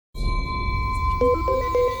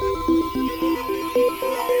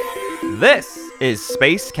This is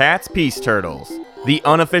Space Cats Peace Turtles, the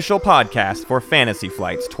unofficial podcast for Fantasy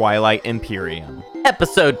Flight's Twilight Imperium.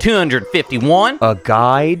 Episode 251. A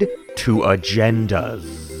Guide to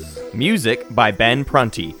Agendas. Music by Ben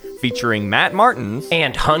Prunty, featuring Matt Martins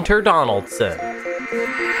and Hunter Donaldson.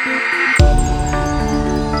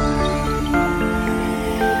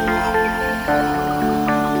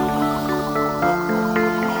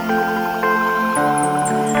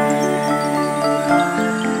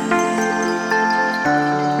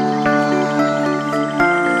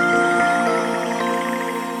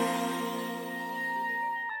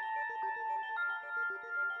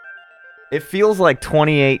 It feels like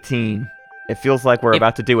 2018. It feels like we're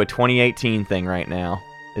about to do a 2018 thing right now.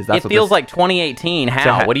 It feels like 2018.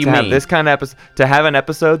 How? What do you mean? Have this kind of episode, to have an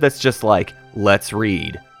episode that's just like, let's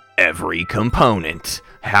read every component.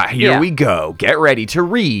 Here we go. Get ready to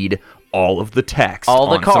read all of the text. All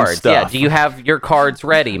the cards. Stuff. Yeah. Do you have your cards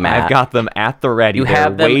ready, Matt? I've got them at the ready. You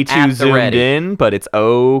have They're them way at too the zoomed ready. in, but it's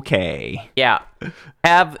okay. Yeah.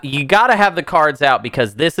 You got to have the cards out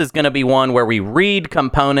because this is going to be one where we read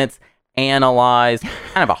components, analyze,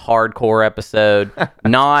 kind of a hardcore episode,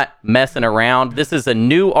 not messing around. This is a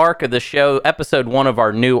new arc of the show, episode 1 of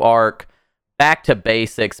our new arc, back to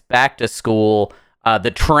basics, back to school,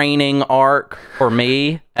 the training arc for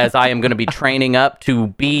me, as I am going to be training up to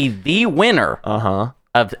be the winner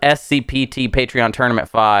of SCPT Patreon Tournament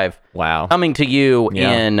 5. Wow. Coming to you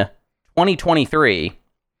in 2023.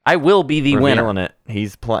 I will be the winner. Revealing it.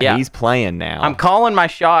 He's playing now. I'm calling my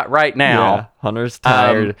shot right now. Yeah, Hunter's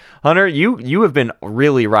tired. Hunter, you have been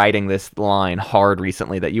really riding this line hard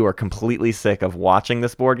recently that you are completely sick of watching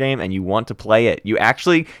this board game and you want to play it.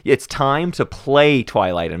 It's time to play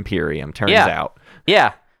Twilight Imperium, turns out.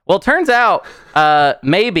 Yeah. Well, turns out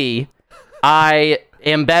maybe I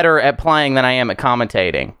am better at playing than I am at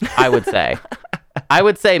commentating, I would say. I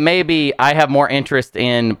would say maybe I have more interest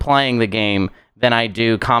in playing the game than I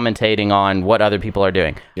do commentating on what other people are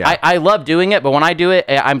doing. Yeah. I love doing it, but when I do it,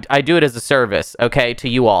 I do it as a service, okay, to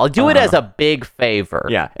you all. I do it as a big favor.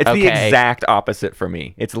 Yeah, it's the exact opposite for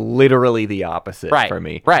me. It's literally the opposite for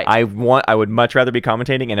me. Right. I would much rather be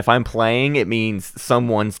commentating, and if I'm playing, it means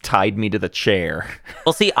someone's tied me to the chair.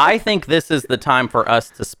 Well, see, I think this is the time for us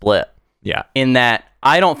to split. Yeah. In that,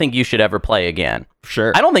 I don't think you should ever play again.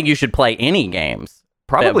 Sure. I don't think you should play any games.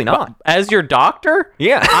 Probably not. As your doctor?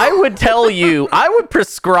 Yeah. I would tell you, I would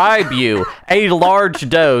prescribe you a large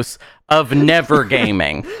dose of never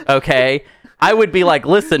gaming, okay? I would be like,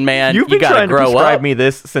 listen, man, you gotta grow up. You've been trying to prescribe me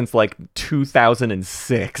this since like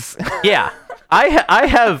 2006. Yeah. I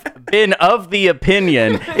have been of the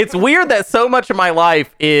opinion. It's weird that so much of my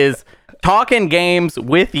life is talking games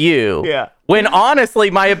with you. Yeah. When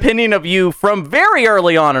honestly, my opinion of you from very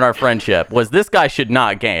early on in our friendship was this guy should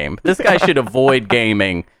not game. This guy should avoid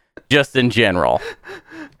gaming just in general.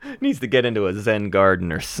 Needs to get into a Zen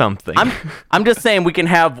garden or something. I'm just saying we can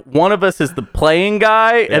have one of us is the playing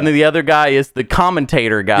guy and then the other guy is the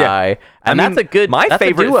commentator guy. Yeah. And that's a good My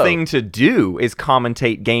favorite thing to do is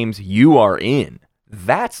commentate games you are in.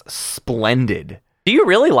 That's splendid. Do you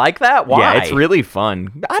really like that? Why? Yeah, it's really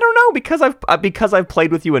fun. I don't know, because I've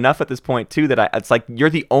played with you enough at this point too that it's like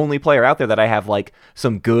you're the only player out there that I have like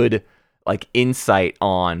some good like insight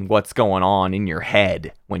on what's going on in your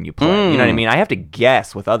head when you play. You know what I mean? I have to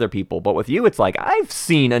guess with other people, but with you it's like I've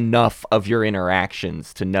seen enough of your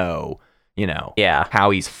interactions to know,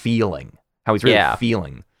 how he's feeling, how he's really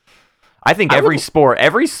feeling. I think every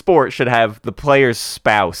sport should have the player's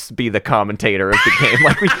spouse be the commentator of the game.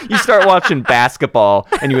 Like you start watching basketball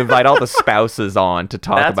and you invite all the spouses on to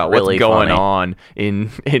talk about really what's going funny. on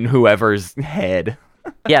in whoever's head.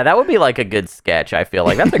 Yeah, that would be like a good sketch, I feel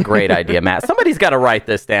like. That's a great idea, Matt. Somebody's got to write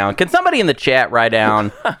this down. Can somebody in the chat write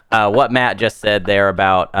down what Matt just said there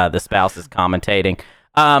about the spouses commentating?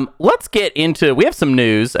 Let's get into, we have some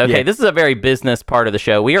news. Okay, This is a very business part of the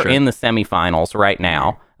show. We are in the semifinals right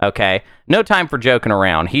now. Okay, no time for joking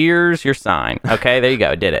around. Here's your sign. Okay, there you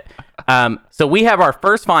go. Did it. So we have our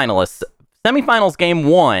first finalists. Semifinals game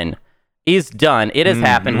 1 is done. It has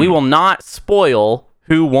happened. We will not spoil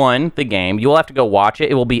who won the game. You will have to go watch it.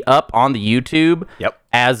 It will be up on the YouTube. Yep.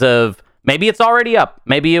 As of, maybe it's already up.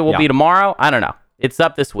 Maybe it will be tomorrow. I don't know. It's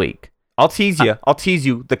up this week. I'll tease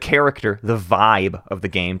you the character, the vibe of the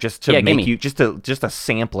game, just to make you just a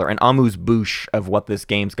sampler, an amuse-bouche of what this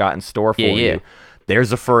game's got in store for you.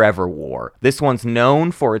 there's a Forever War. This one's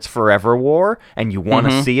known for its Forever War, and you want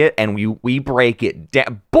to see it, and we break it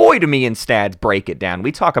down. Boy, do me and Stads break it down.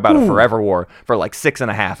 We talk about a Forever War for like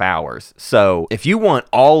 6.5 hours. So if you want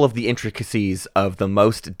all of the intricacies of the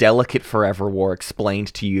most delicate Forever War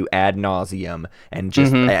explained to you ad nauseum, and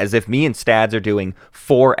just as if me and Stads are doing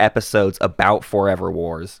 4 episodes about Forever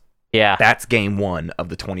Wars, that's game 1 of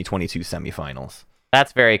the 2022 semifinals.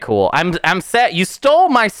 That's very cool. I'm sad. You stole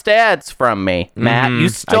my Stads from me, Matt. You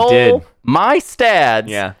stole my Stads,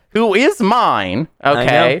 who is mine.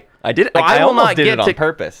 Okay, I did. So I will almost not did get it on to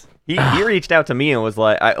purpose. He reached out to me and was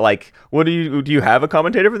like, what do you have a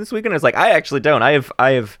commentator for this weekend? I was like, I actually don't.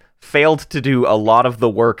 I have failed to do a lot of the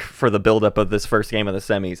work for the buildup of this first game of the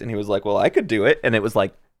semis, and he was like, well, I could do it, and it was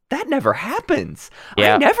like, that never happens.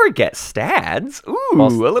 I never get Stads. Ooh, a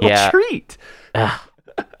little treat.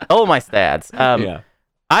 Oh, my Stads.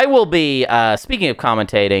 I will be, speaking of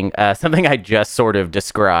commentating, something I just sort of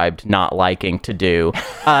described not liking to do.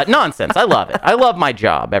 Nonsense. I love it. I love my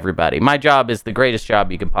job, everybody. My job is the greatest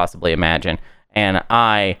job you can possibly imagine, and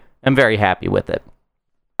I am very happy with it.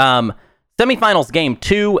 Semifinals game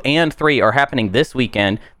 2 and 3 are happening this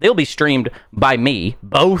weekend. They'll be streamed by me,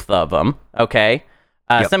 both of them, okay?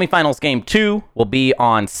 Semifinals game 2 will be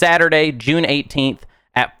on Saturday, June 18th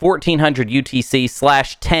at 1400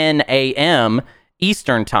 UTC / 10 a.m.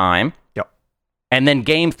 Eastern time. And then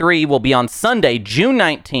game 3 will be on Sunday, June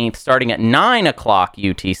 19th, starting at 9 o'clock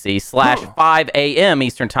UTC / 5 a.m.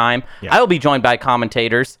 Eastern time. I will be joined by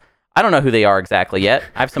commentators. I don't know who they are exactly yet.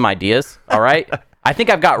 I have some ideas, all right? I think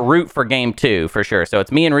I've got Root for game 2 for sure. So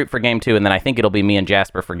it's me and Root for game 2, and then I think it'll be me and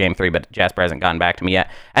Jasper for game 3, but Jasper hasn't gotten back to me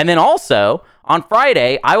yet. And then also, on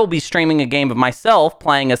Friday, I will be streaming a game of myself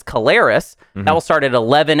playing as Caleris. That will start at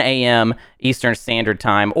 11 a.m. Eastern Standard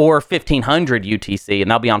Time or 1500 UTC,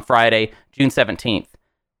 and that'll be on Friday, June 17th.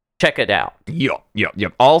 Check it out.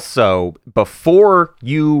 Yep. Also, before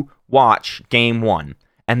you watch game 1,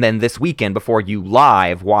 and then this weekend, before you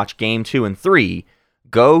live watch game 2 and 3,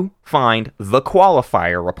 go find the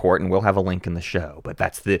qualifier report, and we'll have a link in the show. But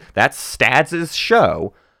that's Stads'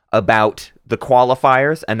 show about the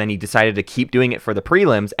qualifiers, and then he decided to keep doing it for the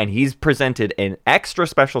prelims, and he's presented an extra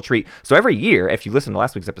special treat. So every year, if you listen to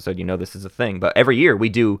last week's episode, you know this is a thing, but every year we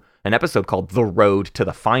do an episode called The Road to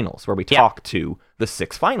the Finals, where we talk to the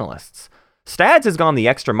 6 finalists. Stads has gone the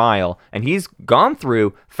extra mile, and he's gone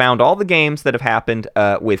through, found all the games that have happened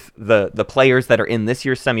with the players that are in this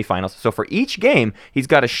year's semifinals. So for each game, he's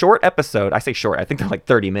got a short episode. I say short, I think they're like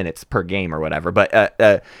 30 minutes per game or whatever.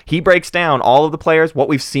 But he breaks down all of the players, what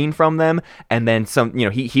we've seen from them, and then some. You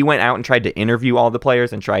know, he went out and tried to interview all the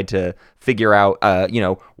players and tried to figure out,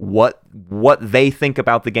 what they think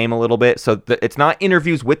about the game a little bit. So it's not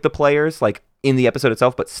interviews with the players, like in the episode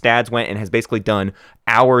itself, but Stads went and has basically done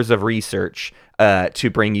hours of research to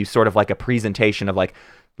bring you sort of like a presentation of like,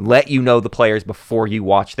 let you know the players before you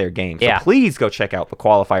watch their game. So please go check out the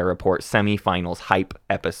qualifier report semifinals hype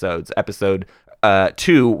episodes. Episode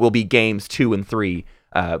 2 will be games 2 and 3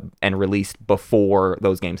 and released before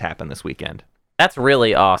those games happen this weekend. That's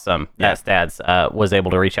really awesome that Stads was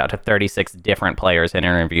able to reach out to 36 different players and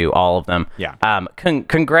interview all of them.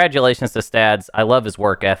 Congratulations to Stads. I love his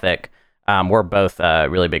work ethic. We're both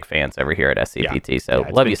really big fans over here at SCPT, so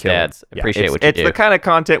love you, Stads. Appreciate what you do. It's the kind of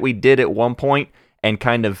content we did at one point and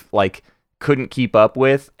kind of like couldn't keep up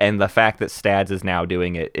with, and the fact that Stads is now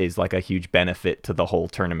doing it is like a huge benefit to the whole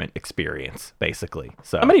tournament experience, basically.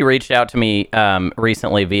 So somebody reached out to me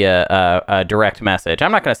recently via a direct message.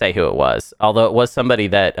 I'm not going to say who it was, although it was somebody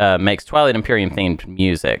that makes Twilight Imperium themed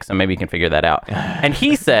music, so maybe you can figure that out. And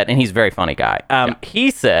he said, and he's a very funny guy,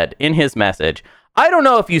 he said in his message, I don't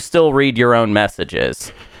know if you still read your own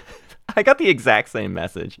messages. I got the exact same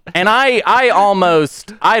message. And I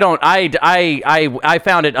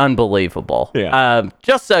found it unbelievable.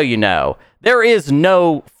 Just so you know, there is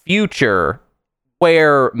no future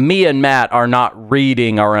where me and Matt are not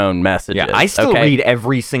reading our own messages. Yeah, I still read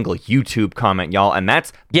every single YouTube comment, y'all, and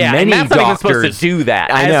that's many Matt's doctors. Not even supposed to do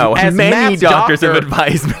that. I know. As many Matt's doctors doctor, have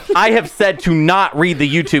advised me. I have said to not read the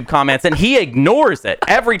YouTube comments, and he ignores it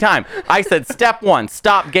every time. I said, step 1,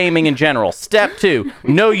 stop gaming in general. Step 2,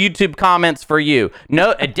 no YouTube comments for you.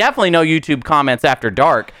 No, definitely no YouTube comments after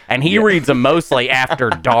dark, and he reads them mostly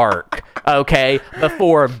after dark. Okay,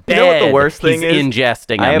 before bed. You know what the worst thing is?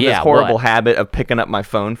 Ingesting them. I have this horrible habit of picking up my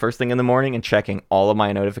phone first thing in the morning and checking all of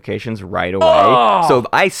my notifications right away. So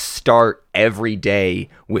I start every day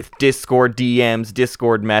with Discord DMs,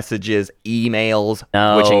 Discord messages, emails,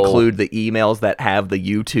 which include the emails that have the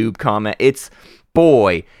YouTube comment.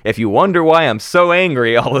 Boy, if you wonder why I'm so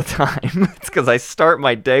angry all the time, it's because I start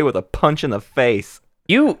my day with a punch in the face.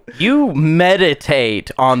 You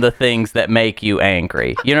meditate on the things that make you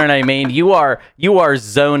angry. You know what I mean? You are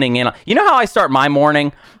zoning in. You know how I start my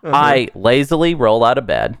morning? I lazily roll out of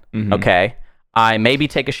bed. Okay. I maybe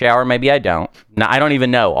take a shower, maybe I don't. No, I don't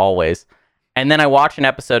even know always. And then I watch an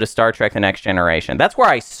episode of Star Trek: The Next Generation. That's where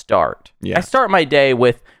I start. Yeah. I start my day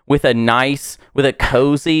with a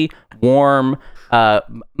cozy, warm, a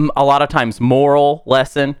lot of times moral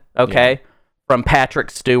lesson, okay? From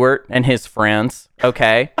Patrick Stewart and his friends,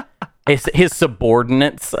 okay? his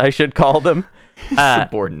subordinates, I should call them.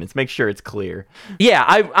 Subordinates. Make sure it's clear. Yeah,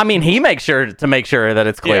 I mean, he makes sure that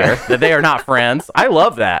it's clear that they are not friends. I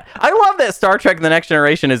love that. I love that Star Trek: The Next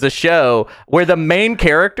Generation is a show where the main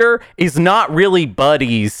character is not really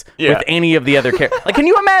buddies with any of the other characters. Like, can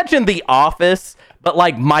you imagine The Office, but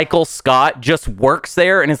like Michael Scott just works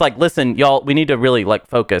there and is like, listen, y'all, we need to really like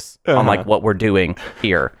focus on like what we're doing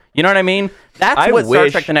here. You know what I mean? That's what Star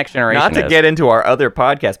Trek: The Next Generation not to is. get into our other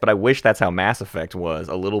podcast, but I wish that's how Mass Effect was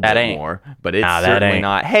a little bit more. But it's certainly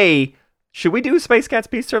not. Hey, should we do a Space Cats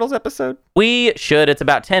Peace Turtles episode? We should. It's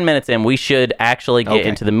about 10 minutes in. We should actually get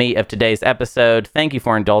into the meat of today's episode. Thank you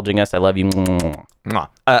for indulging us. I love you.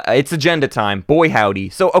 It's agenda time. Boy, howdy.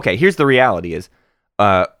 So, okay, here's the reality is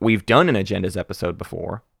we've done an agendas episode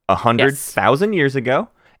before 100,000 years ago,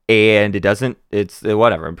 and it's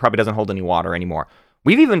whatever. It probably doesn't hold any water anymore.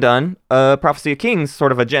 We've even done a Prophecy of Kings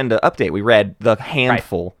sort of agenda update. We read the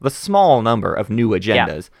handful, the small number of new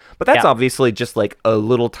agendas. But that's obviously just like a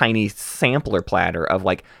little tiny sampler platter of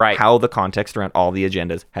like how the context around all the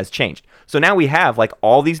agendas has changed. So now we have like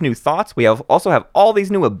all these new thoughts. We also have all these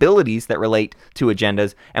new abilities that relate to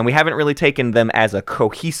agendas, and we haven't really taken them as a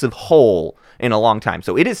cohesive whole in a long time.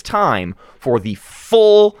 So it is time for the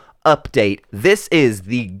full update. This is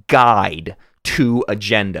the guide to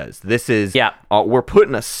agendas. This is we're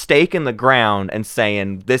putting a stake in the ground and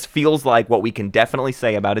saying this feels like what we can definitely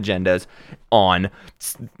say about agendas on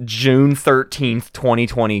June 13th,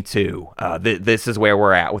 2022. This is where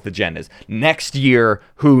we're at with agendas. Next year,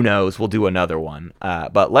 who knows? We'll do another one.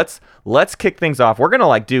 But let's kick things off. We're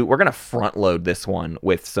gonna front load this one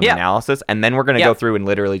with some analysis, and then we're gonna go through and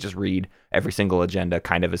literally just read every single agenda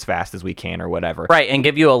kind of as fast as we can or whatever. Right, and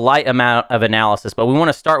give you a light amount of analysis, but we want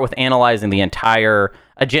to start with analyzing the entire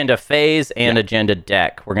agenda phase and agenda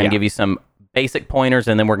deck. We're going to give you some basic pointers,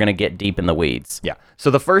 and then we're going to get deep in the weeds. Yeah. So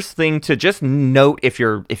the first thing to just note, if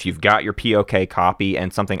you've got your POK copy,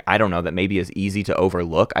 and something I don't know that maybe is easy to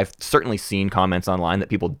overlook, I've certainly seen comments online that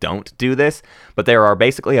people don't do this, but there are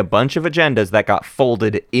basically a bunch of agendas that got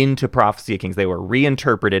folded into Prophecy of Kings. They were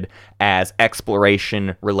reinterpreted as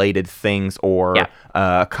exploration related things, or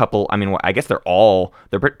a couple. I mean, I guess they're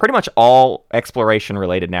pretty much all exploration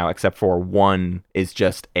related now, except for one is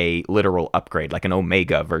just a literal upgrade, like an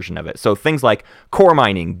Omega version of it. So things like core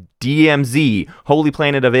mining, DMZ, Holy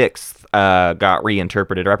Planet of Ix got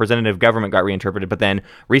reinterpreted, Representative Government got reinterpreted, but then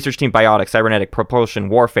Research Team Biotic, Cybernetic Propulsion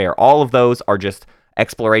Warfare, all of those are just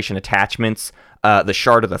exploration attachments. The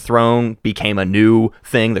Shard of the Throne became a new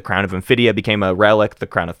thing. The Crown of Amphidia became a relic. The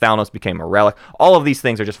Crown of Thalnos became a relic. All of these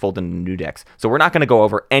things are just folded into new decks. So we're not going to go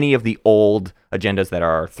over any of the old agendas that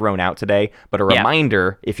are thrown out today, but a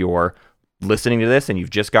reminder, if you're listening to this and you've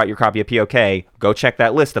just got your copy of POK, go check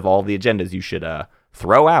that list of all the agendas you should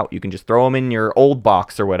throw out. You can just throw them in your old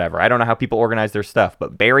box or whatever. I don't know how people organize their stuff,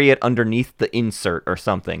 but bury it underneath the insert or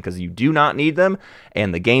something, because you do not need them,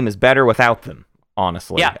 and the game is better without them,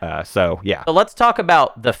 honestly. So let's talk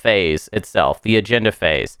about the phase itself, the agenda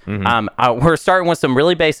phase. We're starting with some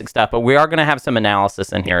really basic stuff, but we are going to have some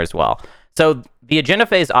analysis in here as well. So the agenda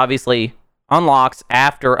phase obviously unlocks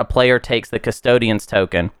after a player takes the Custodian's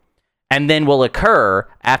token, and then will occur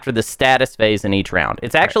after the status phase in each round.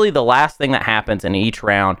 It's actually the last thing that happens in each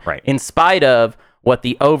round, in spite of what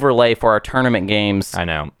the overlay for our tournament games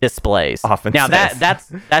displays. Often now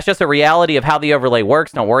that's just a reality of how the overlay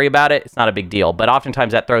works. Don't worry about it. It's not a big deal. But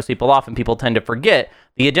oftentimes that throws people off, and people tend to forget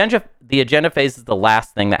the agenda phase is the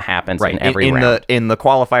last thing that happens in every round. In the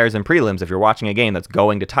qualifiers and prelims, if you're watching a game that's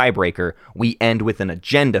going to tiebreaker, we end with an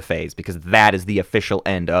agenda phase, because that is the official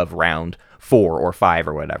end of round 4 or 5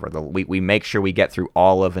 or whatever. We make sure we get through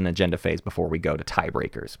all of an agenda phase before we go to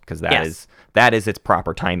tiebreakers, because that is its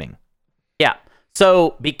proper timing. Yeah.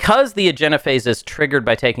 So because the agenda phase is triggered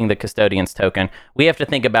by taking the Custodian's token, we have to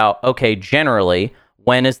think about, okay, generally,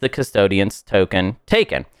 when is the Custodian's token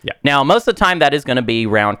taken? Yeah. Now, most of the time that is going to be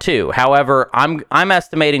round 2. However, I'm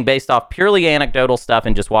estimating, based off purely anecdotal stuff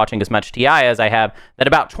and just watching as much TI as I have, that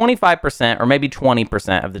about 25% or maybe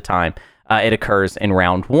 20% of the time it occurs in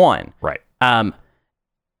round 1. Right.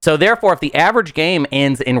 So therefore, if the average game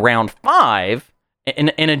ends in round 5,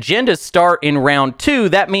 and agendas start in round 2,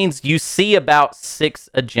 that means you see about 6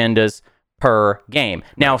 agendas per game.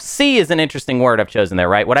 Now, see is an interesting word I've chosen there,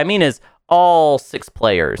 right? What I mean is all 6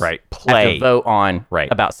 players have to vote on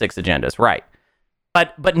about 6 agendas, right?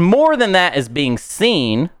 But more than that is being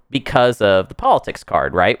seen because of the politics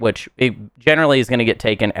card, right? Which it generally is going to get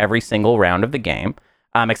taken every single round of the game,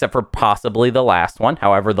 except for possibly the last one.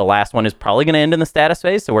 However, the last one is probably going to end in the status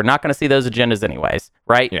phase, so we're not going to see those agendas anyways,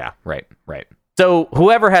 right? Yeah, right. So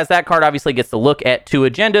whoever has that card obviously gets to look at 2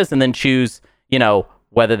 agendas and then choose,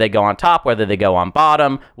 whether they go on top, whether they go on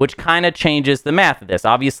bottom, which kind of changes the math of this.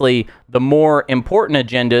 Obviously, the more important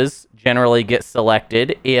agendas generally get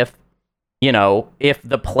selected if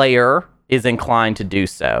the player is inclined to do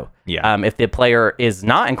so. Yeah. If the player is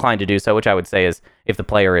not inclined to do so, which I would say is if the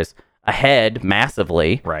player is ahead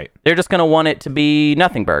massively, they're just going to want it to be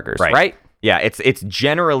nothing burgers, right? Yeah, it's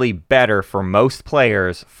generally better for most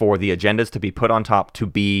players for the agendas to be put on top to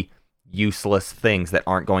be useless things that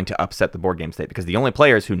aren't going to upset the board game state, because the only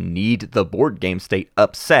players who need the board game state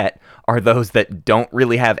upset are those that don't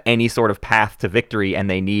really have any sort of path to victory, and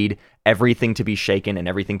they need everything to be shaken and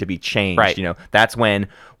everything to be changed. Right. That's when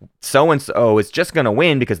so-and-so is just going to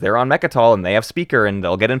win because they're on Mechatol and they have Speaker and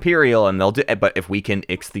they'll get Imperial and they'll do, but if we can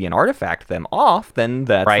Ixthian Artifact them off, then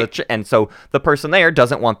that's and so the person there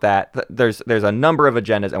doesn't want that. There's a number of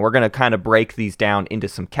agendas, and we're going to kind of break these down into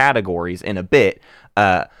some categories in a bit.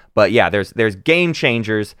 But yeah, there's game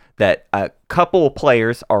changers that a couple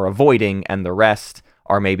players are avoiding and the rest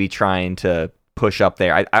are maybe trying to push up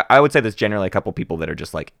there. I would say there's generally a couple people that are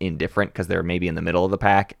just like indifferent because they're maybe in the middle of the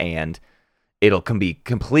pack, and can be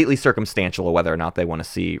completely circumstantial of whether or not they want to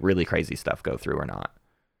see really crazy stuff go through or not.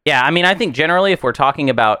 Yeah, I mean, I think generally if we're talking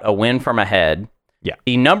about a win from ahead,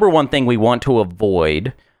 the number one thing we want to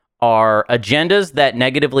avoid are agendas that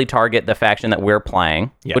negatively target the faction that we're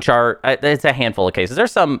playing, which are, it's a handful of cases.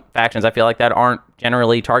 There's some factions I feel like that aren't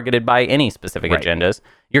generally targeted by any specific agendas.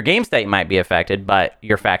 Your game state might be affected, but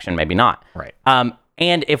your faction maybe not. Right.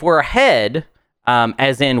 And if we're ahead,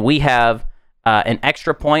 as in we have an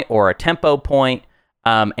extra point or a tempo point,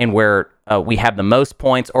 and where we have the most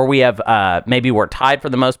points, or we have maybe we're tied for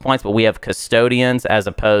the most points, but we have custodians as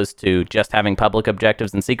opposed to just having public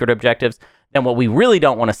objectives and secret objectives, then what we really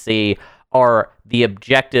don't want to see are the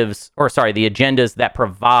agendas that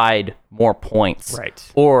provide more points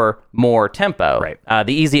or more tempo.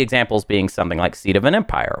 The easy examples being something like Seat of an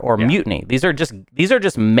Empire or Mutiny. These are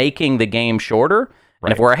just making the game shorter.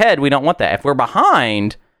 And if we're ahead, we don't want that. If we're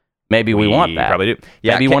behind, maybe we want that. Probably do.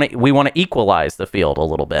 Yeah, maybe we want to equalize the field a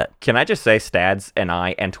little bit. Can I just say, Stads and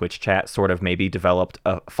I and Twitch chat sort of maybe developed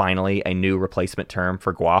finally a new replacement term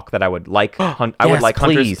for Guac that I would like.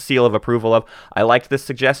 Hunter's seal of approval of. I liked this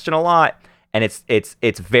suggestion a lot, and it's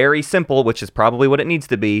very simple, which is probably what it needs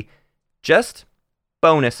to be. Just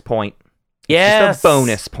bonus point. Yes. Just a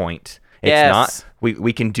bonus point. It's not.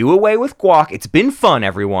 We can do away with Guac. It's been fun,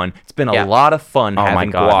 everyone. It's been a lot of fun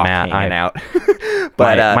having Guac hanging out.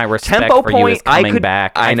 But my respect tempo for point, you is coming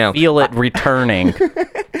back. I know. Feel it returning.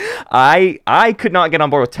 I could not get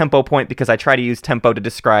on board with tempo point because I try to use tempo to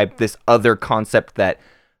describe this other concept that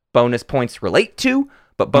bonus points relate to,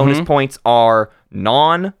 but bonus points are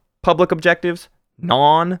non-public objectives,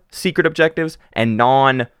 non-secret objectives, and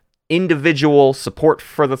non-individual support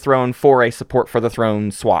for the throne for a support for the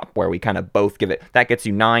throne swap, where we kind of both give it. That gets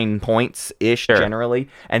you 9 points-ish generally,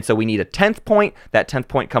 and so we need a 10th point. That 10th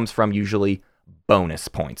point comes from usually bonus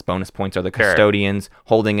points. Bonus points are the custodians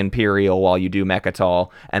holding Imperial while you do Mechatol,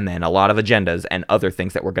 and then a lot of agendas and other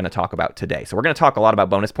things that we're going to talk about today. So we're going to talk a lot about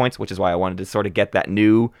bonus points, which is why I wanted to sort of get that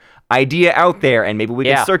new idea out there, and maybe we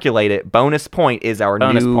can circulate it. Bonus point is our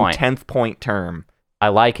new 10th point term. I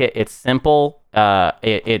like it. It's simple.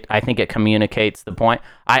 I think it communicates the point.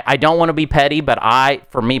 I don't want to be petty, but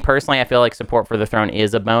for me personally, I feel like support for the throne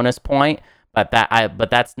is a bonus point, but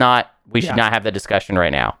that's not. We should not have the discussion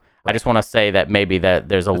right now. I just want to say that maybe that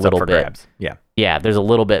there's a little bit. Grabs. Yeah. There's a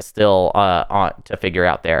little bit still to figure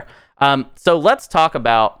out there. So let's talk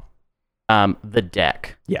about the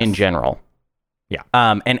deck in general.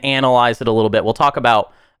 And analyze it a little bit. We'll talk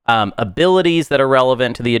about abilities that are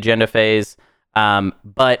relevant to the agenda phase.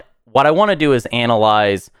 But what I want to do is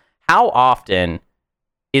analyze how often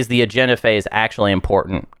is the agenda phase actually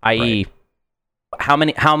important, i.e., how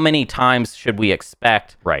many times should we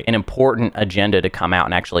expect an important agenda to come out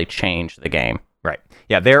and actually change the game? Right.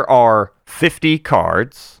 Yeah, there are 50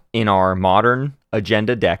 cards in our modern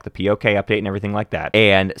agenda deck, the POK update and everything like that.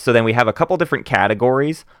 And so then we have a couple different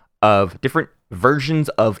categories of different versions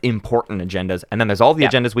of important agendas. And then there's all the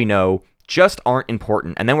agendas we know just aren't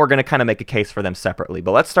important. And then we're going to kind of make a case for them separately.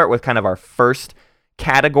 But let's start with kind of our first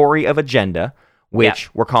category of agenda,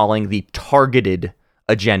 which we're calling the targeted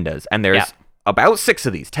agendas. And there's about 6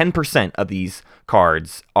 of these. 10% of these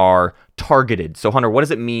cards are targeted. So, Hunter, what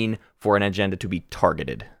does it mean for an agenda to be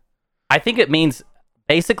targeted? I think it means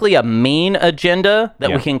basically a main agenda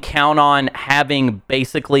that we can count on having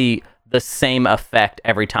basically the same effect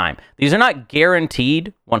every time. These are not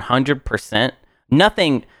guaranteed 100%.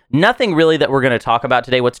 Nothing really that we're going to talk about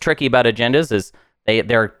today. What's tricky about agendas is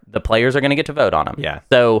the players are going to get to vote on them. Yeah.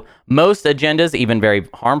 So most agendas, even very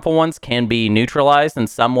harmful ones, can be neutralized in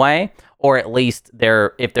some way, or at least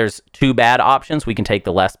if there's 2 bad options, we can take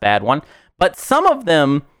the less bad one. But some of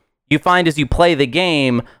them, you find as you play the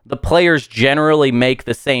game, the players generally make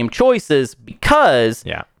the same choices because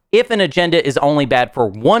if an agenda is only bad for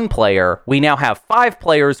one player, we now have 5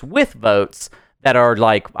 players with votes that are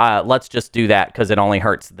like, let's just do that because it only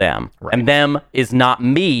hurts them. Right. And them is not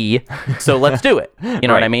me, so let's do it. You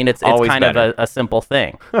know what I mean? It's kind of a simple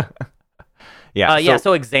thing.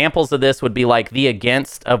 So examples of this would be like the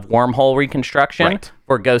against of wormhole reconstruction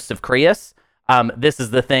for Ghosts of Creus. This is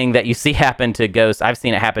the thing that you see happen to Ghosts. I've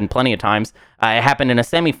seen it happen plenty of times. It happened in a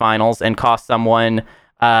semifinals and cost someone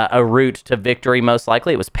a route to victory, most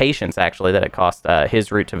likely. It was Patience, actually, that it cost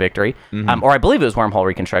his route to victory. Or I believe it was wormhole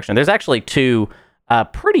reconstruction. There's actually 2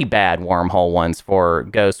 pretty bad wormhole ones for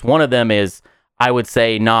Ghosts. One of them is, I would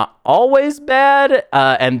say, not always bad,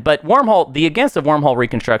 but the against of wormhole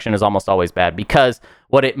reconstruction is almost always bad because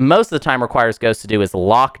what it most of the time requires Ghosts to do is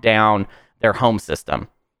lock down their home system.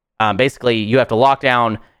 Basically, you have to lock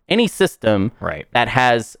down any system that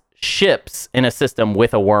has ships in a system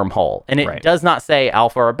with a wormhole. And it does not say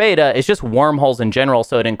alpha or beta. It's just wormholes in general.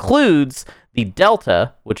 So it includes the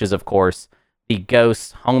Delta, which is, of course, the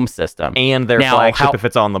Ghost home system. And their flagship if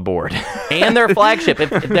it's on the board. And their flagship.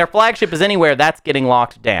 If their flagship is anywhere, that's getting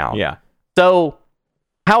locked down. Yeah. So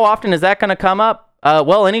how often is that going to come up?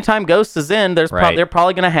 Well, anytime Ghost is in, they're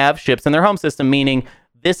probably going to have ships in their home system, meaning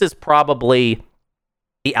this is probably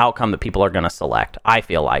the outcome that people are going to select, I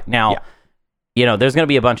feel like. Now, there's going to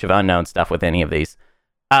be a bunch of unknown stuff with any of these.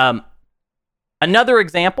 Another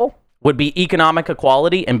example would be economic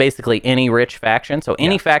equality in basically any rich faction. So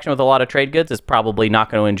any faction with a lot of trade goods is probably not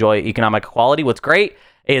going to enjoy economic equality. What's great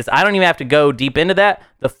is I don't even have to go deep into that.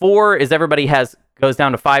 The 4 is everybody goes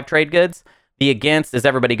down to 5 trade goods. The against is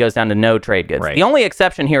everybody goes down to no trade goods. The only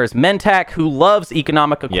exception here is Mentak, who loves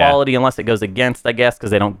economic equality unless it goes against, I guess,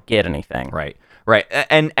 because they don't get anything. Right.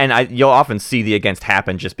 And you'll often see the against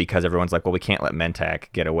happen just because everyone's like, well, we can't let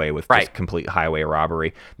Mentak get away with just complete highway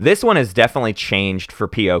robbery. This one has definitely changed for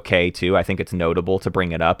POK too. I think it's notable to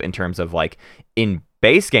bring it up in terms of like in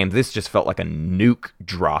base game, this just felt like a nuke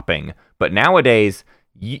dropping. But nowadays,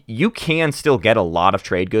 you can still get a lot of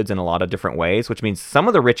trade goods in a lot of different ways, which means some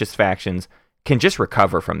of the richest factions can just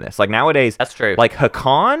recover from this. Like nowadays, that's true. Like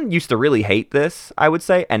Hakan used to really hate this, I would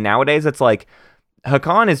say. And nowadays it's like,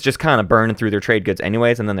 Hakan is just kind of burning through their trade goods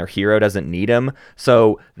anyways, and then their hero doesn't need them.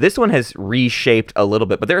 So this one has reshaped a little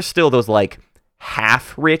bit, but there's still those like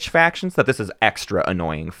half-rich factions that this is extra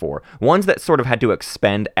annoying for. Ones that sort of had to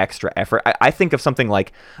expend extra effort. I think of something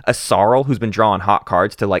like a Sarl who's been drawing hot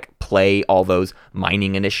cards to like play all those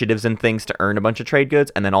mining initiatives and things to earn a bunch of trade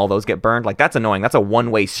goods, and then all those get burned. Like that's annoying. That's a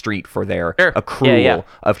one-way street for their accrual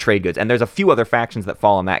of trade goods. And there's a few other factions that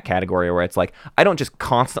fall in that category where it's like, I don't just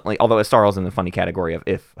constantly, although Sarl's in the funny category of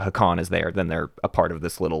if Hakan is there, then they're a part of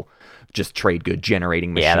this little just trade good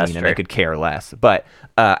generating machine and they could care less. But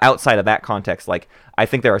outside of that context, like I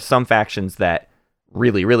think there are some factions that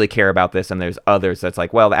really, really care about this, and there's others that's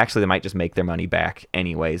like, well, actually they might just make their money back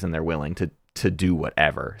anyways, and they're willing to do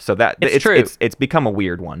whatever. So that it's true. It's become a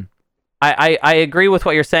weird one. I agree with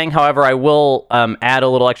what you're saying. However, I will add a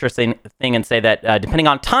little extra thing and say that depending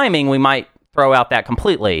on timing, we might throw out that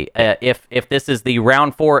completely. If this is the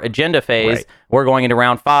round 4 agenda phase, we're going into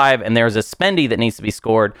round 5, and there's a spendy that needs to be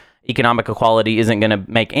scored. Economic equality isn't going to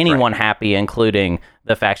make anyone happy, including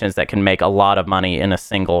the factions that can make a lot of money in a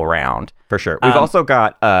single round. For sure. We've also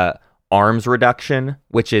got arms reduction,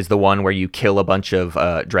 which is the one where you kill a bunch of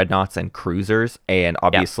dreadnoughts and cruisers, and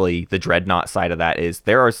obviously the dreadnought side of that is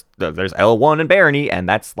there's L1 and Barony, and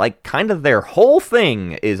that's like kind of their whole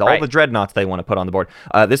thing is all the dreadnoughts they want to put on the board.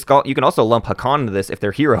 You can also lump Hakan into this if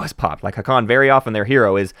their hero is popped. Like Hakan, very often their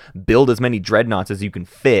hero is build as many dreadnoughts as you can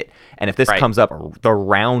fit, and if this comes up the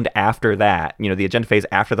round after that, the agenda phase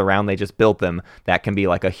after the round they just built them, that can be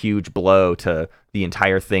like a huge blow to the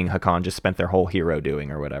entire thing Hakan just spent their whole hero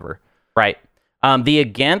doing or whatever. Right. The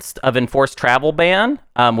against of enforced travel ban,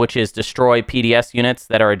 which is destroy PDS units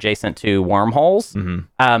that are adjacent to wormholes,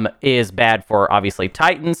 is bad for obviously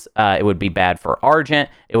Titans. It would be bad for Argent.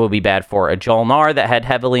 It would be bad for a Jolnar that had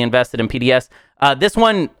heavily invested in PDS. This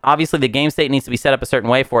one, obviously, the game state needs to be set up a certain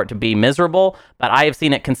way for it to be miserable, but I have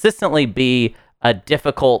seen it consistently be a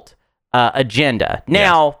difficult agenda.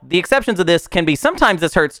 Now, the exceptions of this can be sometimes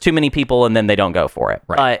this hurts too many people and then they don't go for it.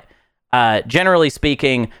 Right. But generally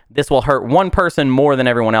speaking, this will hurt one person more than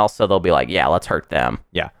everyone else, so they'll be like, yeah, let's hurt them.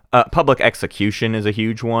 Yeah. Public execution is a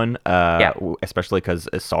huge one, especially because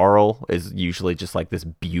Isarl is usually just like this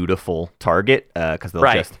beautiful target, because they'll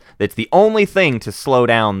it's the only thing to slow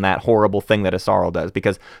down that horrible thing that Isarl does,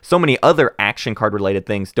 because so many other action card related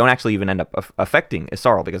things don't actually even end up affecting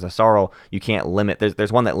Isarl, because Isarl, you can't limit,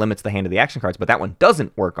 there's one that limits the hand of the action cards, but that one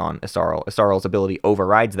doesn't work on Isarl. Isarl's ability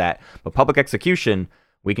overrides that, but public execution,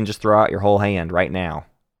 we can just throw out your whole hand right now.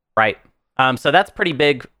 Right. So that's pretty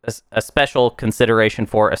big, a special consideration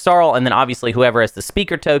for Isarl, and then obviously whoever has the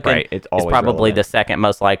speaker token is probably the second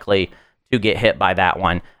most likely to get hit by that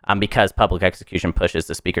one, because public execution pushes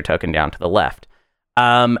the speaker token down to the left.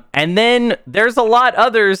 And then there's a lot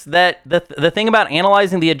others that the thing about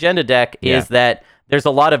analyzing the agenda deck is that there's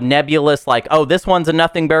a lot of nebulous, like, oh, this one's a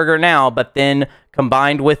nothing burger now, but then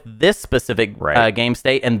combined with this specific game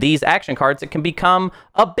state and these action cards, it can become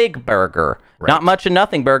a big burger. Right. Not much a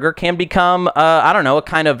nothing burger can become, I don't know, a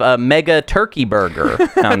kind of a mega turkey burger.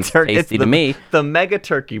 Sounds tasty to me. The mega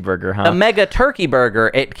turkey burger, huh? The mega turkey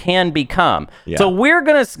burger, it can become. Yeah. So we're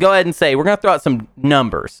going to go ahead and say, we're going to throw out some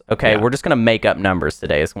numbers, okay? Yeah. We're just going to make up numbers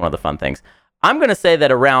today. It's one of the fun things. I'm going to say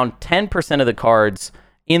that around 10% of the cards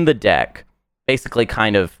in the deck basically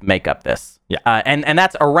kind of make up this. Yeah. And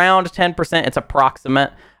that's around 10%. It's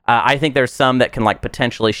approximate. I think there's some that can like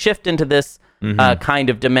potentially shift into this kind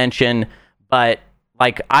of dimension, but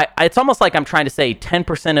like it's almost like I'm trying to say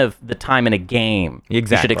 10% of the time in a game.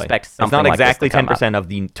 Exactly. You should expect something like this. It's not exactly 10% of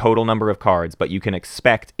the total number of cards, but you can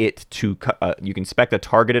expect it to you can expect a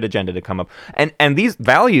targeted agenda to come up. And these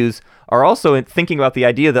values are also thinking about the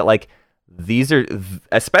idea that like these are,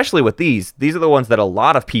 especially with these are the ones that a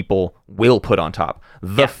lot of people will put on top.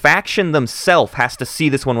 The faction themselves has to see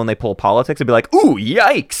this one when they pull politics and be like, ooh,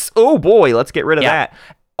 yikes. Oh boy, let's get rid of that.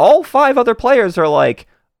 All 5 other players are like,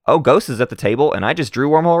 oh, Ghost is at the table and I just drew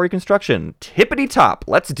Wormhole Reconstruction. Tippity top.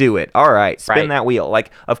 Let's do it. All right. Spin that wheel.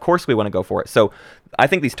 Like, of course we want to go for it. So I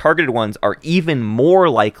think these targeted ones are even more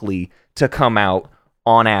likely to come out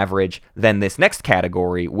on average than this next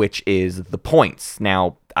category, which is the points.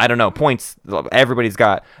 Now, I don't know, points, everybody's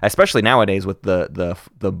got, especially nowadays with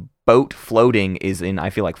the boat floating is in, I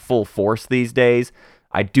feel like, full force these days.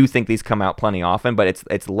 I do think these come out plenty often, but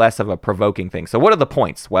it's less of a provoking thing. So what are the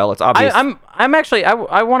points? Well, it's obvious. I'm actually,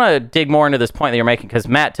 I want to dig more into this point that you're making, because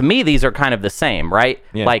Matt, to me, these are kind of the same, right?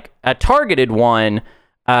 Yeah. Like a targeted one,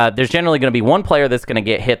 there's generally going to be one player that's going to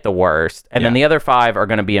get hit the worst, and then the other 5 are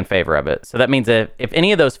going to be in favor of it. So that means that if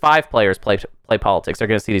any of those 5 players play politics, they're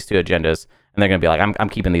going to see these 2 agendas, and they're going to be like, I'm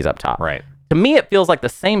keeping these up top. Right. To me, it feels like the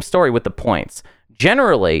same story with the points.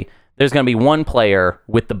 Generally, there's going to be one player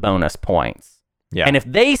with the bonus points. Yeah. And if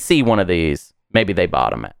they see one of these, maybe they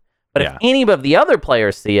bottom it. But if any of the other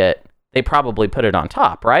players see it, they probably put it on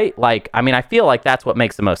top, right? Like, I mean, I feel like that's what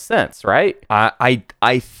makes the most sense, right?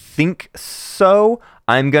 I think so.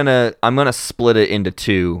 I'm gonna split it into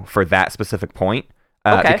 2 for that specific point.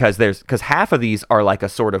 Because half of these are like a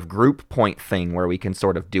sort of group point thing where we can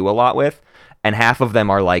sort of do a lot with, and half of them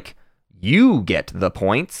are like, you get the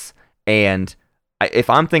points, and if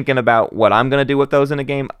I'm thinking about what I'm gonna do with those in a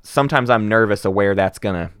game, sometimes I'm nervous of where that's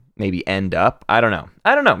gonna maybe end up. I don't know.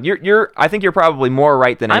 I think you're probably more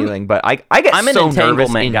right than anything, but I get so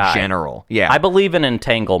nervous in general. Yeah, I believe in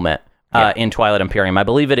entanglement in Twilight Imperium. I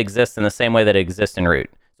believe it exists in the same way that it exists in Root.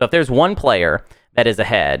 So if there's one player that is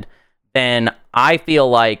ahead, then I feel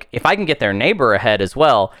like if I can get their neighbor ahead as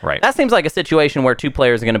well, that seems like a situation where 2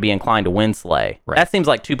 players are going to be inclined to win Slay. Right. That seems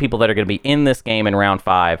like 2 people that are going to be in this game in round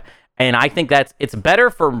 5. And I think it's better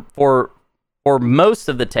for most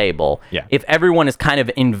of the table if everyone is kind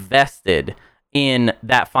of invested in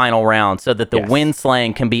that final round, so that the win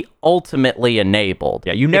slaying can be ultimately enabled.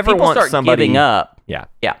 Yeah, you never want somebody giving up. Yeah.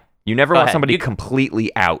 You never want somebody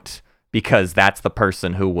completely out, because that's the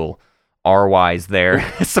person who will R-wise their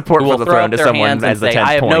support for the throne to someone as the 10th point.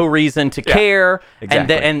 I have no reason to care.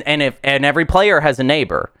 Exactly. And every player has a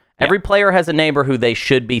neighbor. Every player has a neighbor who they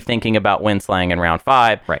should be thinking about winslaying in round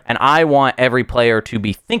 5. Right. And I want every player to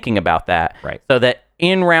be thinking about that. Right. So that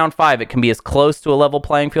in round 5, it can be as close to a level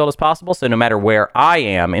playing field as possible. So no matter where I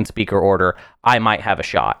am in speaker order, I might have a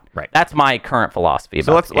shot. Right. That's my current philosophy.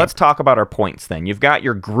 So let's talk about our points then. You've got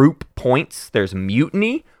your group points. There's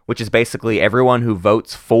mutiny, which is basically everyone who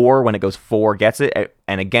votes for when it goes for gets it,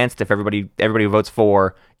 and against if everybody who votes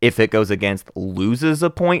for, if it goes against, loses a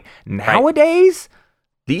point. Nowadays,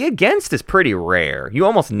 the against is pretty rare. You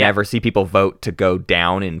almost never see people vote to go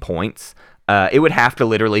down in points. It would have to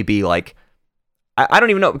literally be like, I don't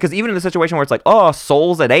even know, because even in the situation where it's like, oh,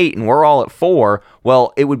 Soul's at 8 and we're all at 4,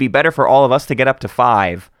 well, it would be better for all of us to get up to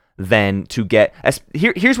 5 than to get...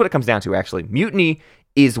 Here's what it comes down to, actually. Mutiny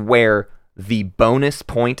is where the bonus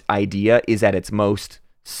point idea is at its most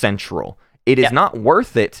central. It is not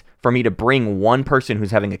worth it for me to bring one person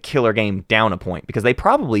who's having a killer game down a point, because they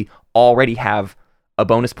probably already have a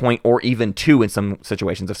bonus point, or even 2 in some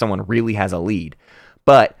situations if someone really has a lead.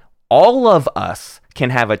 But all of us can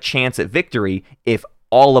have a chance at victory if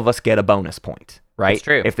all of us get a bonus point, right? That's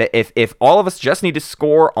true. If all of us just need to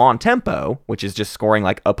score on tempo, which is just scoring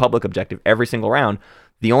like a public objective every single round,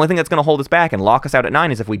 the only thing that's going to hold us back and lock us out at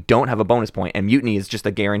 9 is if we don't have a bonus point, and mutiny is just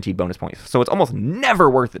a guaranteed bonus point. So it's almost never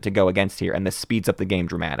worth it to go against here, and this speeds up the game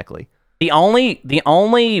dramatically. The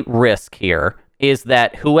only risk here is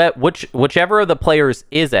that whichever of the players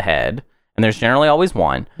is ahead, and there's generally always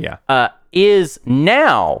one, is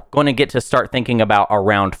now going to get to start thinking about a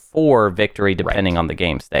round 4 victory depending on the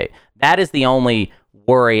game state. That is the only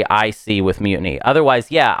worry I see with mutiny. Otherwise,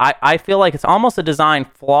 I feel like it's almost a design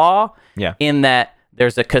flaw in that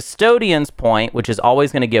there's a custodian's point, which is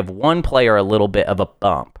always going to give one player a little bit of a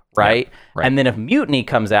bump. Right? And then if mutiny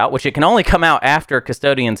comes out, which it can only come out after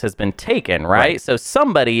custodians has been taken, right? So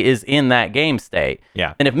somebody is in that game state.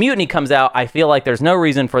 Yeah. And if mutiny comes out, I feel like there's no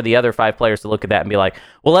reason for the other 5 players to look at that and be like,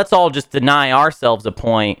 well, let's all just deny ourselves a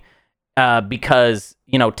point because,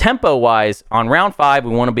 tempo-wise, on round 5,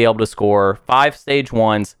 we want to be able to score 5 stage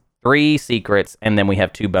 1s, 3 secrets, and then we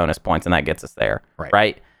have 2 bonus points, and that gets us there.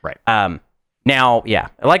 Right. Now,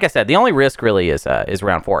 like I said, the only risk really is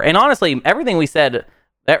round 4. And honestly, everything we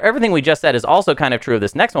just said is also kind of true of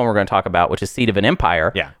this next one we're going to talk about, which is Seat of an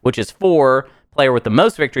Empire, which is 4, player with the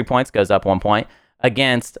most victory points goes up 1 point,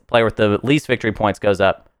 against player with the least victory points goes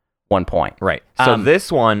up 1 point. Right. So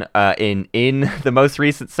this one, in the most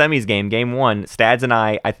recent semis game 1, Stads and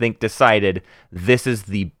I think, decided this is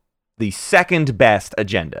the second best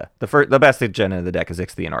agenda. The best agenda in the deck is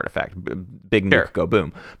Ixion Artifact. Big nuke, go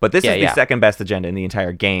boom. But this is the second best agenda in the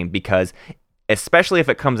entire game, because especially if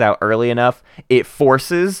it comes out early enough, it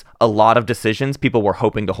forces a lot of decisions people were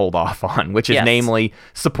hoping to hold off on, which is namely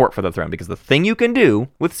support for the throne. Because the thing you can do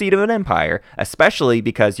with Seat of an Empire, especially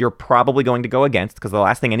because you're probably going to go against, because the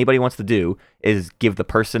last thing anybody wants to do is give the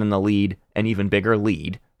person in the lead an even bigger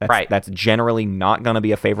lead. That's generally not going to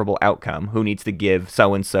be a favorable outcome. Who needs to give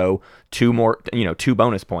so-and-so 2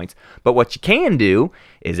 bonus points? But what you can do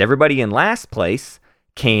is everybody in last place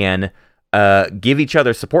can give each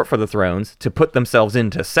other support for the thrones to put themselves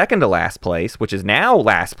into second to last place, which is now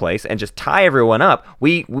last place, and just tie everyone up.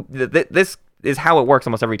 This is how it works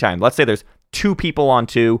almost every time. Let's say there's 2 people on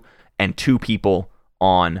 2 and 2 people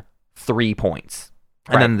on 3 points.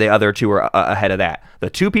 And then the other 2 are ahead of that. The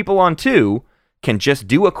 2 people on 2 can just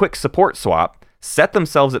do a quick support swap, set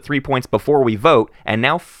themselves at 3 points before we vote, and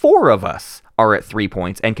now 4 of us are at 3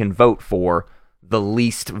 points and can vote for the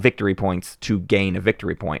least victory points to gain a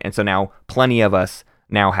victory point. And so now plenty of us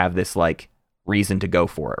now have this reason to go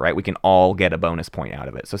for it, right? We can all get a bonus point out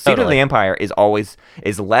of it. So Seat of the Empire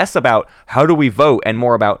is less about how do we vote and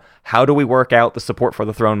more about how do we work out the support for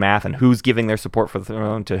the throne math and who's giving their support for the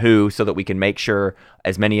throne to who, so that we can make sure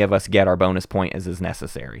as many of us get our bonus point as is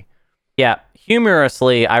necessary. Yeah,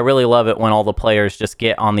 humorously, I really love it when all the players just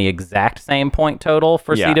get on the exact same point total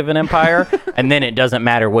for Seat of an Empire, and then it doesn't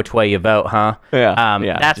matter which way you vote, huh?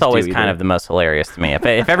 That's always kind of the most hilarious to me. If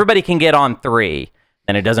everybody can get on 3,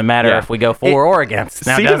 then it doesn't matter if we go for or against.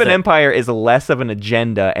 Now, Seat of an Empire is less of an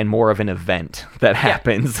agenda and more of an event that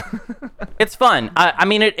happens. It's fun. I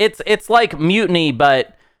mean, it's like Mutiny,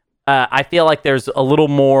 but I feel like there's a little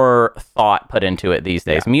more thought put into it these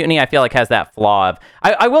days. Mutiny, I feel like, has that flaw of...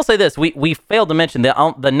 I will say this. We failed to mention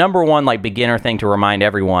the number one beginner thing to remind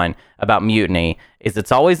everyone about Mutiny is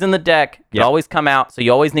it's always in the deck. It always come out, so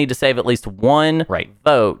you always need to save at least 1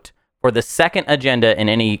 vote for the second agenda in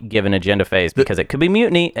any given agenda phase, because it could be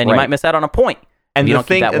Mutiny, and you might miss out on a point. And the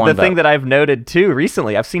thing that I've noted, too,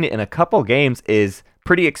 recently, I've seen it in a couple games, is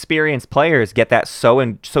pretty experienced players get that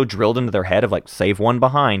so drilled into their head of save 1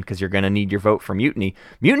 behind because you're going to need your vote for Mutiny.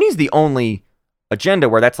 Mutiny is the only agenda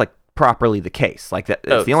where that's properly the case. Like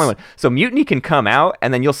that's the only one. So Mutiny can come out,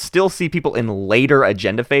 and then you'll still see people in later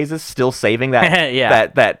agenda phases still saving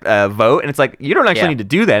that that vote, and it's like you don't actually need to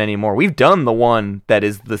do that anymore. We've done the one that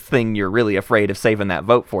is the thing you're really afraid of saving that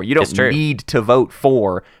vote for. You don't need to vote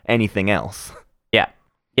for anything else.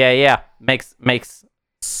 Yeah. Makes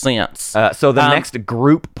sense. So the next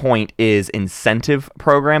group point is incentive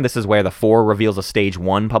program. This is where the for reveals a stage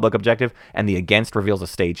 1 public objective and the against reveals a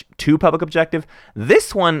stage 2 public objective.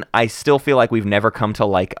 This one I still feel like we've never come to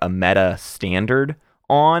like a meta standard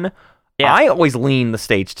on. Yeah. I always lean the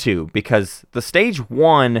stage 2 because the stage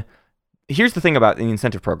 1, here's the thing about the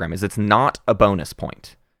incentive program is it's not a bonus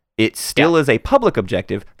point. It still is a public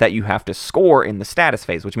objective that you have to score in the status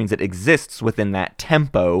phase, which means it exists within that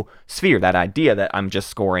tempo sphere, that idea that I'm just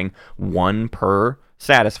scoring 1 per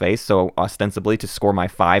status phase. So ostensibly to score my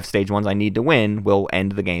 5 stage 1s I need to win will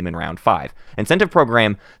end the game in round 5. Incentive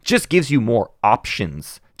program just gives you more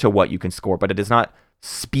options to what you can score, but it does not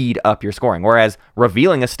speed up your scoring. Whereas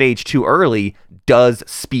revealing a stage 2 early does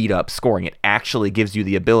speed up scoring. It actually gives you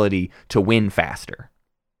the ability to win faster.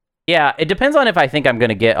 Yeah, it depends on if I think I'm going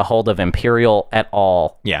to get a hold of Imperial at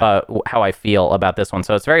all, how I feel about this one.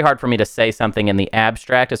 So it's very hard for me to say something in the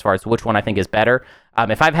abstract as far as which one I think is better.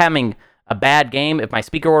 If I'm having a bad game, if my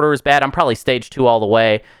speaker order is bad, I'm probably stage 2 all the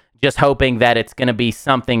way, just hoping that it's going to be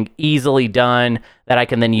something easily done that I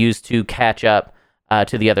can then use to catch up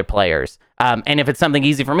to the other players. And if it's something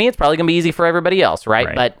easy for me, it's probably going to be easy for everybody else,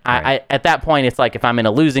 right? But I at that point, it's like if I'm in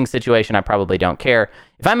a losing situation, I probably don't care.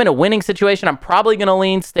 If I'm in a winning situation, I'm probably going to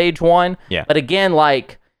lean stage 1. Yeah. But again,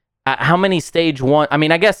 like how many stage 1? I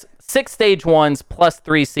mean, I guess 6 stage 1s plus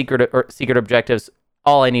 3 secret objectives.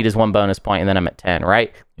 All I need is 1 bonus point, and then I'm at 10,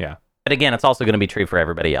 right? Yeah. But again, it's also going to be true for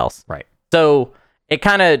everybody else. Right. So it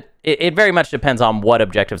kind of it very much depends on what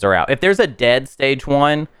objectives are out. If there's a dead stage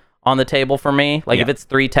 1 on the table for me, like if it's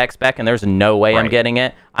 3 tech spec and there's no way I'm getting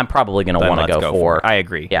it, I'm probably going to want to go for. I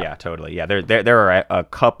agree. Yeah, totally. Yeah, there are a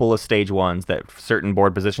couple of stage 1s that certain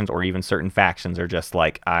board positions or even certain factions are just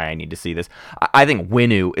like, I need to see this. I think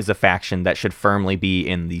Winnu is a faction that should firmly be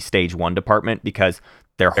in the stage 1 department because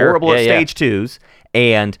they're horrible at stage 2s,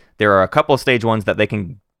 and there are a couple of stage 1s that they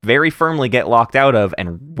can very firmly get locked out of,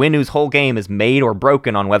 and Winnu's whole game is made or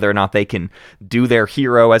broken on whether or not they can do their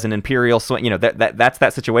hero as an Imperial swing. You know, that's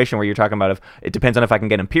that situation where you're talking about if it depends on if I can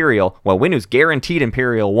get Imperial. Well, Winnu's guaranteed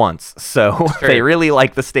Imperial once, so they really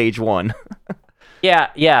like the stage 1. Yeah.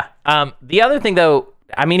 The other thing, though,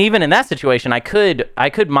 I mean, even in that situation, I could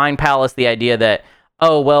mind palace the idea that,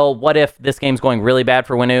 oh, well, what if this game's going really bad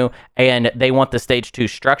for Winnu and they want the stage 2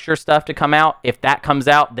 structure stuff to come out? If that comes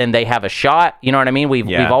out, then they have a shot. You know what I mean? We've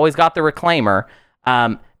always got the Reclaimer,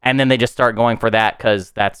 and then they just start going for that because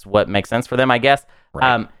that's what makes sense for them, I guess.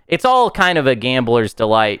 Right. It's all kind of a gambler's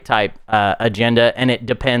delight type agenda, and it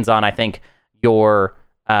depends on, I think, your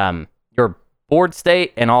board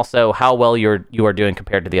state and also how well you are doing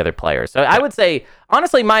compared to the other players. So I would say,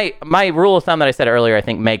 honestly, my rule of thumb that I said earlier, I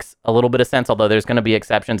think makes a little bit of sense, although there's going to be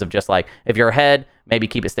exceptions of just like, if you're ahead, maybe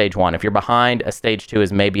keep it stage 1. If you're behind, a stage 2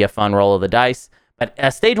 is maybe a fun roll of the dice. But a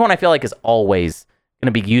stage 1, I feel like, is always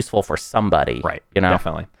going to be useful for somebody. Right, you know?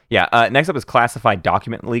 Definitely. Yeah, next up is classified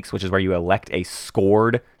document leaks, which is where you elect a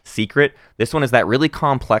scored secret. This one is that really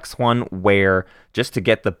complex one where, just to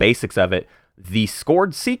get the basics of it, the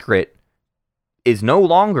scored secret is no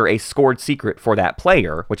longer a scored secret for that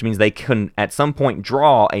player, which means they can at some point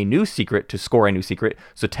draw a new secret to score a new secret.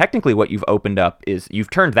 So technically what you've opened up is you've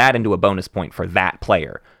turned that into a bonus point for that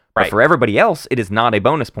player. Right. But for everybody else, it is not a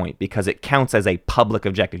bonus point because it counts as a public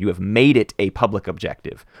objective. You have made it a public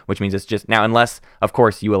objective, which means it's just now, unless, of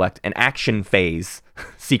course, you elect an action phase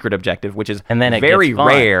secret objective, which is very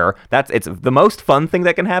rare. It's the most fun thing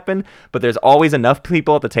that can happen, but there's always enough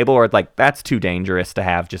people at the table where it's like, that's too dangerous to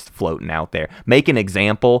have just floating out there. Make an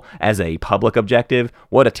example as a public objective.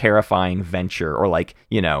 What a terrifying venture. Or like,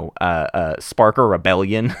 Sparker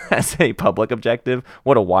Rebellion as a public objective.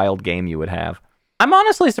 What a wild game you would have. I'm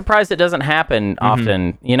honestly surprised it doesn't happen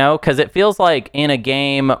often, because it feels like in a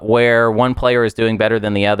game where one player is doing better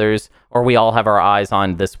than the others, or we all have our eyes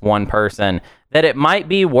on this one person, that it might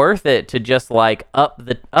be worth it to just like up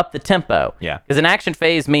the tempo. Yeah. Because an action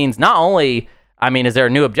phase means not only, is there a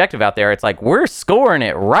new objective out there? It's like, we're scoring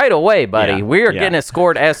it right away, buddy. Yeah. We're getting it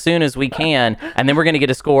scored as soon as we can, and then we're going to get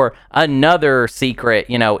to score another secret,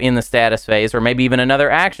 in the status phase, or maybe even another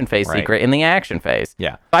action phase secret in the action phase.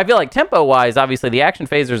 Yeah. So I feel like tempo-wise, obviously the action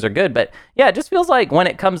phasers are good, but it just feels like when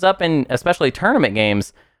it comes up in especially tournament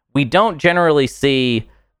games, we don't generally see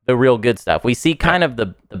the real good stuff. We see kind of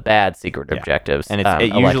the bad secret objectives. And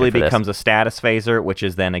it usually becomes a status phaser, which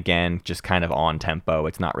is then, again, just kind of on tempo.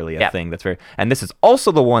 It's not really a thing that's very... And this is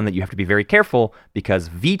also the one that you have to be very careful because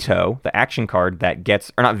Veto, the action card that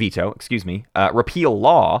gets... Or not Veto, excuse me. Repeal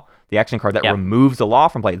Law, the action card that removes a law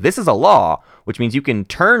from play. This is a law, which means you can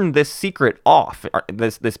turn this secret off,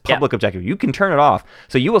 this public objective. You can turn it off.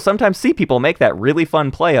 So you will sometimes see people make that really fun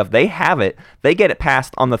play of they have it, they get it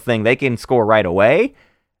passed on the thing, they can score right away.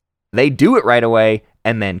 They do it right away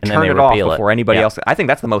and then turn it off before anybody else. I think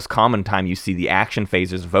that's the most common time you see the action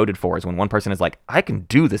phasers voted for is when one person is like, I can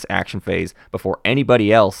do this action phase before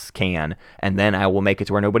anybody else can, and then I will make it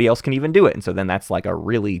to where nobody else can even do it. And so then that's like a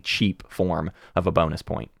really cheap form of a bonus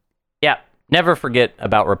point. Yeah, never forget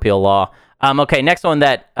about Repeal Law. Okay, next one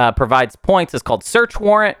that provides points is called Search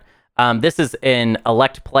Warrant. This is an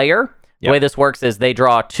elect player. The way this works is they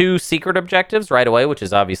draw 2 secret objectives right away, which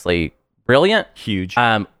is obviously brilliant. Huge.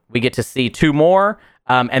 We get to see 2 more,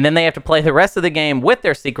 and then they have to play the rest of the game with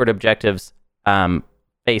their secret objectives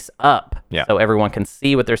face up, so everyone can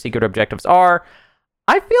see what their secret objectives are.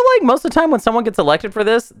 I feel like most of the time when someone gets elected for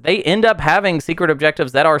this, they end up having secret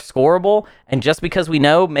objectives that are scoreable, and just because we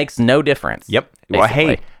know makes no difference. Yep. Well,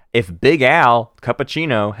 hey, if Big Al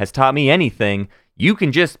Cappuccino has taught me anything, you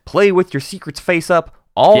can just play with your secrets face up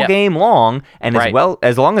all game long, and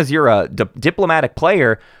as long as you're a diplomatic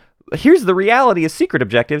player. Here's the reality of secret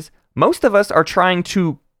objectives. Most of us are trying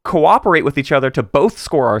to cooperate with each other to both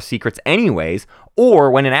score our secrets anyways, or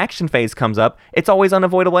when an action phase comes up, it's always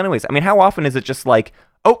unavoidable anyways. I mean, how often is it just like,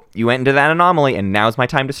 oh, you went into that anomaly and now's my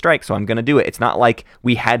time to strike, so I'm going to do it. It's not like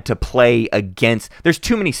we had to play against... There's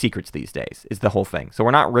too many secrets these days, is the whole thing. So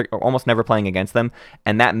we're not almost never playing against them,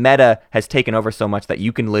 and that meta has taken over so much that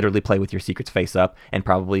you can literally play with your secrets face up and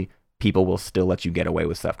probably... people will still let you get away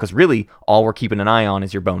with stuff. Because really, all we're keeping an eye on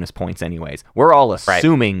is your bonus points anyways. We're all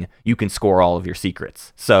assuming you can score all of your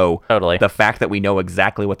secrets. So the fact that we know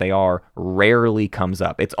exactly what they are rarely comes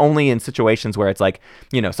up. It's only in situations where it's like,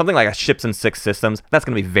 something like a ships and six systems, that's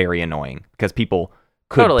going to be very annoying because people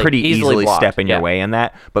could pretty easily step in your way in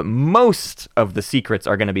that. But most of the secrets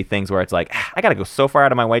are going to be things where it's like, I got to go so far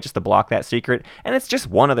out of my way just to block that secret. And it's just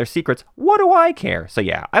one of their secrets. What do I care? So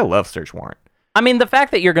yeah, I love Search Warrant. I mean, the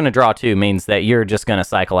fact that you're going to draw 2 means that you're just going to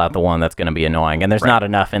cycle out the one that's going to be annoying. And there's not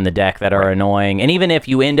enough in the deck that are annoying. And even if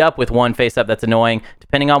you end up with one face-up that's annoying,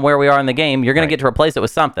 depending on where we are in the game, you're going to get to replace it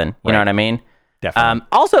with something. You know what I mean? Definitely.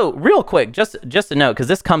 Also, real quick, just a note, because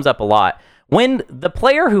this comes up a lot. When the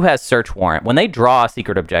player who has Search Warrant, when they draw a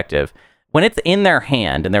secret objective, when it's in their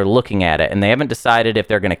hand and they're looking at it and they haven't decided if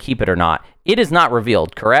they're going to keep it or not, it is not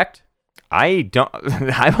revealed, correct?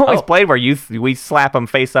 I've always played where we slap them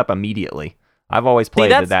face up immediately. I've always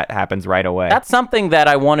played that happens right away. That's something that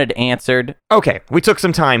I wanted answered. Okay, we took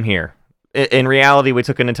some time here. In reality, we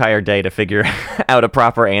took an entire day to figure out a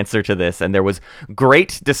proper answer to this, and there was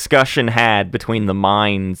great discussion had between the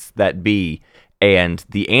minds that be, and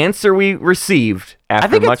the answer we received after I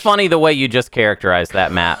think it's funny the way you just characterized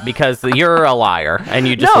that, Matt, because you're a liar, and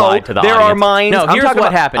you just lied to the audience. There are minds. No, here's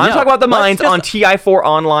what happened. I'm talking about the minds on TI4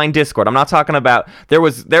 Online Discord. I'm not talking about... There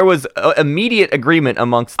was immediate agreement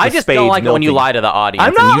amongst the I just don't like it when you lie to the audience.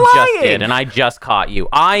 I'm not and you lying. Just did, and I just caught you.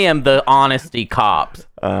 I am the honesty cops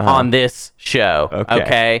on this show,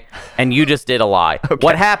 okay? And you just did a lie. Okay.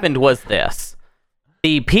 What happened was this.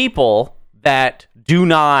 The people that do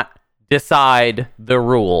not decide the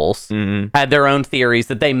rules had their own theories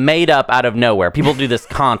that they made up out of nowhere. People do this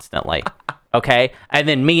constantly, okay? And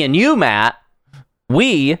then me and you, Matt,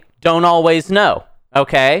 we don't always know,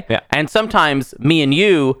 okay? Yeah. And sometimes me and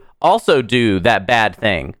you also do that bad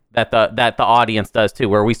thing that the audience does too,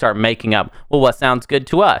 where we start making up, well, what sounds good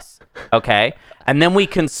to us, okay? And then we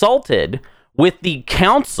consulted with the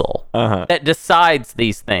council that decides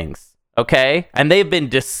these things, okay? And they've been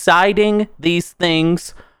deciding these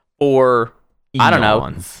things for, I don't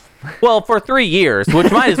know, well, for 3 years,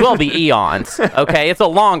 which might as well be eons, okay? It's a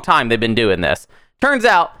long time they've been doing this. Turns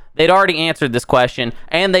out they'd already answered this question,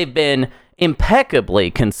 and they've been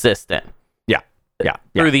impeccably consistent.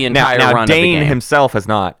 Through the entire run of the game. Dane himself has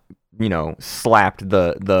not, slapped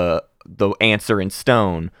the answer in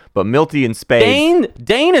stone, but Milty and Spades...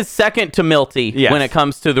 Dane is second to Milty when it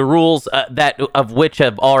comes to the rules of which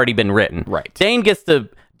have already been written. Right.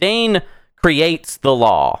 Dane creates the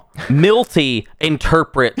law. Milty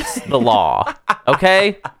interprets the law.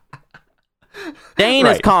 Okay? Dane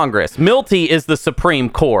is Congress. Milty is the Supreme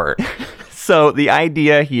Court. So the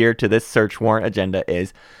idea here to this search warrant agenda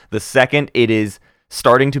is the second it is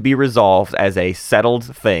starting to be resolved as a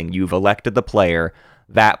settled thing, you've elected the player,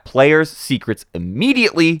 that player's secrets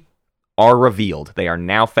immediately are revealed. They are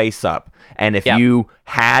now face up. And if you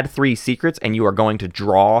had 3 secrets and you are going to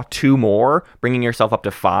draw 2 more, bringing yourself up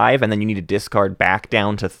to 5, and then you need to discard back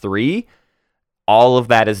down to 3, all of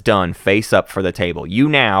that is done face up for the table. You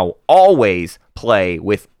now always play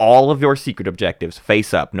with all of your secret objectives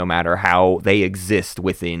face up, no matter how they exist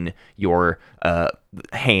within your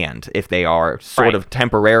hand. If they are sort of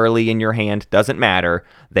temporarily in your hand, doesn't matter.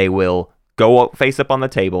 They will go face up on the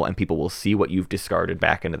table, and people will see what you've discarded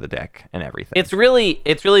back into the deck and everything. It's really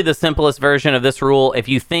the simplest version of this rule. If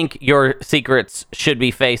you think your secrets should be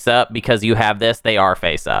face up because you have this, they are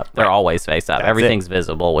face up. They're always face up. Everything's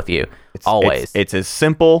visible with you. Always. It's as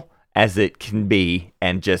simple as it can be,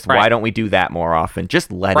 and just why don't we do that more often?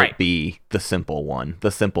 Just let it be the simple one,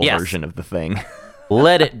 the simple version of the thing.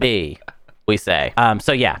 Let it be. We say.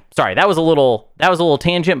 So yeah, sorry, that was a little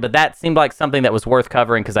tangent, but that seemed like something that was worth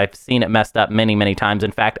covering because I've seen it messed up many, many times.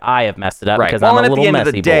 In fact, I have messed it up because I'm a little messy boy. At the end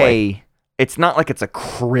of the day, it's not like it's a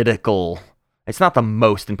critical. It's not the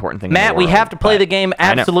most important thing. Matt, we have to play the game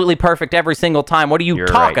absolutely perfect every single time. What are you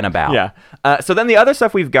talking about? Yeah. So then the other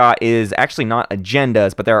stuff we've got is actually not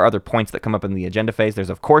agendas, but there are other points that come up in the agenda phase.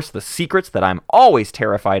 There's, of course, the secrets that I'm always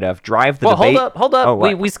terrified of. Drive the debate. Hold up. Oh,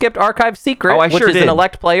 we skipped Archive Secret, which is an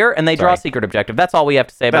elect player, and they draw a secret objective. That's all we have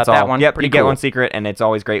to say about that one. Yep, Pretty you cool. get one secret, and it's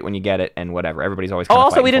always great when you get it, and whatever. Everybody's always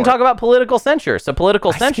also, we didn't talk about political censure. So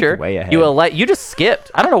political censure, way ahead. you just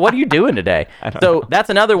skipped. I don't know. What are you doing today? So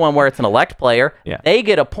that's another one where it's an elect player. Yeah. They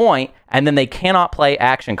get a point, and then they cannot play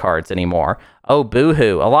action cards anymore. Oh,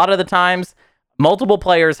 boo-hoo. A lot of the times, multiple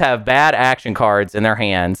players have bad action cards in their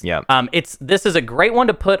hands. Yeah. This is a great one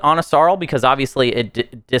to put on a Sarl because obviously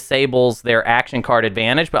it disables their action card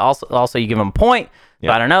advantage, but also you give them a point. So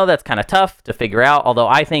I don't know. That's kind of tough to figure out, although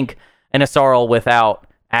I think an Asarl without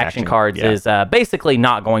action cards is basically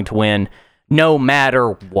not going to win no matter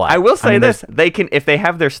what. I will say this: they can, if they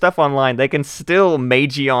have their stuff online, they can still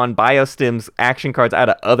Magion Biostim's action cards out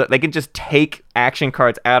of other. They can just take action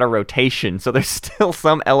cards out of rotation, so there's still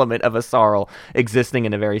some element of a Sarl existing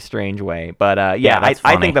in a very strange way. But I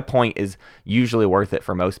think the point is usually worth it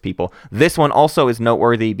for most people. This one also is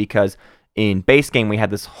noteworthy because in base game we had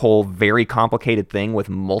this whole very complicated thing with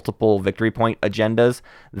multiple victory point agendas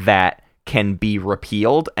that can be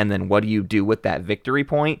repealed, and then what do you do with that victory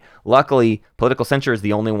point? Luckily, political censure is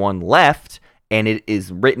the only one left, and it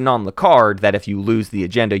is written on the card that if you lose the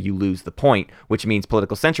agenda, you lose the point, which means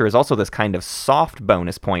political censure is also this kind of soft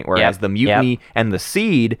bonus point, whereas the mutiny and the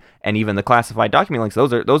seed and even the classified document links,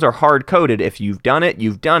 those are hard-coded. If you've done it,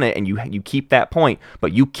 and you keep that point,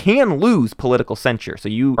 but you can lose political censure. So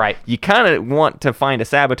you kind of want to find a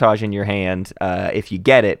sabotage in your hand if you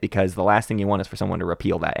get it, because the last thing you want is for someone to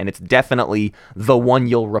repeal that, and it's definitely the one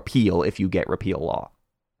you'll repeal if you get repeal law.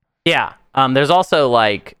 Yeah. There's also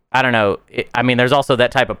there's also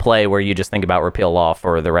that type of play where you just think about repeal law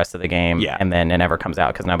for the rest of the game, and then it never comes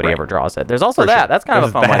out because nobody ever draws it. There's also that. Sure. That's kind of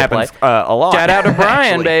a fun way to play. A lot. Shout out to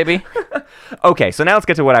Brian, baby. Okay, so now let's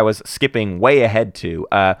get to what I was skipping way ahead to.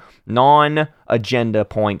 Non-agenda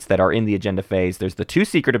points that are in the agenda phase. There's the 2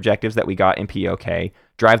 secret objectives that we got in POK.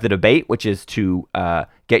 Drive the debate, which is to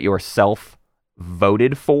get yourself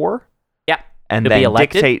voted for. And then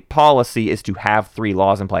dictate policy is to have 3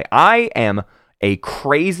 laws in play. I am a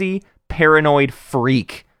crazy, paranoid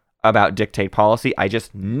freak about dictate policy. I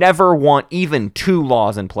just never want even 2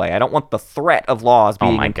 laws in play. I don't want the threat of laws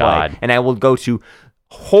being in play. And I will go to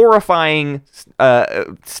horrifying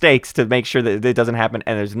stakes to make sure that it doesn't happen.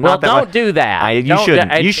 And there's not don't do that. You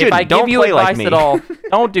shouldn't. You shouldn't. If I don't give you play advice like me. at all,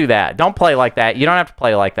 don't do that. Don't play like that. You don't have to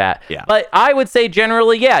play like that. Yeah. But I would say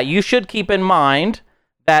generally, you should keep in mind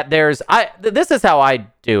that this is how I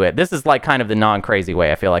do it. This is like kind of the non-crazy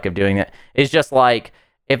way I feel like of doing it. It's just like,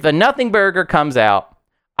 if the Nothing Burger comes out,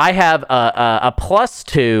 I have a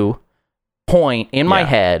 +2 point in my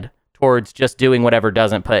head towards just doing whatever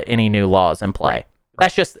doesn't put any new laws in play. Right.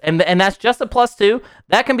 That's just, and that's just a +2.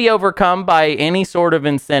 That can be overcome by any sort of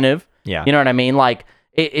incentive. Yeah. You know what I mean? Like,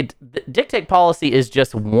 dictate policy is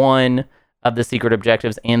just one of the secret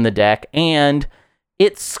objectives in the deck, and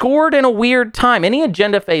it's scored in a weird time. Any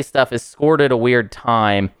agenda phase stuff is scored at a weird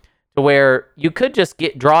time to where you could just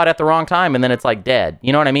draw it at the wrong time and then it's like dead.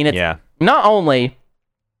 You know what I mean? Not only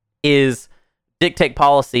is dictate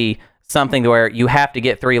policy something where you have to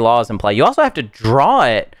get 3 laws in play, you also have to draw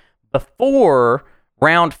it before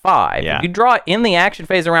round 5. Yeah. If you draw it in the action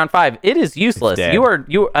phase of round 5, it is useless.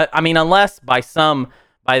 Unless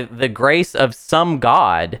by the grace of some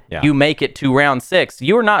god, you make it to round 6,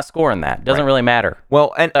 you are not scoring that. Doesn't really matter.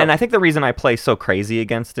 Well, and I think the reason I play so crazy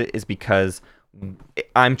against it is because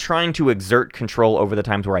I'm trying to exert control over the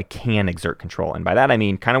times where I can exert control. And by that, I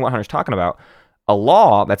mean kind of what Hunter's talking about. A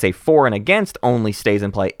law that's a for and against only stays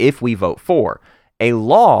in play if we vote for. A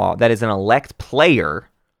law that is an elect player,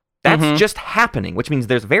 that's just happening, which means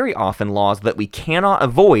there's very often laws that we cannot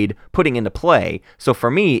avoid putting into play. So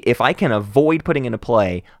for me, if I can avoid putting into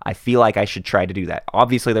play, I feel like I should try to do that.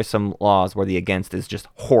 Obviously, there's some laws where the against is just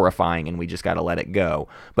horrifying and we just got to let it go.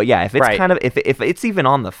 But yeah, if it's if it's even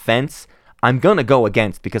on the fence, I'm going to go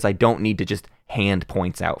against because I don't need to just hand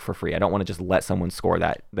points out for free. I don't want to just let someone score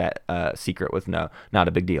that secret with not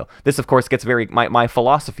a big deal. This, of course, gets my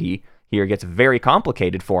philosophy here gets very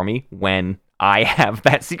complicated for me when I have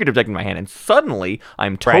that secret objective in my hand, and suddenly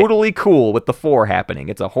I'm totally cool with the 4 happening.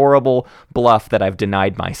 It's a horrible bluff that I've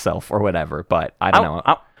denied myself or whatever, but I don't know.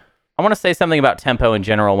 I want to say something about tempo in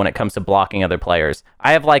general when it comes to blocking other players.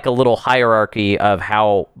 I have like a little hierarchy of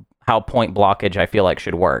how point blockage I feel like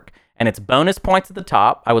should work. And it's bonus points at the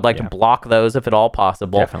top. I would like to block those if at all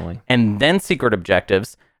possible. Definitely. And then secret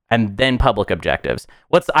objectives, and then public objectives.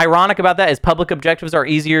 What's ironic about that is public objectives are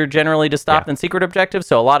easier generally to stop than secret objectives.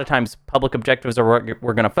 So a lot of times public objectives are what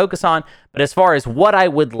we're going to focus on. But as far as what I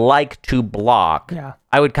would like to block,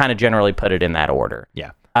 I would kind of generally put it in that order.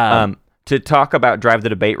 Yeah. To talk about Drive the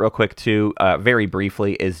Debate real quick too, very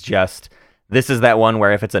briefly, is just... This is that one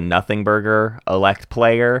where if it's a nothing burger elect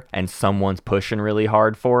player and someone's pushing really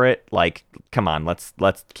hard for it, like, come on, let's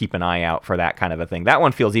keep an eye out for that kind of a thing. That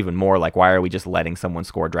one feels even more like, why are we just letting someone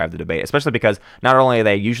score Drive the Debate? Especially because not only are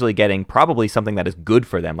they usually getting probably something that is good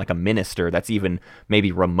for them, like a minister that's even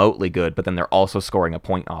maybe remotely good, but then they're also scoring a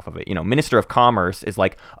point off of it. You know, Minister of Commerce is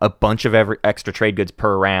like a bunch of extra trade goods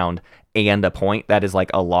per round and a point. That is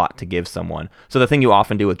like a lot to give someone. So the thing you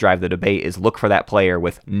often do with Drive the Debate is look for that player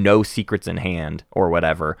with no secrets in hand or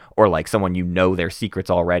whatever, or like someone you know their secrets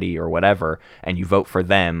already or whatever, and you vote for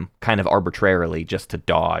them kind of arbitrarily just to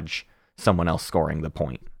dodge someone else scoring the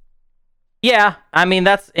point. Yeah, I mean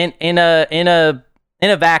that's in a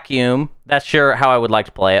vacuum. That's sure how I would like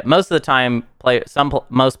to play it. Most of the time,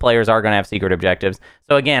 most players are going to have secret objectives.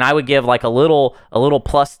 So again, I would give like a little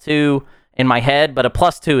 +2 in my head, but a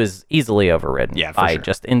 +2 is easily overridden. Yeah, for sure.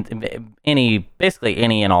 Just any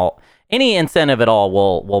incentive at all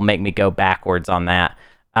will make me go backwards on that.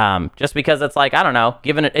 Just because it's like, I don't know,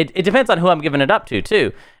 it depends on who I'm giving it up to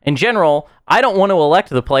too. In general, I don't want to elect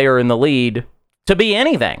the player in the lead to be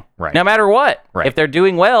anything, no matter what. Right. If they're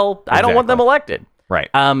doing well, I don't want them elected. Right.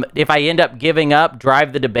 If I end up giving up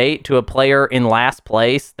Drive the Debate to a player in last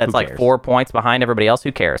place, that's like 4 points behind everybody else.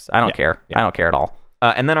 Who cares? I don't care. I don't care at all.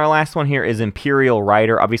 And then our last one here is Imperial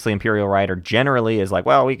Rider. Obviously, Imperial Rider generally is like,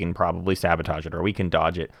 well, we can probably sabotage it or we can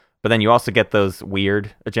dodge it. But then you also get those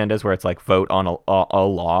weird agendas where it's like vote on a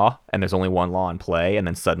law and there's only one law in play, and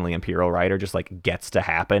then suddenly Imperial Rider just like gets to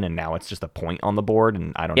happen and now it's just a point on the board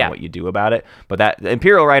and I don't know what you do about it. But the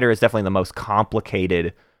Imperial Rider is definitely the most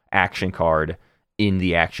complicated action card in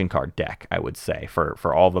the action card deck, I would say,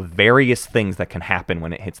 for all the various things that can happen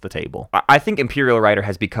when it hits the table. I think Imperial Rider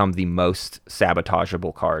has become the most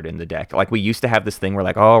sabotageable card in the deck. Like, we used to have this thing where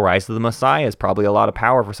like, oh, Rise of the Messiah is probably a lot of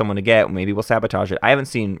power for someone to get. Maybe we'll sabotage it. I haven't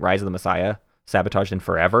seen Rise of the Messiah sabotaged in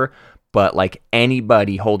forever, but like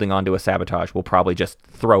anybody holding onto a sabotage will probably just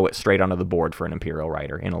throw it straight onto the board for an Imperial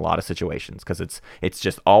Rider in a lot of situations, because it's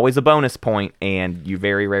just always a bonus point and you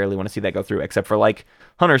very rarely want to see that go through, except for like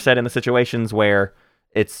Hunter said, in the situations where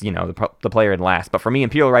it's, you know, the player in last. But for me,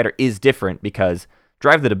 Imperial Rider is different because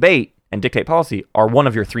Drive the Debate and Dictate Policy are one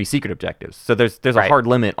of your 3 secret objectives. So there's a hard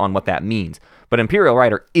limit on what that means. But Imperial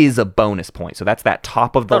Rider is a bonus point. So that's that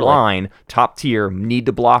top of the line, top tier, need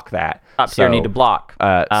to block that. Top tier need to block.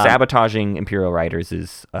 Sabotaging Imperial Riders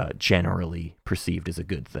is generally perceived as a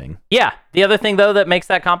good thing. Yeah. The other thing, though, that makes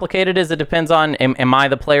that complicated is it depends on, am I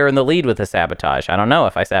the player in the lead with a sabotage? I don't know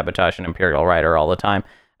if I sabotage an Imperial Rider all the time.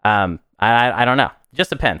 I don't know. Just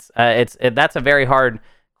depends. That's a very hard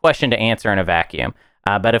question to answer in a vacuum.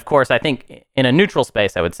 But of course, I think in a neutral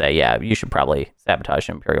space, I would say, yeah, you should probably sabotage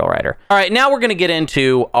Imperial Rider. All right, now we're going to get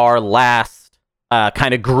into our last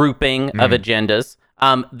kind of grouping of agendas.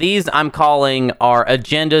 These I'm calling are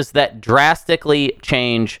agendas that drastically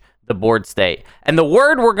change the board state. And the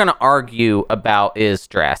word we're going to argue about is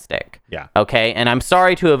drastic. Yeah. Okay, and I'm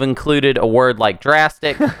sorry to have included a word like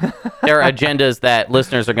drastic. There are agendas that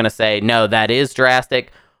listeners are going to say, no, that is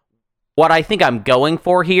drastic. What I think I'm going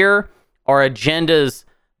for here are agendas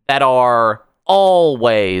that are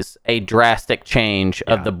always a drastic change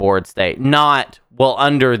of the board state. Not, well,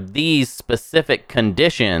 under these specific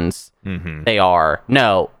conditions, they are.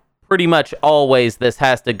 No, pretty much always this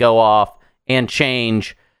has to go off and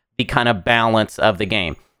change the kind of balance of the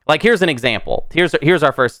game. Like, here's an example. Here's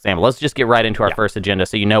our first example. Let's just get right into our first agenda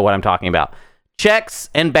so you know what I'm talking about. Checks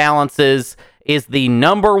and balances is the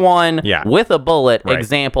number one Yeah. with a bullet Right.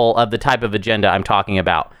 example of the type of agenda I'm talking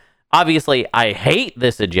about. Obviously, I hate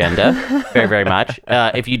this agenda very, very much.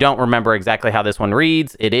 If you don't remember exactly how this one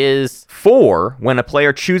reads, it is 4, when a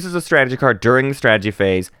player chooses a strategy card during the strategy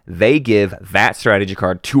phase, they give that strategy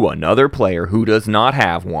card to another player who does not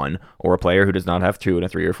have one, or a player who does not have 2 in a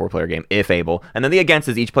 3 or 4 player game, if able. And then the against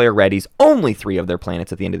is each player readies only 3 of their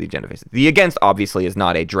planets at the end of the agenda phase. The against obviously is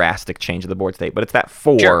not a drastic change of the board state, but it's that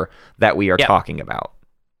 4 Sure. that we are Yep. talking about.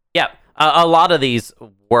 yeah. A lot of these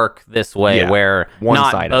work this way, Yeah. where One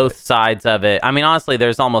not side of both it. sides of it. I mean, honestly,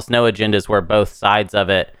 there's almost no agendas where both sides of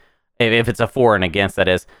it, if it's a for and against, that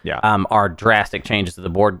is, Yeah. are drastic changes to the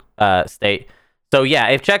board state. So yeah,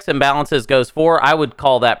 if checks and balances goes for, I would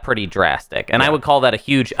call that pretty drastic, and I would call that a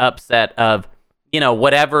huge upset of,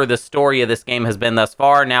 whatever the story of this game has been thus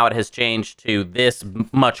far. Now it has changed to this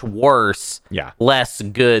much worse, Yeah. less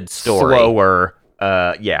good story. Slower,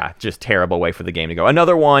 just terrible way for the game to go.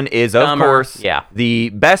 Another one is, of Dumber, course, yeah. the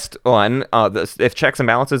best one. If checks and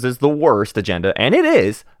balances is the worst agenda, and it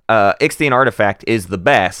is. Ixthian Artifact is the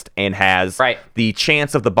best and has Right. the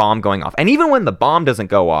chance of the bomb going off. And even when the bomb doesn't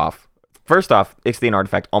go off, first off, Ixthian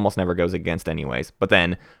Artifact almost never goes against anyways. But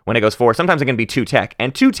then when it goes forward, sometimes it can be 2 tech.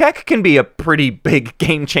 And 2 tech can be a pretty big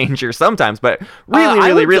game changer sometimes. But I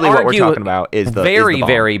really, would what we're argue talking about is the very, bomb.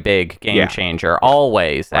 very big game Yeah. changer.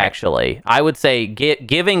 Always, Right. actually. I would say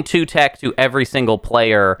giving 2 tech to every single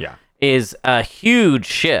player Yeah. is a huge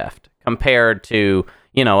shift compared to,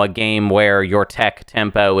 a game where your tech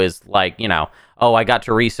tempo is like, oh, I got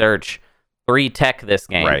to research 3 tech this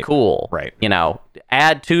game. Right. Cool. Right.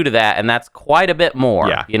 Add 2 to that, and that's quite a bit more.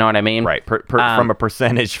 Yeah. You know what I mean? Right, from a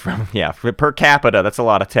percentage per capita, that's a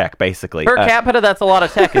lot of tech, basically. Per capita, that's a lot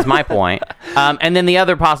of tech, is my point. And then the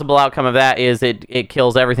other possible outcome of that is it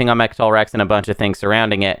kills everything on Mechatol Rex and a bunch of things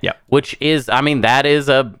surrounding it. Yep. Which is,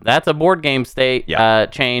 that's a board game state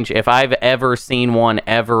change if I've ever seen one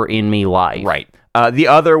ever in me life. Right. The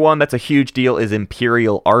other one that's a huge deal is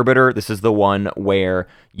Imperial Arbiter. This is the one where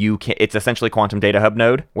it's essentially Quantum Data Hub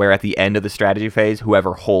node, where at the end of the strategy phase,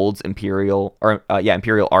 whoever holds Imperial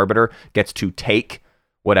Arbiter gets to take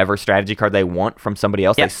whatever strategy card they want from somebody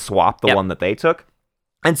else. Yep. They swap the Yep. one that they took.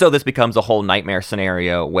 And so this becomes a whole nightmare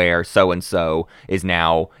scenario where so-and-so is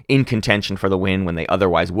now in contention for the win when they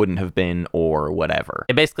otherwise wouldn't have been, or whatever.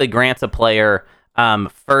 It basically grants a player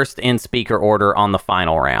first in speaker order on the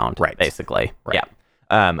final round. Right. Basically. Right. Yeah.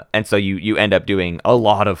 And so you end up doing a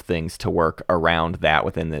lot of things to work around that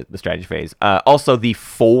within the strategy phase. Also, the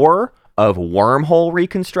 4 of wormhole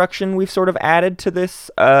reconstruction we've sort of added to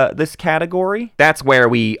this category. That's where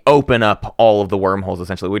we open up all of the wormholes,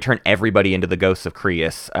 essentially. We turn everybody into the Ghosts of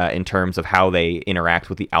Creus in terms of how they interact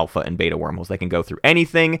with the alpha and beta wormholes. They can go through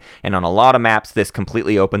anything, and on a lot of maps, this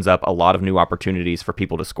completely opens up a lot of new opportunities for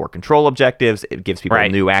people to score control objectives. It gives people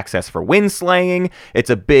Right. new access for wind slaying. It's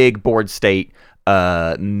a big board state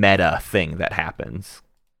meta thing that happens.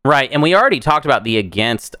 Right, and we already talked about the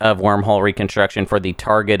against of wormhole reconstruction for the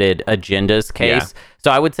targeted agendas case. So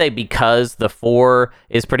I would say because the 4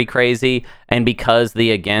 is pretty crazy and because the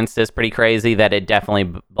against is pretty crazy, that it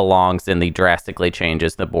definitely belongs in the drastically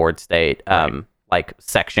changes the board state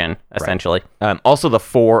section, essentially. Also, the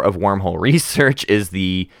 4 of wormhole research is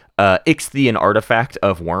the Ixthian artifact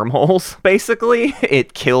of wormholes, basically.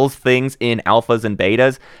 It kills things in alphas and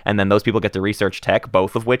betas, and then those people get to research tech,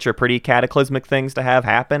 both of which are pretty cataclysmic things to have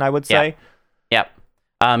happen, I would say. Yep.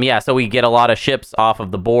 So we get a lot of ships off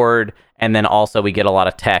of the board, and then also we get a lot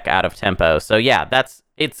of tech out of tempo. So yeah,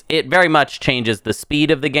 it very much changes the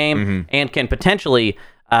speed of the game and can potentially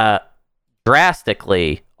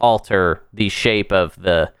drastically alter the shape of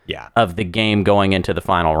the game going into the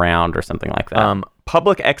final round or something like that.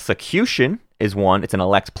 Public Execution is one. It's an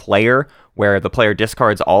elect player where the player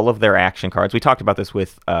discards all of their action cards. We talked about this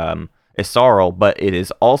with Isarl, but it is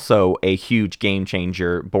also a huge game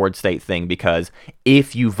changer board state thing because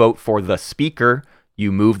if you vote for the speaker,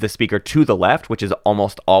 you move the speaker to the left, which is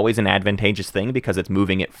almost always an advantageous thing because it's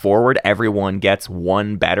moving it forward. Everyone gets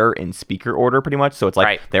one better in speaker order pretty much. So it's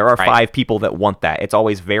like there are 5 people that want that. It's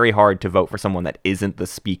always very hard to vote for someone that isn't the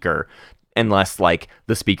speaker unless like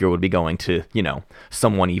the speaker would be going to,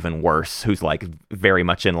 someone even worse who's like very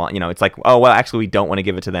much in line. It's like, oh, well, actually we don't want to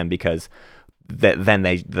give it to them because then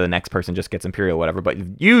the next person just gets Imperial or whatever.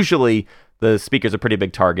 But usually the speaker's a pretty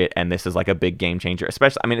big target, and this is like a big game changer.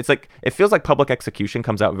 Especially, it's like it feels like Public Execution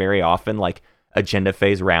comes out very often, like agenda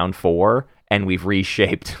phase round 4, and we've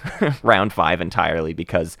reshaped round 5 entirely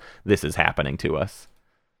because this is happening to us.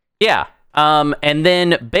 Yeah. And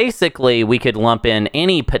then basically we could lump in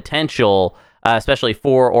any potential, especially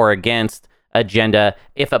for or against agenda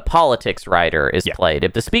if a politics rider is played.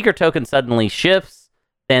 If the speaker token suddenly shifts,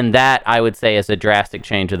 then that I would say is a drastic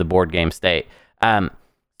change of the board game state. So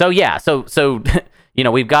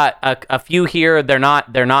we've got a few here. They're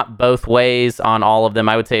not both ways on all of them.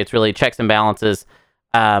 I would say it's really checks and balances,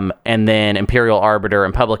 and then Imperial Arbiter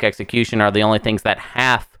and Public Execution are the only things that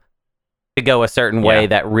have to go a certain way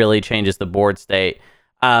that really changes the board state.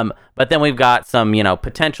 But then we've got some,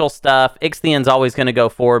 potential stuff. Ixthian's always going to go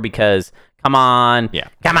 4 because come on.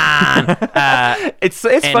 It's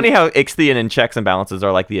funny how Ixthian and checks and balances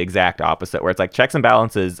are like the exact opposite, where it's like checks and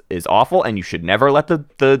balances is awful and you should never let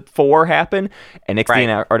the 4 happen. And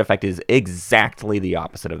Ixthian Artifact is exactly the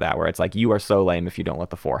opposite of that, where it's like you are so lame if you don't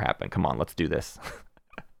let the 4 happen. Come on, let's do this.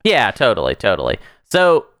 Yeah, totally.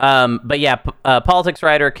 So, Politics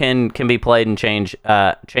Rider can be played and change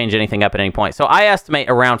anything up at any point. So I estimate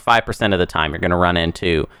around 5% of the time you're going to run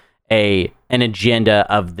into an agenda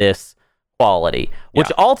of this quality,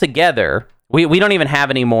 which altogether we don't even have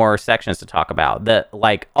any more sections to talk about.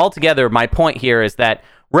 Altogether, my point here is that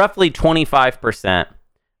roughly 25%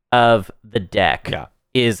 of the deck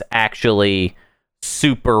is actually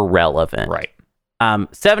super relevant. Right.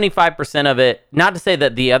 75% of it, not to say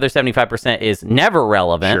that the other 75% is never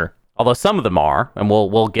relevant, although some of them are, and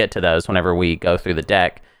we'll get to those whenever we go through the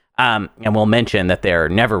deck, and we'll mention that they're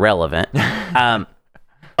never relevant.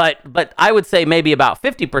 But I would say maybe about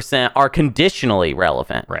 50% are conditionally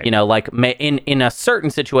relevant. Right. In a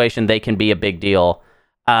certain situation, they can be a big deal.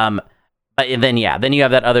 But then you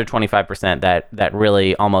have that other 25% that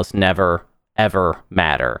really almost never, ever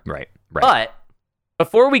matter. Right. But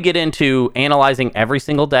before we get into analyzing every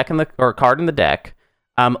single deck or card in the deck,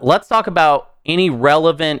 let's talk about any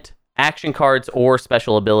relevant action cards or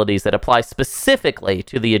special abilities that apply specifically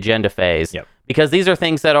to the agenda phase. Yep. Because these are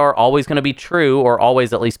things that are always going to be true or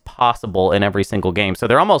always at least possible in every single game. So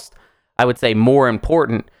they're almost, I would say, more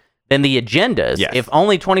important than the agendas. Yes. If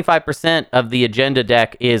only 25% of the agenda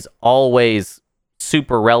deck is always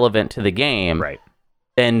super relevant to the game,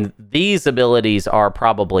 then these abilities are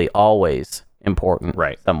probably always important,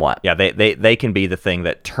 somewhat. Yeah, they can be the thing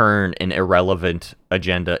that turn an irrelevant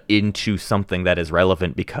agenda into something that is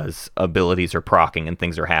relevant because abilities are proccing and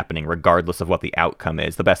things are happening regardless of what the outcome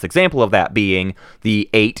is. The best example of that being the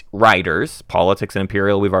 8 riders, Politics and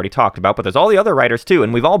Imperial we've already talked about, but there's all the other riders too,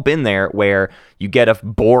 and we've all been there where you get a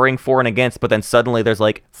boring 4 and against, but then suddenly there's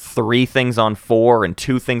like 3 things on 4 and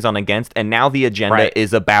 2 things on against, and now the agenda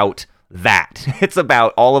is about that. It's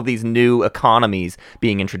about all of these new economies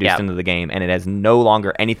being introduced into the game, and it has no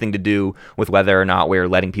longer anything to do with whether or not we're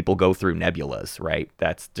letting people go through nebulas, right?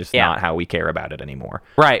 That's just not how we care about it anymore.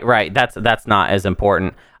 Right. That's not as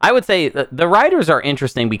important. I would say the riders are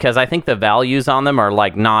interesting because I think the values on them are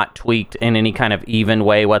like not tweaked in any kind of even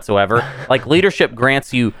way whatsoever. Like leadership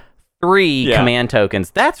grants you 3 command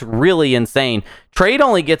tokens. That's really insane. Trade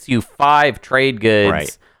only gets you 5 trade goods.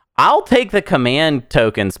 Right. I'll take the command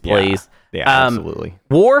tokens, please. Yeah, absolutely.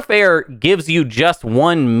 Warfare gives you just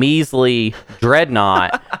 1 measly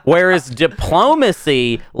dreadnought, whereas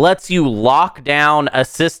diplomacy lets you lock down a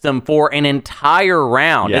system for an entire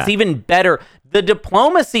round. It's even better. The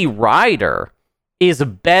diplomacy rider is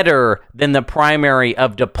better than the primary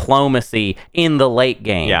of diplomacy in the late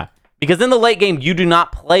game. Yeah. Because in the late game, you do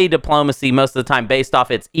not play diplomacy most of the time based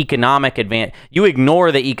off its economic advantage. You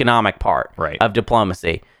ignore the economic part of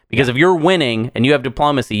diplomacy. Because if you're winning and you have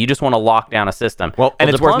diplomacy, you just want to lock down a system. Well, and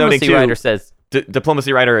it's worth noting too. Rider says,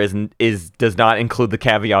 Diplomacy Rider does not include the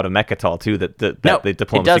caveat of Mechatol too that the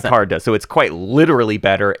diplomacy card does. So it's quite literally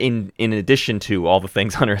better in addition to all the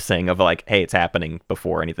things Hunter is saying of like, hey, it's happening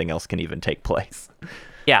before anything else can even take place.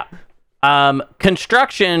 Yeah.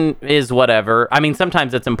 Construction is whatever. I mean,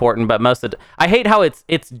 sometimes it's important, but I hate how it's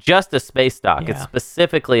just a space dock. It's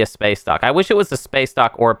specifically a space dock. I wish it was a space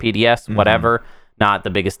dock or a PDS, whatever. Not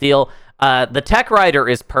the biggest deal. The Tech Rider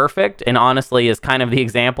is perfect, and honestly is kind of the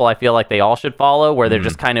example I feel like they all should follow, where they're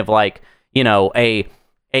just kind of like, a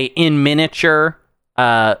in miniature,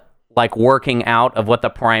 like working out of what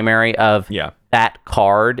the primary of that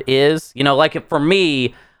card is. Like for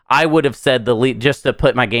me, I would have said just to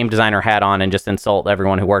put my game designer hat on and just insult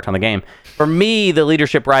everyone who worked on the game. For me, the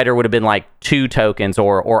Leadership Rider would have been like 2 tokens,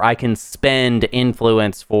 or I can spend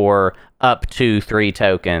influence for up to 3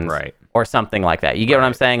 tokens. Right. Or something like that. You get what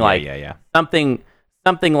I'm saying? Like yeah. Something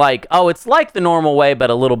like, it's like the normal way, but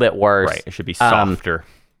a little bit worse. Right. It should be softer.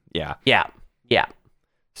 Yeah.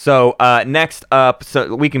 So next up,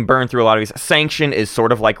 so we can burn through a lot of these. Sanction is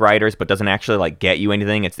sort of like Riders, but doesn't actually like get you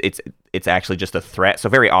anything. It's actually just a threat. So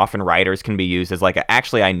very often Riders can be used as like,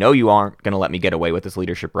 actually, I know you aren't going to let me get away with this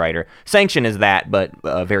leadership rider. Sanction is that, but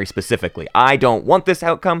very specifically, I don't want this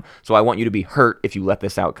outcome, so I want you to be hurt if you let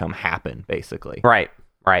this outcome happen, basically. Right.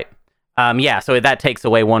 Yeah, so that takes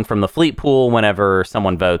away one from the fleet pool whenever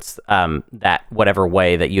someone votes that whatever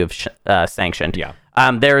way that you have sanctioned. Yeah.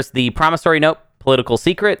 There's the promissory note, political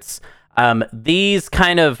secrets. These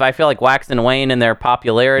kind of, I feel like, wax and wane in their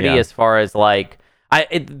popularity as far as like,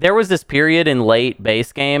 there was this period in late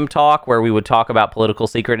base game talk where we would talk about political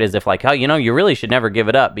secret as if like, oh, you really should never give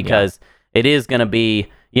it up because it is going to be,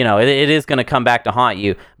 it is going to come back to haunt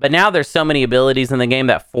you. But now there's so many abilities in the game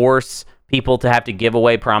that force people to have to give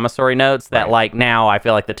away promissory notes that like now I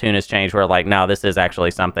feel like the tune has changed where like, no, this is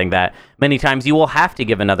actually something that many times you will have to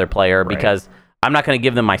give another player because I'm not going to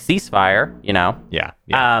give them my ceasefire, Yeah.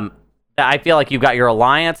 I feel like you've got your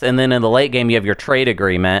alliance, and then in the late game you have your trade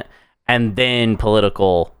agreement, and then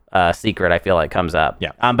political secret I feel like comes up.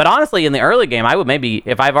 Yeah. But honestly, in the early game, I would maybe,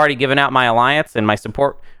 if I've already given out my alliance and my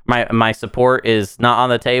support is not on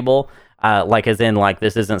the table, like as in like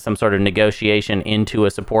this isn't some sort of negotiation into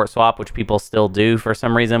a support swap, which people still do for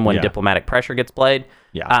some reason when diplomatic pressure gets played.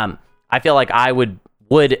 Yeah. I feel like I would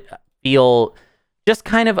feel just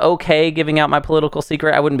kind of okay giving out my political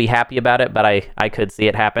secret. I wouldn't be happy about it, but I could see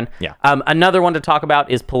it happen. Yeah. Another one to talk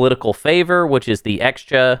about is political favor, which is the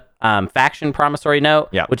extra faction promissory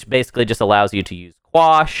note, which basically just allows you to use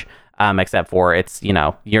quash, except for it's,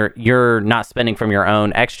 you're not spending from your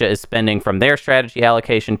own. Extra is spending from their strategy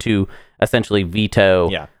allocation to essentially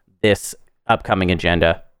veto this upcoming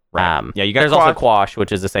agenda. Right. You got there's also quash,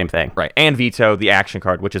 which is the same thing. Right. And veto, the action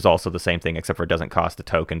card, which is also the same thing, except for it doesn't cost a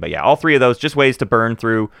token. But all three of those just ways to burn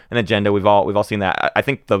through an agenda. We've all seen that. I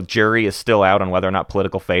think the jury is still out on whether or not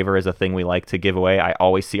political favor is a thing we like to give away. I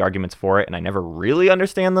always see arguments for it, and I never really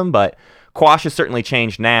understand them. But quash has certainly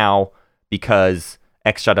changed now because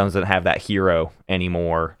Extra doesn't have that hero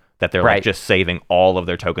anymore that they're like just saving all of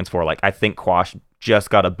their tokens for. Like I think quash just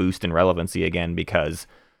got a boost in relevancy again because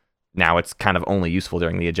now it's kind of only useful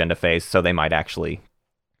during the agenda phase, so they might actually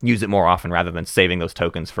use it more often rather than saving those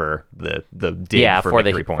tokens for the dig for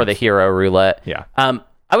victory points. For the hero roulette. Yeah.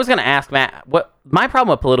 I was going to ask Matt, what my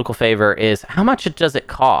problem with political favor is how much does it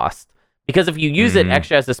cost? Because if you use it,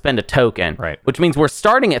 Extra has to spend a token, which means we're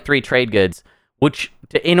starting at 3 trade goods, which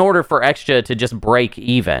in order for Extra to just break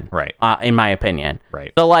even, in my opinion.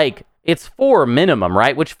 Right. So like, it's 4 minimum,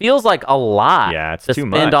 right? Which feels like a lot it's to too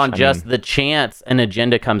spend much. on just the chance an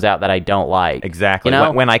agenda comes out that I don't like. Exactly.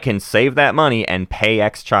 When I can save that money and pay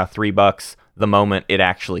Extra $3 the moment it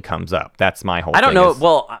actually comes up. That's my whole thing. I don't know.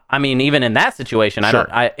 Well, I mean, even in that situation,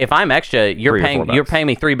 if I'm Extra, you're paying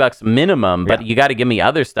me $3 minimum, but you got to give me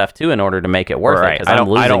other stuff too in order to make it worth it. I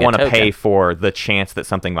don't want to pay for the chance that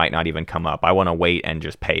something might not even come up. I want to wait and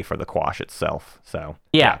just pay for the quash itself. So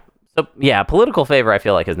So political favor I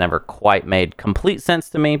feel like has never quite made complete sense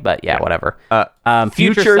to me, but whatever.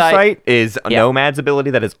 Future Sight is Nomad's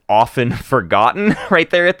ability that is often forgotten right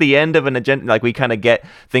there at the end of an agenda. Like we kind of get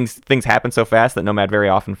things happen so fast that Nomad very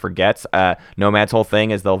often forgets. Nomad's whole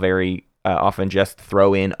thing is they'll very often just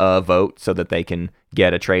throw in a vote so that they can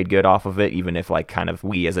get a trade good off of it, even if like kind of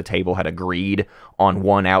we as a table had agreed on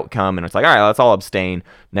one outcome and it's like, all right, let's all abstain.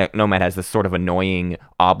 Nomad has this sort of annoying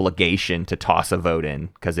obligation to toss a vote in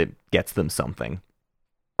because it gets them something.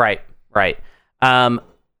 Right.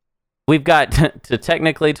 We've got to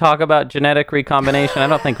technically talk about genetic recombination. I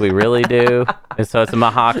don't think we really do. So it's a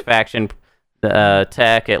Mahawk faction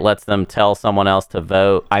tech. It lets them tell someone else to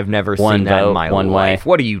vote. I've never seen that in my life.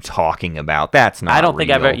 What are you talking about? That's not I don't real.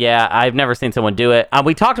 think I've never seen someone do it.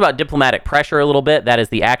 We talked about diplomatic pressure a little bit. That is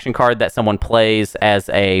the action card that someone plays as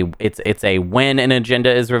it's a when an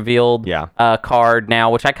agenda is revealed card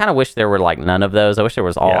now, which I kind of wish there were like none of those. I wish there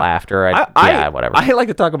was all after. Whatever. I like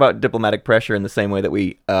to talk about diplomatic pressure in the same way that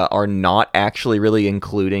we are not actually really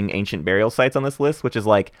including ancient burial sites on this list, which is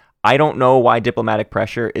like, I don't know why diplomatic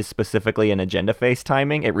pressure is specifically an agenda phase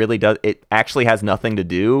timing. It really does. It actually has nothing to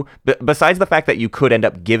do. Besides the fact that you could end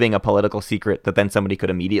up giving a political secret that then somebody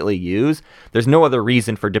could immediately use, there's no other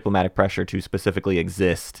reason for diplomatic pressure to specifically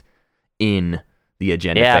exist in the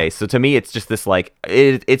agenda phase. So to me, it's just this like,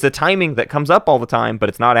 it's a timing that comes up all the time, but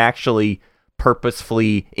it's not actually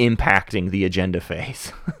purposefully impacting the agenda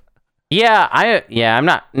phase. I'm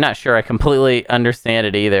not sure I completely understand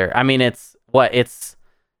it either. I mean, I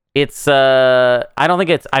don't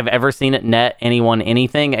think I've ever seen it net anyone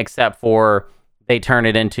anything except for they turn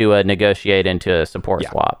it into a negotiate into a support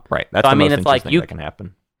swap. Right. That's the most interesting that can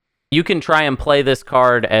happen. you can try and play this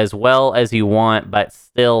card as well as you want, but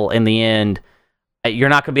still, in the end, you're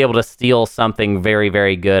not going to be able to steal something very,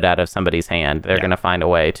 very good out of somebody's hand. They're going to find a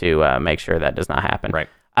way to make sure that does not happen. Right.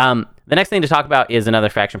 The next thing to talk about is another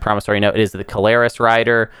faction promissory note. It is the Keleres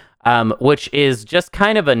Rider, which is just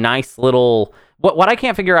kind of a nice little... What I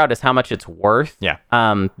can't figure out is how much it's worth. Yeah.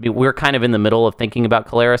 We're kind of in the middle of thinking about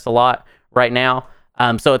Keleres a lot right now.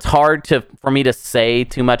 So it's hard for me to say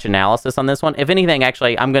too much analysis on this one. If anything,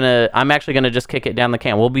 actually, I'm actually gonna just kick it down the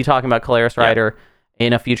can. We'll be talking about Keleres Rider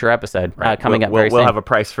in a future episode coming up very soon. We'll have a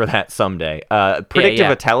price for that someday. Predictive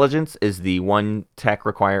intelligence is the one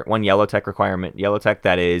yellow tech requirement. Yellow tech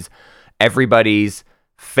that is everybody's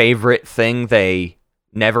favorite thing they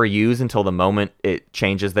never use until the moment it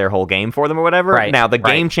changes their whole game for them or whatever. Right, now, the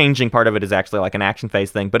game-changing part of it is actually like an action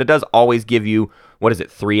phase thing, but it does always give you,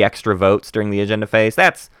 3 extra votes during the agenda phase?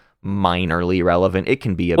 That's minorly relevant. It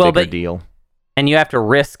can be a bigger deal. And you have to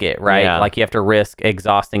risk it, right? Yeah. Like, you have to risk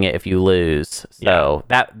exhausting it if you lose. So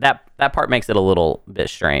that part makes it a little bit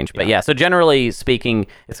strange. But so generally speaking,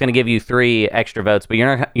 it's going to give you 3 extra votes, but you're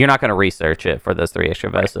not going to research it for those 3 extra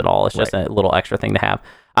votes at all. It's just a little extra thing to have.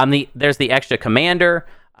 There's the extra commander,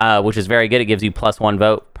 which is very good. It gives you +1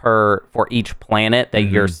 vote for each planet that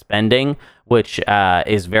you're spending, which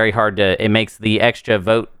is very hard to... It makes the extra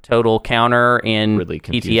vote total counter in really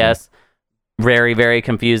TTS very, very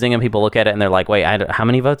confusing, and people look at it and they're like, wait, how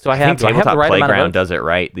many votes do I have? I think do I have the right Tabletop amount of Playground votes? does it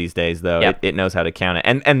right these days, though. Yep. It knows how to count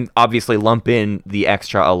it. And obviously lump in the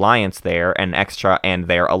extra alliance there, and extra and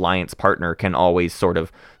their alliance partner can always sort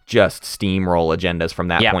of just steamroll agendas from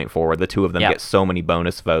that point forward. The two of them get so many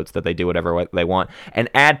bonus votes that they do whatever they want. And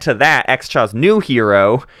add to that, Extra's new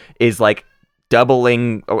hero is like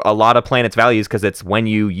doubling a lot of planets' values, because it's when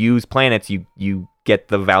you use planets, you get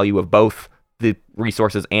the value of both the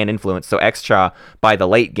resources and influence. So Extra, by the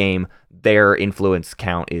late game, their influence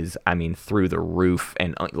count is, through the roof,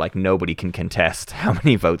 and like nobody can contest how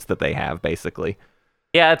many votes that they have, basically.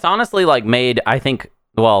 Yeah, it's honestly like made, I think,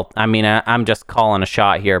 well, I'm just calling a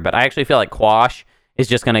shot here, but I actually feel like Quash is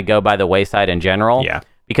just going to go by the wayside in general. Yeah.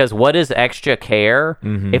 Because what does Extra care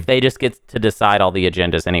if they just get to decide all the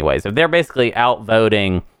agendas anyways? If they're basically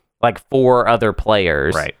outvoting like 4 other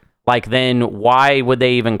players, right? Like, then why would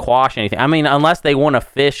they even quash anything? Unless they want to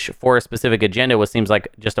fish for a specific agenda, which seems like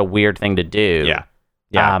just a weird thing to do. Yeah.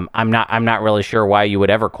 Yeah. I'm not really sure why you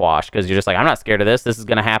would ever quash, because you're just like, I'm not scared of this. This is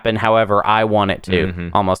going to happen however I want it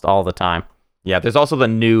to, almost all the time. Yeah, there's also the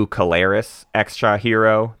new Keleres Extra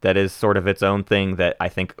hero that is sort of its own thing that I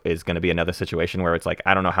think is going to be another situation where it's like,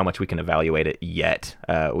 I don't know how much we can evaluate it yet.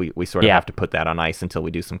 We sort of have to put that on ice until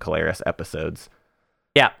we do some Keleres episodes.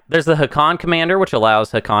 Yeah, there's the Hakan Commander, which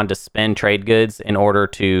allows Hakan to spend trade goods in order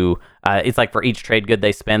to... it's like for each trade good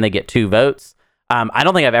they spend, they get 2 votes. I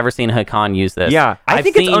don't think I've ever seen Hakan use this. Yeah, I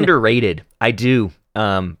think it's underrated. I do.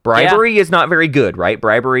 Bribery is not very good, right?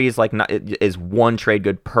 Bribery is like is 1 trade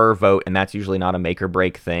good per vote, and that's usually not a make or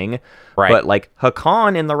break thing. Right. But like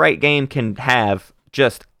Hakan in the right game can have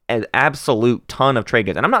just an absolute ton of trade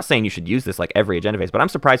goods. And I'm not saying you should use this like every agenda phase, but I'm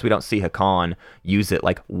surprised we don't see Hakan use it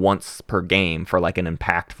like once per game for like an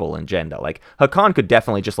impactful agenda. Like Hakan could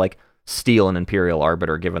definitely just like steal an Imperial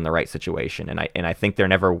Arbiter given the right situation. And I think they're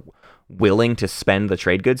never willing to spend the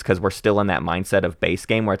trade goods because we're still in that mindset of base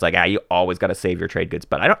game where it's like, you always got to save your trade goods.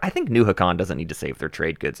 But I think new Hakan doesn't need to save their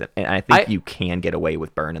trade goods. And I think you can get away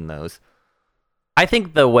with burning those. I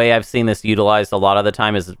think the way I've seen this utilized a lot of the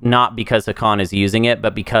time is not because Hakan is using it,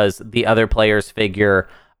 but because the other players figure,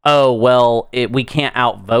 oh, well, we can't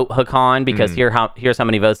outvote Hakan because here's how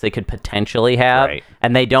many votes they could potentially have. Right.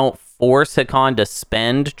 And they don't force Hakan to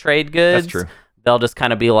spend trade goods. That's true. They'll just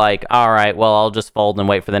kind of be like, all right, well, I'll just fold and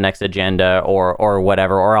wait for the next agenda or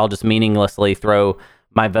whatever, or I'll just meaninglessly throw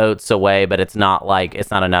my votes away, but it's not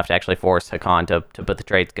enough to actually force Hakan to put the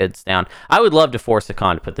trade goods down. I would love to force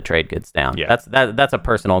Hakan to put the trade goods down. Yeah. That's a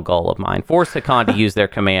personal goal of mine. Force Hakan to use their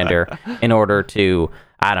commander in order to,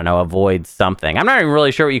 I don't know, avoid something. I'm not even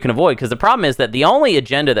really sure what you can avoid, because the problem is that the only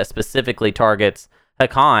agenda that specifically targets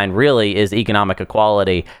Hakan really is economic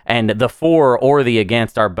equality, and the for or the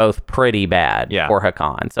against are both pretty bad for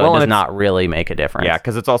Hakan, so it does not really make a difference. Yeah,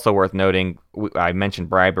 because it's also worth noting, I mentioned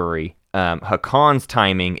bribery. Hakan's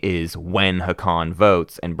timing is when Hakan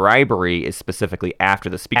votes, and bribery is specifically after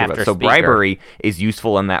the speaker votes. So bribery is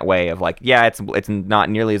useful in that way of like, it's not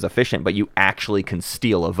nearly as efficient, but you actually can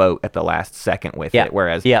steal a vote at the last second with it.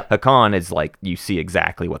 Whereas Hakan is like, you see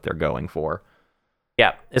exactly what they're going for.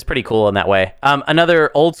 Yeah, it's pretty cool in that way. Another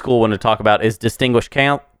old school one to talk about is Distinguished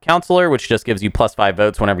Counselor, which just gives you +5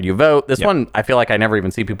 votes whenever you vote. This one, I feel like I never even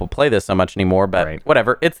see people play this so much anymore, but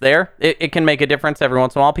whatever. It's there. It can make a difference every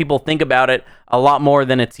once in a while. People think about it a lot more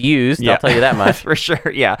than it's used. I'll tell you that much. For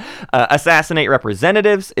sure, yeah. Assassinate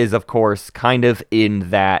Representatives is, of course, kind of in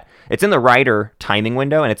that... It's in the writer timing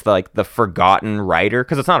window, and it's the forgotten writer,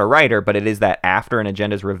 because it's not a writer, but it is that after an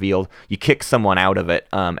agenda is revealed, you kick someone out of it,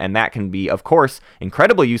 and that can be, of course,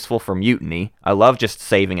 incredibly useful for mutiny. I love just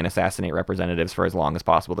saving and Assassinate Representatives for as long as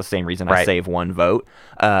possible, the same reason I save one vote,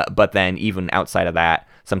 but then even outside of that,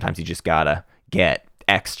 sometimes you just gotta get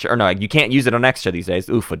extra, or no, you can't use it on extra these days.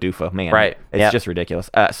 Oofa doofa, man. Right. It's just ridiculous.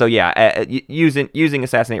 So yeah, using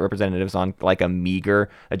Assassinate Representatives on like a meager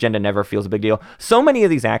agenda never feels a big deal. So many of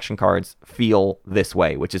these action cards feel this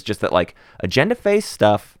way, which is just that like agenda phase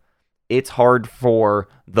stuff, it's hard for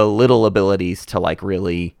the little abilities to like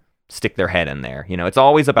really stick their head in there. You know, it's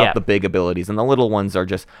always about the big abilities, and the little ones are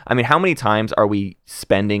just, I mean, how many times are we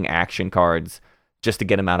spending action cards just to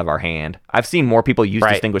get them out of our hand? I've seen more people use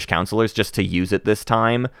Distinguished Counselors just to use it this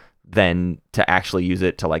time than to actually use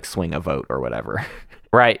it to like swing a vote or whatever.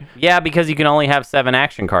 Right. Yeah, because you can only have 7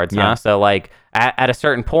 action cards, huh? So like at a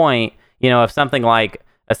certain point, you know, if something like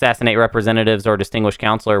Assassinate Representatives or Distinguished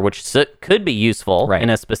Counselor, which could be useful in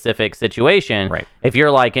a specific situation, if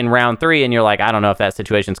you're like in round 3 and you're like, I don't know if that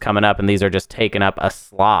situation's coming up and these are just taking up a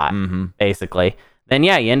slot, basically, then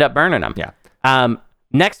yeah, you end up burning them. Yeah.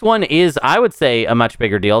 Next one is, I would say, a much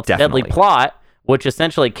bigger deal. It's Deadly Plot, which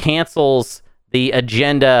essentially cancels the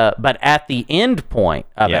agenda, but at the end point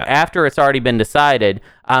of it, after it's already been decided,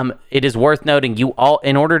 it is worth noting,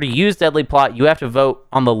 in order to use Deadly Plot, you have to vote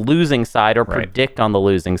on the losing side or predict on the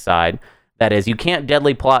losing side. That is, you can't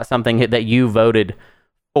Deadly Plot something that you voted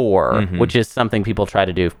for, which is something people try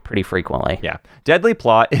to do pretty frequently. Yeah. Deadly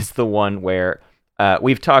Plot is the one where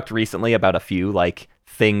we've talked recently about a few, like,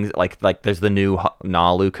 things like there's the new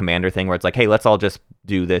Nalu Commander thing where it's like, hey, let's all just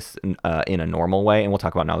do this in a normal way, and we'll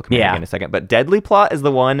talk about Nalu Commander again in a second. But Deadly Plot is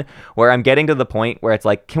the one where I'm getting to the point where it's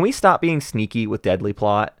like, can we stop being sneaky with Deadly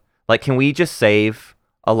Plot? Like, can we just save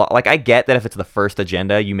a lot? Like, I get that if it's the first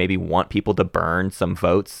agenda, you maybe want people to burn some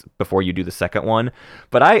votes before you do the second one,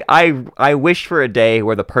 but I wish for a day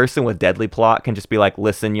where the person with Deadly Plot can just be like,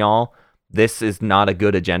 listen, y'all, this is not a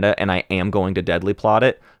good agenda, and I am going to Deadly Plot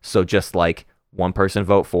it, so just like, one person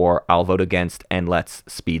vote for, I'll vote against, and let's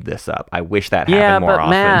speed this up. I wish that happened more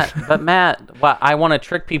often. But Matt, well, I want to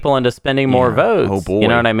trick people into spending more votes. Oh boy. You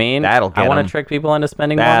know what I mean? That'll get I want to trick people into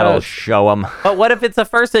spending more votes. That'll show them. But what if it's a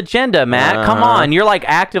first agenda, Matt? Come on. You're like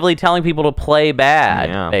actively telling people to play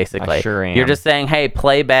bad, basically. I sure am. You're just saying, hey,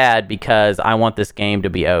 play bad because I want this game to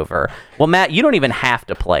be over. Well, Matt, you don't even have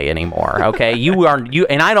to play anymore, okay?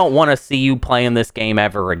 And I don't want to see you playing this game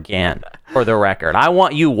ever again, for the record. I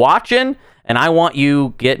want you watching, and I want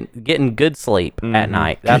you getting good sleep at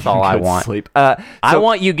night. That's all I want. Sleep. I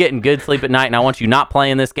want you getting good sleep at night, and I want you not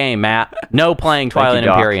playing this game, Matt. No playing Twilight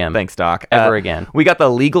Imperium. Thanks, Doc. Ever again. We got the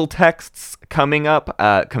legal texts coming up.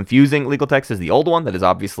 Confusing legal text is the old one that is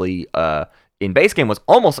obviously in base game was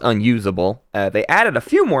almost unusable. They added a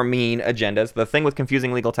few more mean agendas. The thing with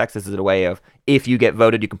confusing legal text is a way of, if you get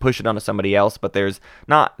voted, you can push it onto somebody else, but there's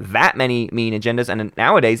not that many mean agendas. And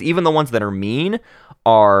nowadays, even the ones that are mean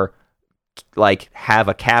are like have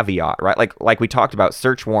a caveat, right? Like we talked about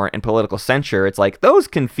search warrant and political censure. It's like those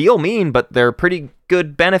can feel mean, but they're pretty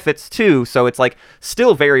good benefits too. So it's like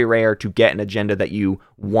still very rare to get an agenda that you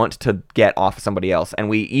want to get off of somebody else. And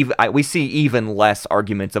we see even less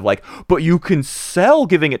arguments of like, but you can sell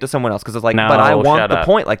giving it to someone else, because it's like, but I want the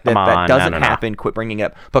point. Like that doesn't happen. Quit bringing it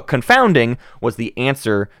up. But confounding was the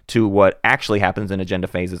answer to what actually happens in agenda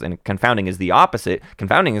phases, and confounding is the opposite.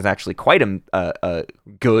 Confounding is actually quite a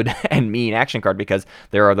good and mean action card, because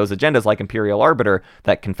there are those agendas like Imperial Arbiter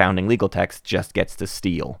that confounding legal text just gets to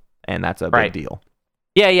steal, and that's a big deal.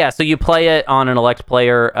 Yeah. So you play it on an elect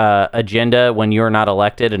player agenda when you're not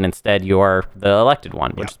elected, and instead you're the elected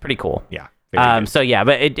one, which is pretty cool. Yeah. So yeah,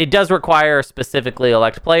 but it does require specifically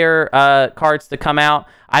elect player cards to come out.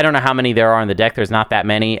 I don't know how many there are in the deck. There's not that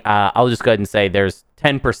many. I'll just go ahead and say there's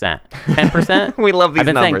 10%. 10%? We love these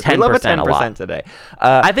numbers. Saying 10% we love a 10% a lot today.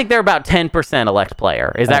 I think they're about 10% elect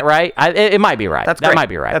player. Is that right? It might be right. That might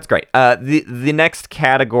be right. That's great. The next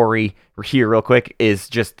category here real quick is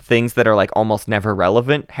just things that are like almost never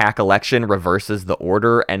relevant. Hack election reverses the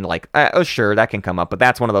order, and like, oh sure, that can come up, but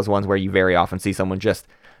that's one of those ones where you very often see someone just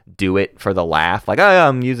do it for the laugh, like, oh,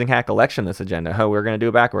 I'm using hack election this agenda, oh, we're going to do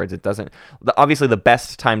it backwards. It doesn't, obviously the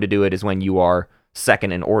best time to do it is when you are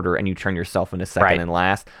second in order and you turn yourself into second and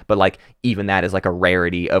last, but like even that is like a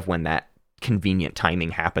rarity of when that convenient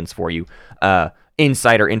timing happens for you.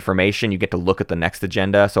 insider information. You get to look at the next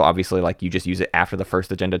agenda. So obviously, like, you just use it after the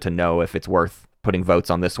first agenda to know if it's worth putting votes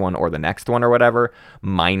on this one or the next one or whatever.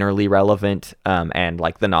 Minorly relevant. And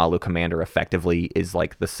like the Naalu commander effectively is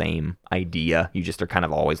like the same idea. You just are kind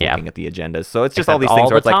of always looking at the agendas. So it's just all these things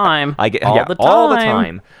where it's like, I get all the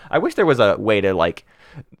time. I wish there was a way to like,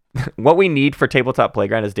 what we need for Tabletop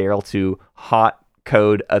Playground is Daryl to hot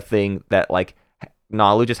code a thing that like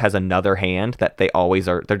Naalu just has another hand that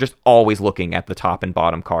they're just always looking at the top and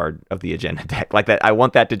bottom card of the agenda deck like that. I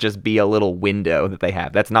want that to just be a little window that they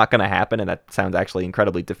have. That's not going to happen, and that sounds actually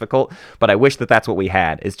incredibly difficult, but I wish that that's what we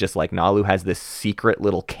had, is just like Naalu has this secret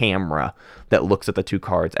little camera that looks at the two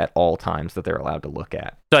cards at all times that they're allowed to look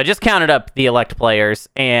at. So I just counted up the elect players,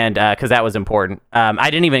 and because that was important. I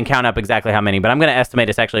didn't even count up exactly how many, but I'm going to estimate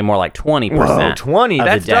it's actually more like 20%. Whoa, 20, of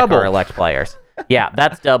that's the deck double. are elect players. Yeah,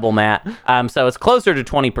 that's double, Matt. So it's closer to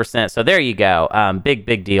 20%. So there you go.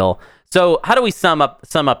 Big deal. So how do we sum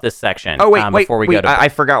up this section? Oh, wait, before we go to... I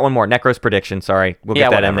forgot one more. Necro's prediction, sorry. We'll get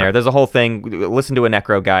that in there. There's a whole thing. Listen to a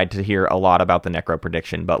Necro guide to hear a lot about the Necro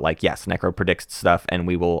prediction. But, like, yes, Necro predicts stuff, and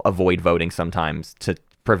we will avoid voting sometimes to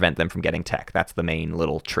prevent them from getting tech. That's the main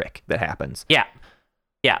little trick that happens. Yeah.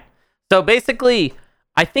 So basically,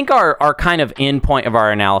 I think our kind of end point of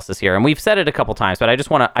our analysis here, and we've said it a couple times, but I just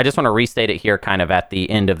want to restate it here kind of at the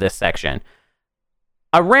end of this section.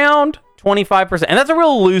 Around 25%, and that's a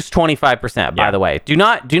real loose 25%, by the way. Do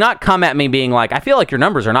not come at me being like, I feel like your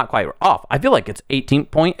numbers are not quite off. I feel like it's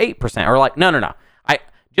 18.8%, or like, no. I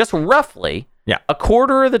just roughly a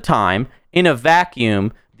quarter of the time in a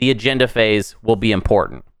vacuum, the agenda phase will be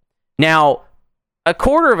important. Now, a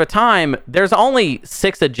quarter of a time, there's only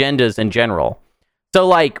 6 agendas in general. So,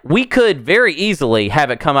 like, we could very easily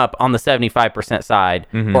have it come up on the 75% side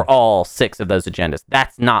for all 6 of those agendas.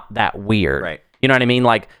 That's not that weird. Right. You know what I mean?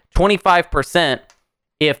 Like, 25%,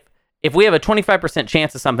 if we have a 25%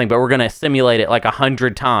 chance of something, but we're going to simulate it like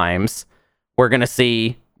 100 times, we're going to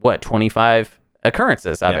see, 25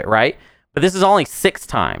 occurrences of it, right? But this is only 6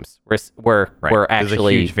 times we're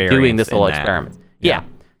actually doing this little experiment. Yeah.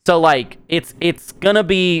 So like it's gonna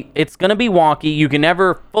be wonky. You can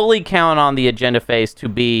never fully count on the agenda phase to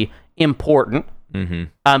be important.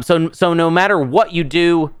 So no matter what you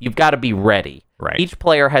do, you've got to be ready. Right. Each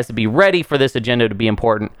player has to be ready for this agenda to be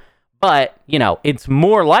important. But it's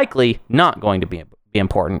more likely not going to be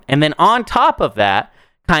important. And then on top of that,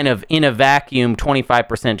 kind of in a vacuum,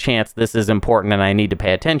 25% chance this is important and I need to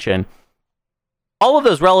pay attention. All of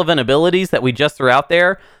those relevant abilities that we just threw out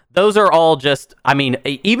there, those are all just,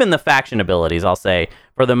 even the faction abilities, I'll say,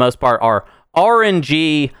 for the most part, are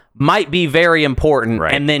RNG, might be very important,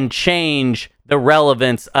 and then change the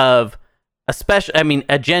relevance of,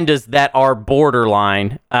 agendas that are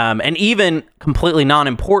borderline, and even completely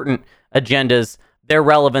non-important agendas, their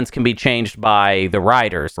relevance can be changed by the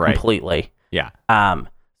writers completely. Yeah.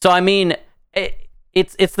 So,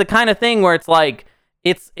 it's the kind of thing where it's like,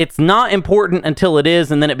 it's not important until it is,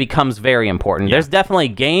 and then it becomes very important. Yeah. There's definitely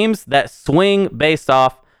games that swing based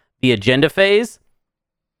off the agenda phase,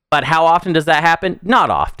 but how often does that happen? Not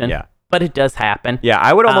often. Yeah. But it does happen. Yeah,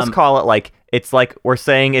 I would almost call it like, it's like we're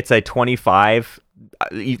saying it's a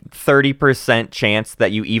 30% chance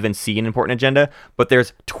that you even see an important agenda, but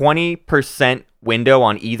there's 20% window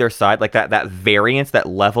on either side, like that variance, that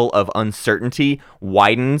level of uncertainty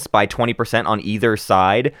widens by 20% on either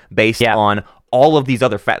side based on all of these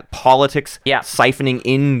other politics, siphoning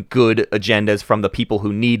in good agendas from the people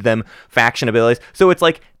who need them, faction abilities. So it's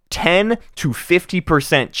like 10 to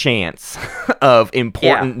 50% chance of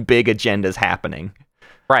important big agendas happening.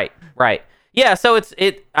 Right. Yeah, so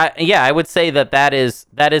I would say that is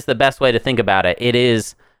the best way to think about it. It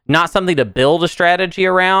is not something to build a strategy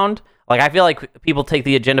around. Like, I feel like people take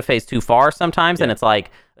the agenda phase too far sometimes, and it's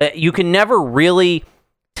like, you can never really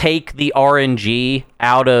take the RNG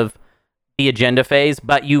out of the agenda phase,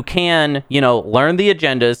 but you can, learn the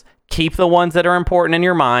agendas, keep the ones that are important in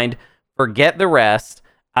your mind, forget the rest,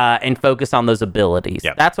 and focus on those abilities.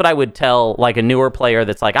 Yep. That's what I would tell like a newer player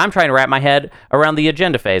that's like, I'm trying to wrap my head around the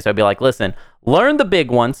agenda phase. I'd be like, listen, learn the big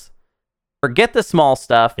ones, forget the small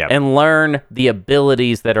stuff, and learn the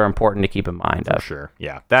abilities that are important to keep in mind. For sure.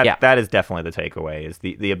 Yeah. That is definitely the takeaway, is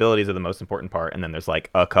the abilities are the most important part, and then there's like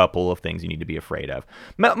a couple of things you need to be afraid of.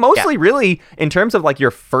 Mostly really in terms of like your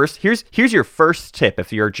first, here's your first tip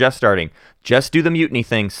if you're just starting. Just do the mutiny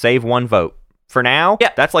thing, save 1 vote. For now,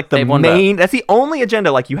 that's like the main, that's the only agenda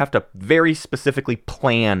like you have to very specifically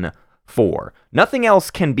plan for. Nothing else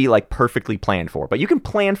can be like perfectly planned for, but you can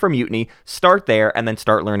plan for mutiny, start there, and then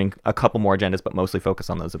start learning a couple more agendas, but mostly focus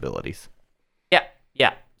on those abilities.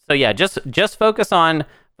 Yeah. So just focus on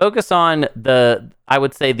focus on I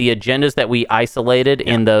would say the agendas that we isolated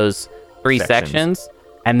in those 3 sections.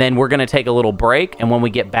 And then we're going to take a little break. And when we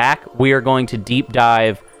get back, we are going to deep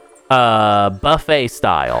dive buffet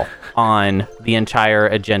style on the entire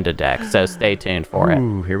agenda deck. So stay tuned for it.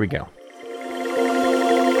 Ooh, here we go.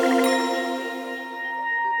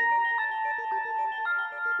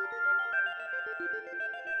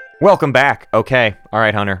 Welcome back. Okay. All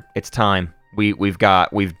right, Hunter. It's time. We've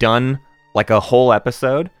done like a whole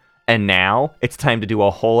episode, and now it's time to do a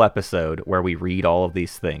whole episode where we read all of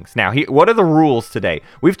these things. Now, what are the rules today?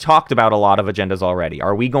 We've talked about a lot of agendas already.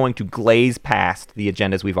 Are we going to glaze past the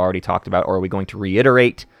agendas we've already talked about, or are we going to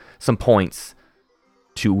reiterate some points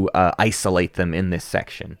to isolate them in this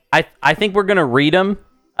section? I think we're going to read them.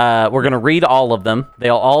 We're going to read all of them.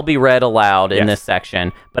 They'll all be read aloud in this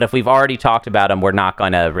section. But if we've already talked about them, we're not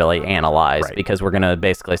going to really analyze because we're going to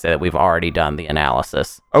basically say that we've already done the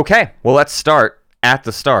analysis. Okay, well, let's start at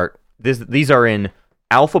the start. These are in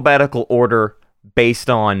alphabetical order based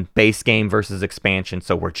on base game versus expansion.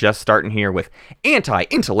 So we're just starting here with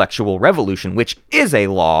Anti-Intellectual Revolution, which is a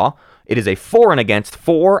law. It is a for and against.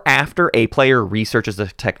 For after a player researches a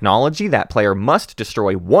technology, that player must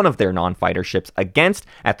destroy one of their non-fighter ships. Against,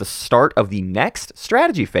 at the start of the next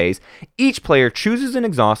strategy phase, each player chooses and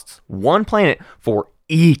exhausts one planet for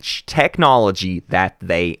each technology that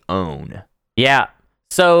they own. Yeah.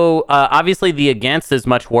 So obviously the against is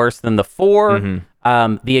much worse than the for.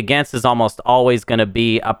 The against is almost always going to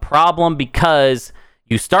be a problem because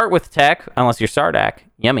you start with tech, unless you're Sardak.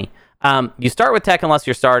 Yummy. You start with tech unless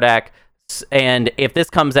you're Sardak, and if this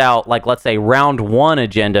comes out, like, let's say, round 1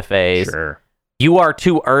 agenda phase, you are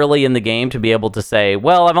too early in the game to be able to say,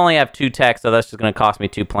 well, I've only have 2 tech, so that's just going to cost me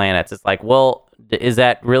 2 planets. It's like, well, is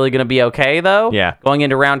that really going to be okay, though? Yeah. Going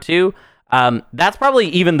into round 2? That's probably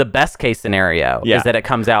even the best case scenario, is that it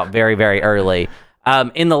comes out very, very early.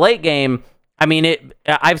 In the late game, I mean,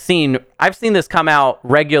 I've seen this come out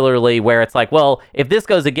regularly where it's like, well, if this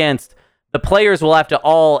goes against, the players will have to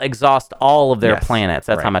all exhaust all of their planets.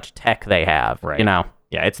 That's how much tech they have, you know?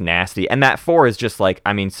 Yeah, it's nasty. And that 4 is just like,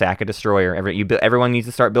 I mean, sack a destroyer. Everyone needs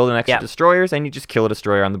to start building extra destroyers, and you just kill a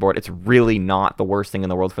destroyer on the board. It's really not the worst thing in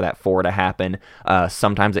the world for that 4 to happen.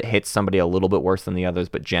 Sometimes it hits somebody a little bit worse than the others,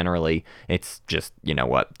 but generally, it's just, you know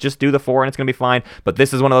what, just do the 4 and it's going to be fine. But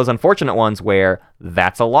this is one of those unfortunate ones where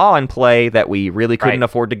that's a law in play that we really couldn't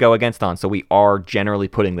afford to go against on. So we are generally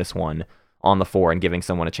putting this one on the 4 and giving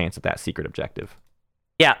someone a chance at that secret objective.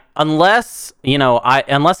 Yeah, unless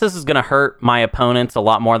this is going to hurt my opponents a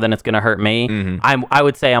lot more than it's going to hurt me, I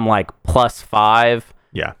would say I'm like +5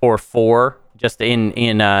 or 4 just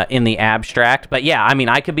in the abstract. But yeah, I mean,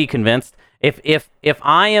 I could be convinced if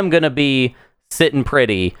I am going to be sitting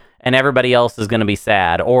pretty and everybody else is going to be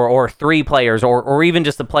sad, or 3 players, or even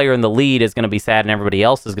just the player in the lead is going to be sad and everybody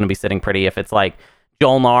else is going to be sitting pretty, if it's like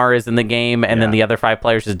Jolnar is in the game, and then the other 5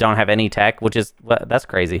 players just don't have any tech, which is, that's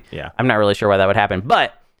crazy. Yeah. I'm not really sure why that would happen,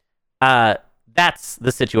 but that's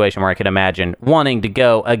the situation where I could imagine wanting to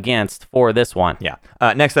go against for this one. Yeah.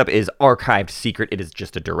 Next up is Archived Secret. It is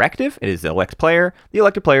just a directive. It is the elect player. The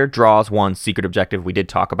elected player draws 1 secret objective. We did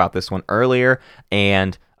talk about this one earlier,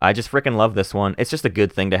 and I just freaking love this one. It's just a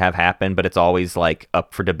good thing to have happen, but it's always like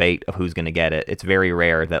up for debate of who's going to get it. It's very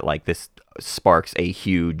rare that like this sparks a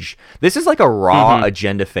huge... This is like a raw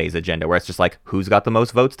agenda phase agenda where it's just like who's got the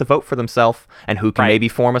most votes to vote for themselves and who can maybe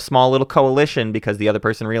form a small little coalition because the other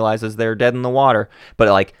person realizes they're dead in the water. But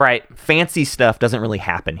like fancy stuff doesn't really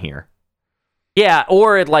happen here. Yeah,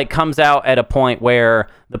 or it like comes out at a point where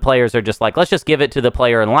the players are just like, let's just give it to the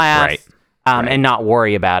player in last. And not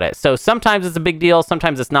worry about it. So sometimes it's a big deal,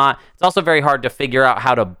 sometimes it's not. It's also very hard to figure out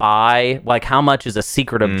how to buy, like how much is a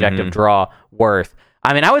secret objective draw worth.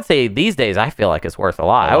 I mean, I would say these days I feel like it's worth a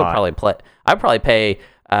lot. I would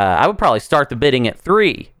probably start the bidding at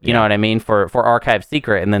 3. You know what I mean, for Archive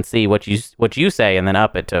Secret, and then see what you say, and then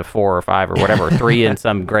up it to 4 or 5 or whatever, 3 in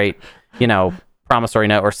some great, promissory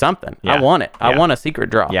note or something. I want it. I want a secret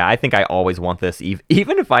draw. Yeah, I think I always want this.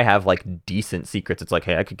 Even if I have like decent secrets, it's like,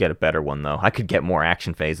 hey, I could get a better one though. I could get more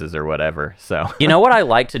action phases or whatever. So you know what I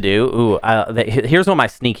like to do? Here's one of my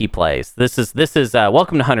sneaky plays. This is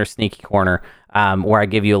welcome to Hunter's Sneaky Corner, where I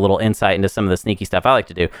give you a little insight into some of the sneaky stuff I like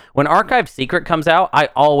to do. When Archived Secret comes out, I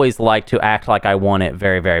always like to act like I want it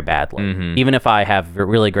very, very badly, even if I have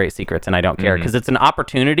really great secrets and I don't care, because it's an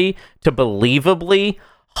opportunity to believably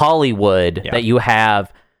Hollywood that you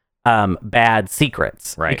have bad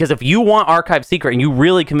secrets. Right. Because if you want Archive Secret and you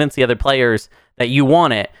really convince the other players that you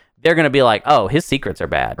want it, they're going to be like, oh, his secrets are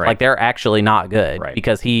bad. Right. Like, they're actually not good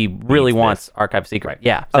because he really wants Archive Secret. Right.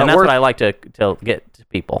 Yeah. So that's what I like to get to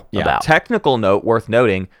people about. Technical note worth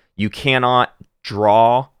noting, you cannot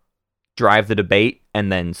draw drive the debate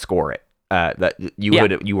and then score it. That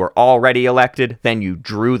Yeah. you were already elected, then you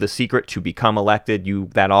drew the secret to become elected.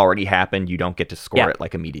 That already happened. You don't get to score Yeah. it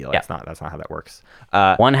like immediately. Yeah. That's not how that works.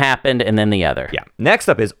 One happened and then the other. Yeah. Next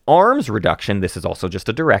up is arms reduction. This is also just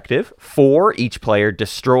a directive. 4, each player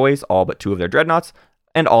destroys all but 2 of their dreadnoughts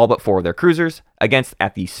and all but 4 of their cruisers. Against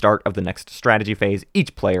at the start of the next strategy phase,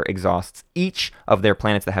 each player exhausts each of their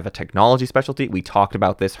planets that have a technology specialty. We talked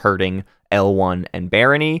about this hurting L1 and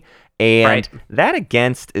Barony, and Right. that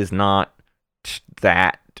against is not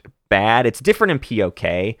that bad. It's different in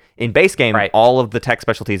POK. In base game, Right. all of the tech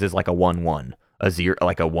specialties is like a 1-1, a 0,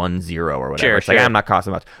 like a 1-0 or whatever. Sure, It's like, sure. I'm not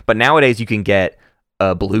costing much. But nowadays you can get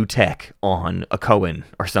a blue tech on a Cohen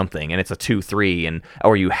or something, and it's a 2-3,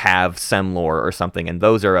 or you have Semlor or something, and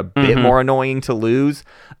those are a bit more annoying to lose.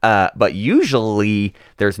 But usually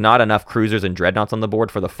there's not enough cruisers and dreadnoughts on the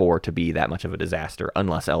board for the 4 to be that much of a disaster,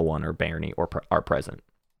 unless L1 or Barony are present.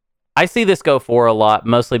 I see this go 4 a lot,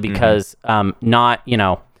 mostly because there's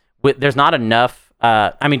not enough.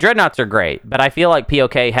 Dreadnoughts are great, but I feel like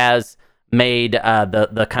POK has made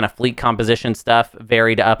the kind of fleet composition stuff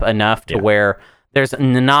varied up enough to where there's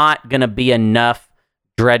not going to be enough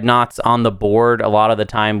dreadnoughts on the board a lot of the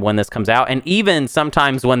time when this comes out. And even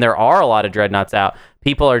sometimes when there are a lot of dreadnoughts out,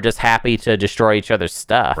 people are just happy to destroy each other's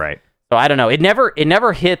stuff. Right. So I don't know. It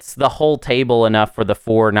never hits the whole table enough for the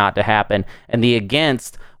 4 not to happen. And the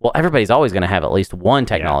against, well, everybody's always going to have at least one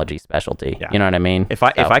technology specialty. Yeah. You know what I mean? If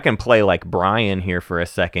I can play like Brian here for a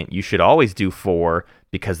second, you should always do 4,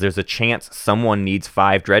 because there's a chance someone needs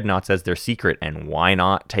 5 dreadnoughts as their secret, and why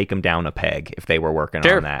not take them down a peg if they were working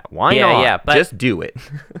Sure. on that? Why Yeah, not? yeah, but- Just do it.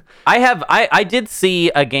 I did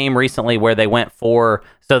see a game recently where they went 4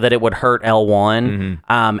 so that it would hurt L1,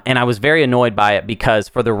 and I was very annoyed by it because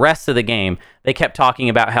for the rest of the game they kept talking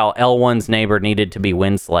about how L1's neighbor needed to be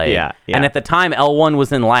Winslade. Yeah. And at the time L1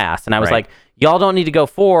 was in last, and I was Right. like, y'all don't need to go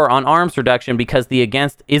 4 on arms reduction because the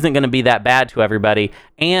against isn't going to be that bad to everybody,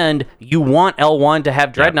 and you want L1 to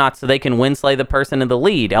have dreadnoughts so they can Winslay the person in the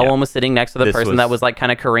lead. L1 was sitting next to the This person was- that was like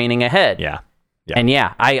kind of careening ahead. Yeah. And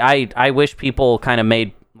I wish people kind of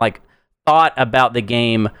made thought about the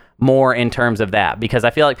game more in terms of that, because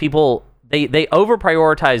I feel like people they over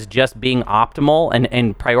prioritize just being optimal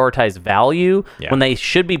and prioritize value when they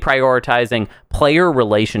should be prioritizing player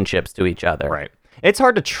relationships to each other. Right. It's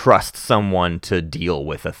hard to trust someone to deal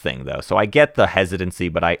with a thing, though. So I get the hesitancy,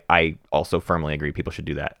 but I also firmly agree people should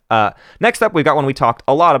do that. Next up, we've got one we talked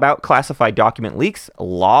a lot about, classified document leaks.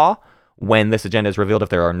 Law, when this agenda is revealed, if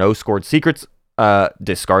there are no scored secrets,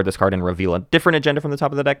 discard this card and reveal a different agenda from the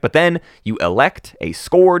top of the deck. But then you elect a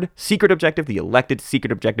scored secret objective. The elected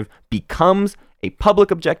secret objective becomes a public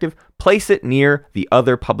objective. Place it near the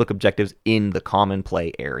other public objectives in the common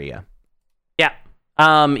play area.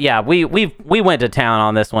 Yeah. We went to town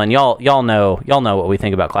on this one. Y'all know what we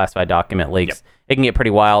think about classified document leaks. It can get pretty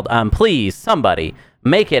wild. Please, somebody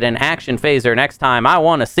make it an action phaser next time. I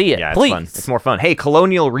want to see it. Yeah, please. it's fun. It's more fun. Hey,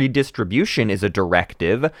 colonial redistribution is a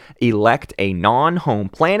directive. Elect a non-home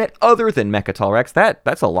planet other than Mechatol Rex.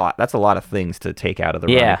 That's a lot. That's a lot of things to take out of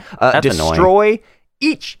the Yeah, run. that's annoying. Destroy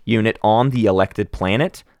each unit on the elected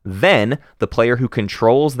planet. Then the player who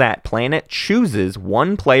controls that planet chooses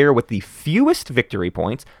one player with the fewest victory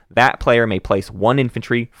points. That player may place 1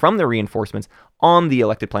 infantry from the reinforcements on the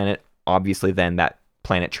elected planet. Obviously, then that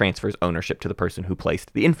planet transfers ownership to the person who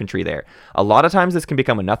placed the infantry there. A lot of times this can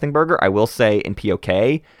become a nothing burger. I will say in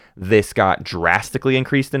POK, this got drastically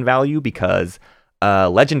increased in value because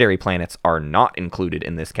legendary planets are not included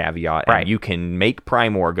in this caveat. Right. And you can make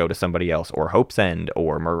Primor go to somebody else, or Hope's End,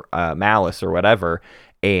 or Malice, or whatever.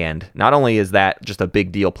 And not only is that just a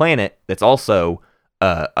big deal planet, that's also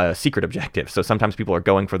a secret objective. So sometimes people are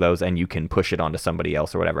going for those and you can push it onto somebody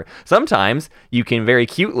else or whatever. Sometimes you can very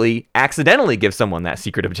cutely accidentally give someone that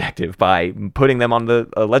secret objective by putting them on the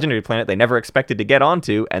legendary planet they never expected to get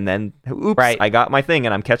onto, and then oops, Right. I got my thing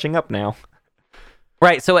and I'm catching up now.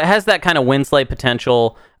 Right, so it has that kind of Winslay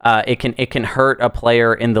potential. It can hurt a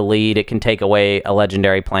player in the lead. It can take away a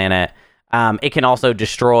legendary planet. It can also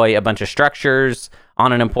destroy a bunch of structures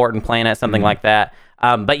on an important planet, something like that.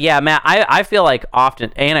 But yeah, Matt, I feel like often,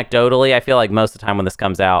 anecdotally, I feel like most of the time when this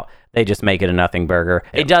comes out, they just make it a nothing burger.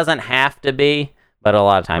 It doesn't have to be, but a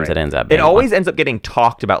lot of times it ends up being It always ends up getting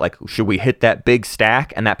talked about, like, should we hit that big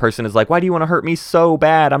stack? And that person is like, why do you want to hurt me so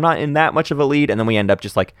bad? I'm not in that much of a lead. And then we end up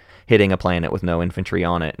just like hitting a planet with no infantry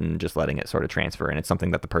on it and just letting it sort of transfer. And it's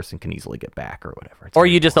something that the person can easily get back or whatever. It's Or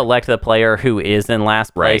very you just elect the player who is in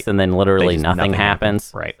last place, Right. and then They literally just- nothing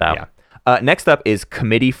happens. Right. So, Yeah. Next up is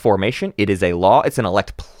committee formation. It is a law. It's an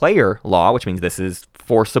elect player law, which means this is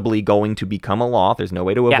forcibly going to become a law. There's no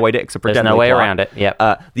way to avoid it except for There's no way around it. Yep.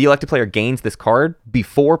 The elected player gains this card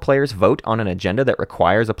before players vote on an agenda that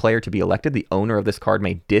requires a player to be elected. The owner of this card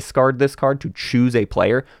may discard this card to choose a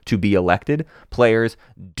player to be elected. Players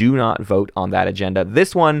do not vote on that agenda.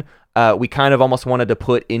 This one, we kind of almost wanted to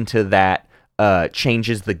put into that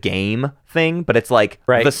changes the game thing, but it's like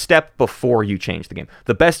the step before you change the game.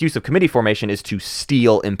 The best use of committee formation is to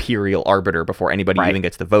steal Imperial Arbiter before anybody even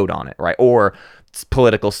gets to vote on it, right? Or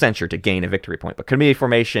political censure to gain a victory point. But committee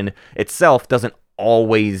formation itself doesn't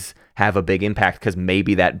always have a big impact because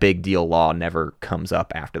maybe that big deal law never comes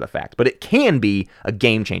up after the fact. But it can be a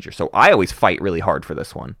game changer. So I always fight really hard for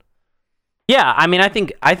this one. Yeah, I mean, I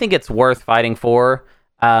think it's worth fighting for.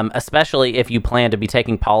 Especially if you plan to be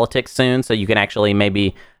taking politics soon, so you can actually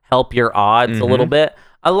maybe help your odds a little bit.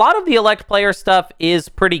 A lot of the elect player stuff is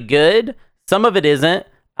pretty good. Some of it isn't.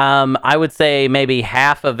 I would say maybe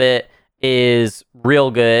half of it is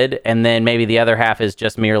real good, and then maybe the other half is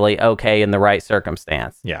just merely okay in the right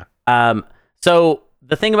circumstance. Yeah. So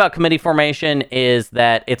the thing about committee formation is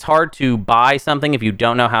that it's hard to buy something if you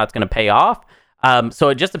don't know how it's going to pay off. So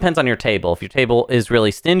it just depends on your table. If your table is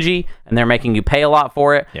really stingy and they're making you pay a lot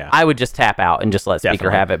for it, I would just tap out and just let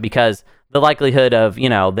Speaker have it, because the likelihood of,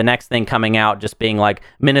 the next thing coming out just being like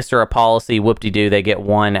Minister of Policy, whoop-de-doo, they get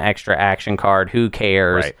one extra action card, who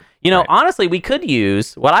cares? Right. Honestly, we could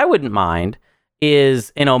use, what I wouldn't mind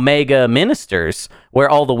is an Omega Ministers, where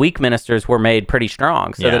all the weak ministers were made pretty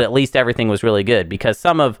strong, so that at least everything was really good, because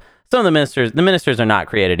some of the ministers are not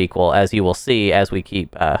created equal, as you will see as we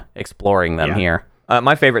keep exploring them here.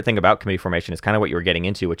 My favorite thing about committee formation is kind of what you were getting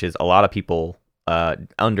into, which is a lot of people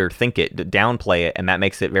underthink it, downplay it, and that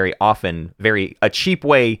makes it very often a cheap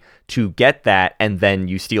way to get that, and then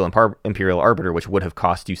you steal Imperial Arbiter, which would have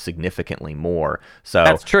cost you significantly more. So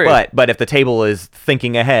that's true. But if the table is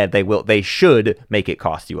thinking ahead, they should make it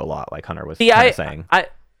cost you a lot, like Hunter was saying.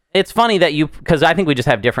 It's funny that because I think we just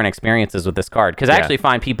have different experiences with this card, because I actually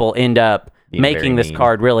find people end up making this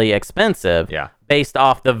card really expensive based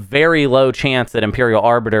off the very low chance that Imperial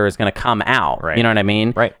Arbiter is going to come out. Right. You know what I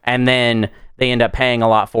mean? Right. And then they end up paying a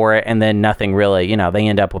lot for it, and then nothing really, they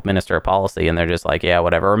end up with Minister of Policy, and they're just like, yeah,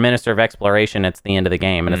 whatever. Or Minister of Exploration, it's the end of the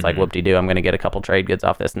game, and it's like, whoop-de-doo, I'm going to get a couple trade goods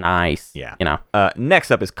off this. Nice. Yeah.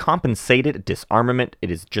 Next up is compensated disarmament.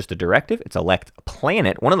 It is just a directive. It's elect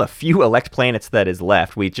planet. One of the few elect planets that is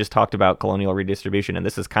left. We just talked about colonial redistribution, and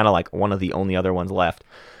this is kind of like one of the only other ones left.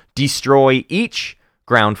 Destroy each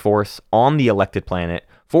ground force on the elected planet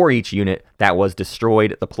for each unit that was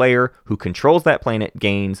destroyed. The player who controls that planet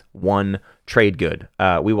gains one trade good.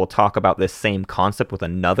 We will talk about this same concept with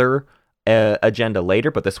another agenda later,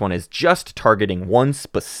 but this one is just targeting one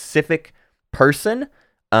specific person.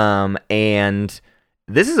 And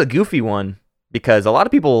this is a goofy one because a lot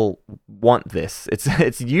of people want this.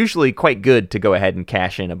 It's usually quite good to go ahead and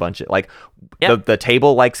cash in a bunch of, like, the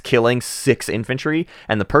table likes killing 6 infantry,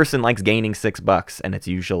 and the person likes gaining $6, and it's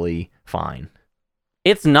usually fine.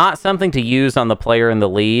 It's not something to use on the player in the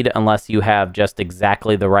lead unless you have just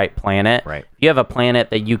exactly the right planet. Right. If you have a planet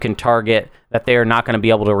that you can target that they're not going to be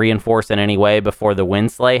able to reinforce in any way before the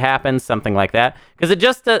Windslay happens, something like that. Because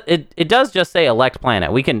it does just say elect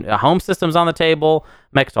planet. We can home systems on the table,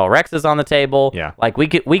 Mechatol Rex is on the table. Yeah. Like we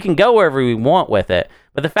can go wherever we want with it.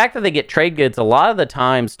 But the fact that they get trade goods, a lot of the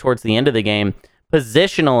times towards the end of the game,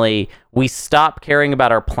 positionally, we stop caring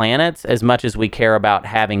about our planets as much as we care about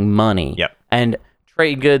having money. Yep. And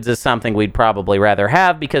trade goods is something we'd probably rather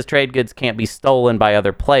have, because trade goods can't be stolen by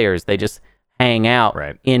other players. They just hang out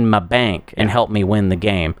in my bank and help me win the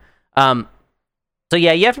game. So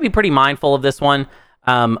yeah, you have to be pretty mindful of this one.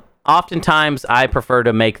 Oftentimes, I prefer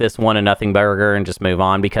to make this one a nothing burger and just move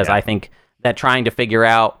on, because I think that trying to figure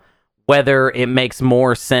out whether it makes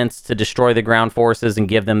more sense to destroy the ground forces and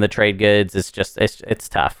give them the trade goods is just, it's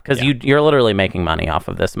tough, because you're literally making money off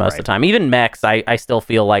of this most of the time. Even mechs, I still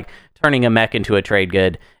feel like turning a mech into a trade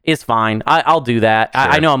good is fine. I'll do that. Sure.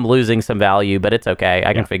 I know I'm losing some value, but it's okay.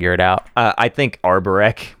 I can figure it out. I think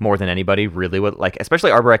Arborek, more than anybody, really would, like, especially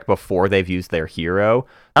Arborek before they've used their hero.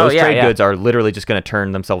 Those trade goods are literally just going to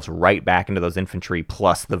turn themselves right back into those infantry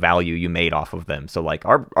plus the value you made off of them. So, like,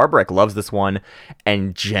 Arborek loves this one,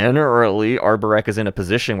 and generally Arborek is in a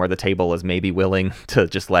position where the table is maybe willing to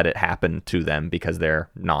just let it happen to them because they're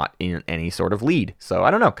not in any sort of lead. So, I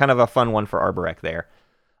don't know, kind of a fun one for Arborek there.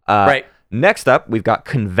 Right. Next up, we've got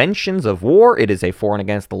Conventions of War. It is a for and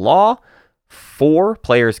against the law. 4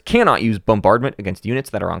 players cannot use bombardment against units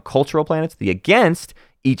that are on cultural planets. The against,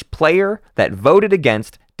 each player that voted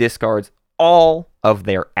against discards all of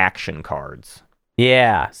their action cards.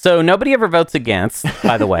 Yeah. So nobody ever votes against,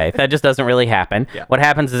 by the way. That just doesn't really happen. Yeah. What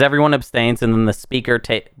happens is everyone abstains, and then the speaker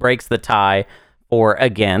breaks the tie for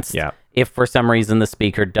against if for some reason the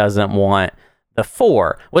speaker doesn't want the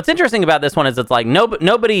for. What's interesting about this one is it's like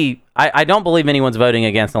nobody, I don't believe anyone's voting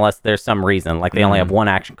against unless there's some reason, like they only have one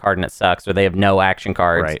action card and it sucks, or they have no action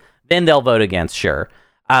cards. Right. Then they'll vote against, sure.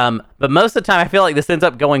 But most of the time, I feel like this ends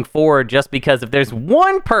up going forward just because if there's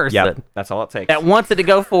one person that's all it takes. that wants it to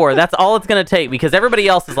go forward, that's all it's going to take, because everybody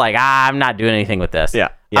else is like, I'm not doing anything with this. Yeah.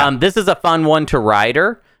 This is a fun one to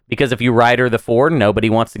rider, because if you rider the for, nobody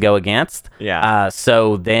wants to go against. Yeah.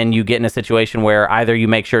 So then you get in a situation where either you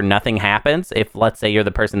make sure nothing happens, if let's say you're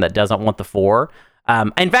the person that doesn't want the for.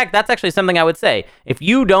 In fact, that's actually something I would say. If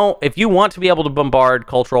you want to be able to bombard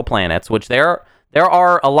cultural planets, which there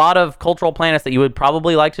are a lot of cultural planets that you would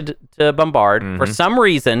probably like to bombard. For some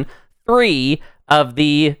reason, 3 of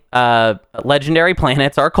the legendary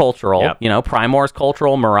planets are cultural. Yep. Primor is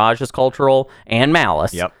cultural, Mirage is cultural, and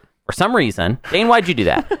Malice. Yep. For some reason, Dane, why'd you do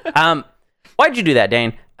that? Why'd you do that,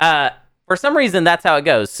 Dane? For some reason, that's how it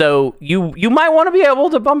goes. So you might want to be able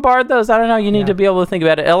to bombard those. I don't know. You need to be able to think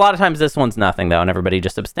about it. A lot of times, this one's nothing, though, and everybody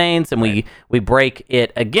just abstains, and we break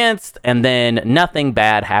it against, and then nothing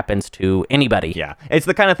bad happens to anybody. Yeah. It's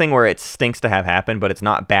the kind of thing where it stinks to have happen, but it's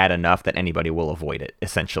not bad enough that anybody will avoid it,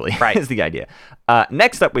 essentially. Right. Is the idea.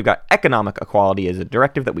 Next up, we've got economic equality is a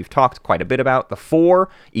directive that we've talked quite a bit about. The for,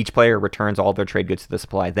 each player returns all their trade goods to the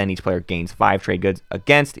supply. Then each player gains 5 trade goods.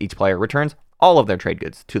 Against, each player returns all of their trade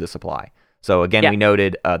goods to the supply. So again, we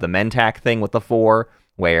noted the Mentak thing with the 4,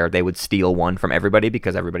 where they would steal 1 from everybody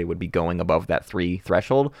because everybody would be going above that 3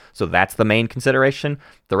 threshold. So that's the main consideration.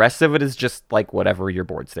 The rest of it is just like whatever your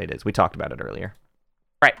board state is. We talked about it earlier.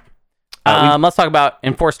 Right. Let's talk about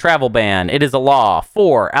enforced travel ban. It is a law.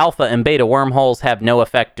 4, alpha and beta wormholes have no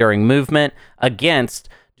effect during movement. Against,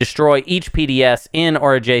 destroy each PDS in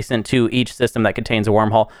or adjacent to each system that contains a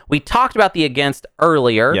wormhole. We talked about the against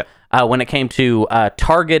earlier. Yep. When it came to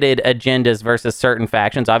targeted agendas versus certain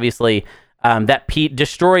factions. Obviously,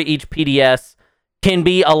 destroy each PDS can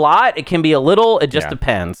be a lot, it can be a little, it just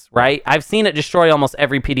depends, right? I've seen it destroy almost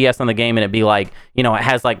every PDS on the game, and it'd be like, it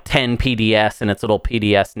has like 10 PDS in its little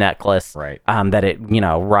PDS necklace, right? That it,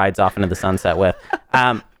 rides off into the sunset with.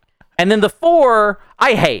 And then the 4,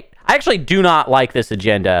 I hate. I actually do not like this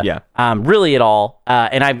agenda, really at all.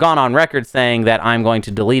 And I've gone on record saying that I'm going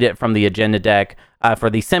to delete it from the agenda deck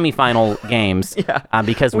for the semifinal games,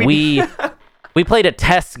 because we played a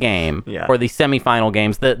test game for the semifinal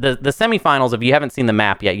games. The semifinals, if you haven't seen the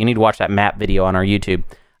map yet, you need to watch that map video on our YouTube.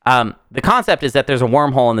 The concept is that there's a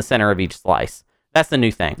wormhole in the center of each slice. That's the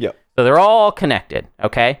new thing. Yep. So they're all connected,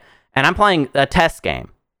 okay? And I'm playing a test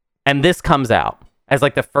game, and this comes out as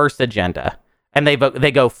like the first agenda. And they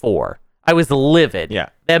go 4. I was livid. Yeah.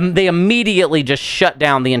 They immediately just shut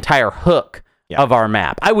down the entire hook of our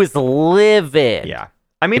map. I was livid. Yeah.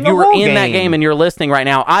 I mean, if you were in that game and you're listening right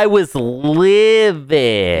now, I was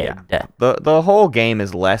livid. Yeah. The whole game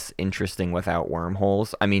is less interesting without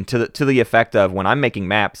wormholes. I mean, to the effect of when I'm making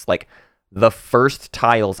maps, like the first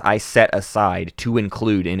tiles I set aside to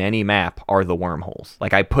include in any map are the wormholes.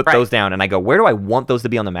 Like I put those down and I go, where do I want those to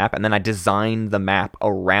be on the map? And then I design the map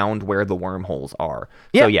around where the wormholes are.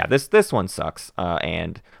 So yeah, this one sucks.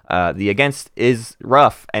 And the against is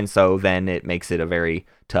rough. And so then it makes it a very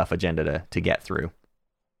tough agenda to get through.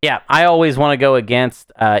 Yeah, I always want to go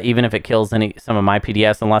against, even if it kills some of my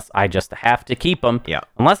PDS, unless I just have to keep them. Yeah.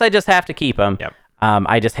 Unless I just have to keep them. Yep.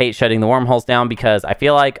 I just hate shutting the wormholes down because I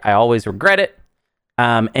feel like I always regret it.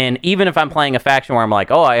 And even if I'm playing a faction where I'm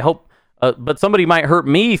like, oh, I hope, but somebody might hurt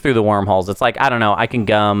me through the wormholes. It's like, I don't know, I can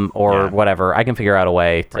gum or whatever. I can figure out a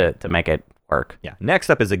way to make it work. Yeah.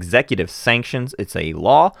 Next up is executive sanctions. It's a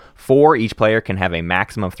law. 4, each player can have a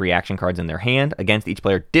maximum of 3 action cards in their hand. Against, each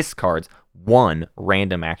player discards 1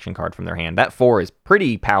 random action card from their hand. That 4 is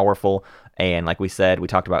pretty powerful. And like we said, we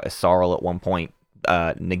talked about Isarl at one point.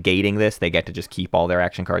 Negating this, they get to just keep all their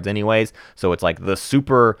action cards anyways. So it's like you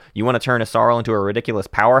want to turn Isarl into a ridiculous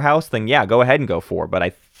powerhouse, then yeah, go ahead and go 4. But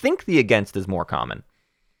I think the against is more common.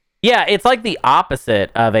 Yeah, it's like the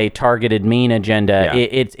opposite of a targeted mean agenda. Yeah.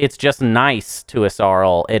 It's just nice to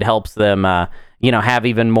Isarl. It helps them, have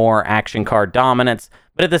even more action card dominance.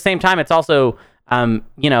 But at the same time, it's also,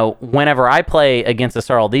 whenever I play against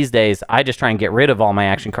Isarl these days, I just try and get rid of all my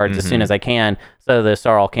action cards as soon as I can, so the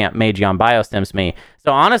Isarl can't Mageon Biostims me.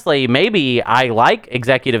 So honestly, maybe I like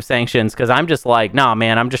executive sanctions because I'm just like, nah,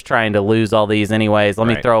 man, I'm just trying to lose all these anyways. Let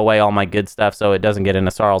me throw away all my good stuff so it doesn't get in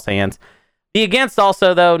Isarl's hands. The against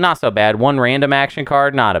also, though, not so bad. 1 random action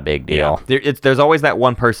card, not a big deal. Yeah. There's always that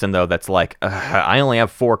one person, though, that's like, I only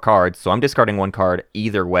have 4 cards, so I'm discarding 1 card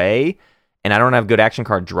either way. and I don't have good action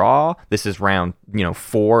card draw, this is round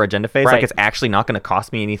 4 agenda phase. Right. Like it's actually not going to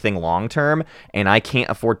cost me anything long term, and I can't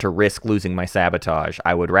afford to risk losing my sabotage.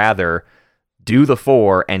 I would rather do the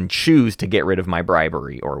 4 and choose to get rid of my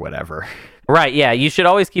bribery or whatever. Right, yeah. You should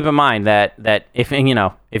always keep in mind that if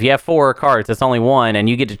you have 4 cards, it's only 1, and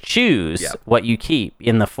you get to choose what you keep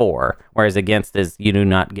in the 4, whereas against is you do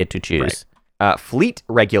not get to choose. Right. Fleet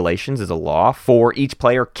regulations is a law. For each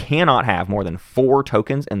player cannot have more than 4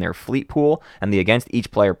 tokens in their fleet pool, and the against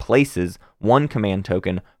each player places 1 command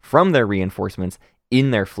token from their reinforcements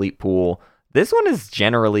in their fleet pool. This one is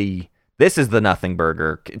this is the nothing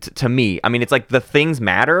burger to me. I mean, it's like the things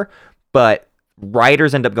matter, but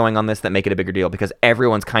writers end up going on this that make it a bigger deal because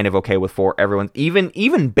everyone's kind of okay with 4.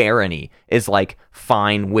 Even Barony is like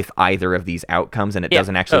fine with either of these outcomes, and it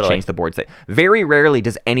doesn't actually change the board state. Very rarely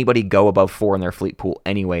does anybody go above 4 in their fleet pool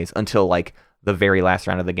anyways until like the very last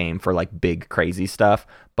round of the game for like big crazy stuff,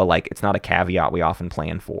 but like it's not a caveat we often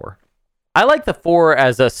plan for. I like the 4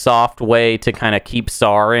 as a soft way to kind of keep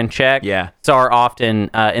SAR in check. Yeah. SAR often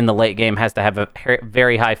in the late game has to have a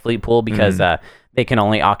very high fleet pool because they can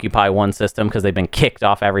only occupy one system because they've been kicked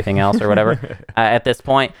off everything else or whatever at this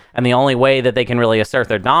point. And the only way that they can really assert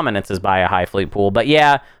their dominance is by a high fleet pool. But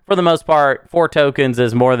yeah, for the most part, 4 tokens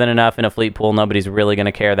is more than enough in a fleet pool. Nobody's really going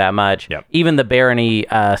to care that much. Yep. Even the Barony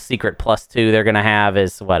secret +2 they're going to have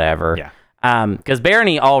is whatever. Yeah. Because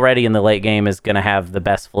Barony already in the late game is going to have the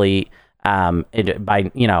best fleet.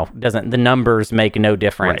 The numbers make no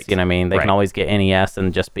difference. Right. You know what I mean? They can always get NES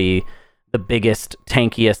and just be the biggest,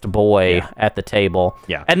 tankiest boy at the table.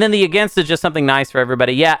 Yeah. And then the against is just something nice for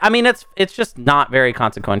everybody. Yeah. I mean, it's just not very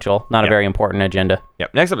consequential, not a very important agenda.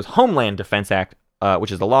 Yep. Next up is Homeland Defense Act,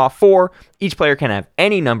 which is the law. 4, each player can have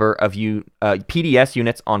any number of PDS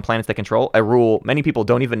units on planets they control, a rule many people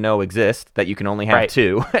don't even know exists, that you can only have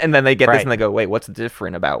 2. And then they get this and they go, wait, what's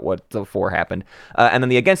different about what the 4 happened? And then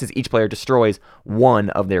the against is each player destroys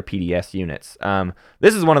 1 of their PDS units.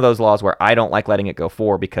 This is one of those laws where I don't like letting it go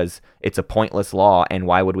 4 because it's a pointless law, and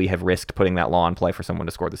why would we have risked putting that law in play for someone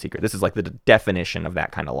to score the secret? This is like the definition of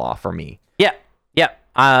that kind of law for me. Yeah. Yeah.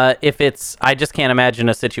 I just can't imagine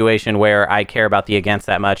a situation where I care about the against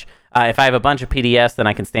that much. If I have a bunch of PDS, then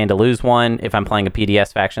I can stand to lose 1 if I'm playing a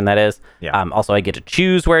PDS faction, that is. Yeah. Also, I get to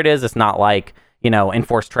choose where it is. It's not like,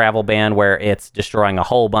 Enforced Travel Ban where it's destroying a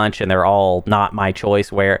whole bunch and they're all not my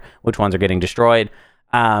choice which ones are getting destroyed.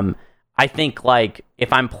 I think like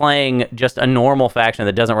if I'm playing just a normal faction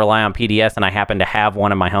that doesn't rely on PDS and I happen to have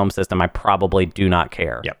one in my home system, I probably do not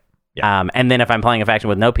care. Yep. Yeah. And then if I'm playing a faction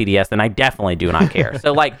with no PDS, then I definitely do not care.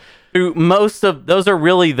 So like through most of those are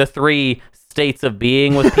really the 3 states of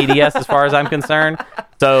being with PDS as far as I'm concerned.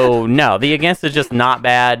 So no, the against is just not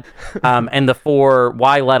bad. And the 4,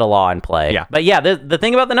 why let a law in play? Yeah. But yeah, the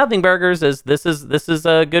thing about the nothing burgers is this is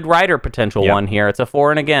a good rider potential one here. It's a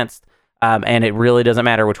 4 and against. And it really doesn't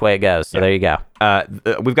matter which way it goes. So there you go.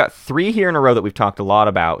 We've got 3 here in a row that we've talked a lot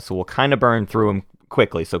about, so we'll kind of burn through them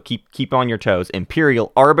quickly, so keep on your toes.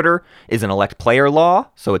 Imperial Arbiter is an elect player law,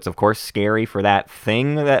 so it's of course scary for that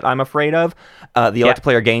thing that I'm afraid of. The elect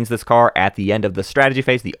player gains this card at the end of the strategy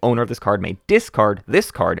phase. The owner of this card may discard this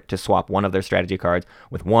card to swap one of their strategy cards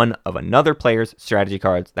with one of another player's strategy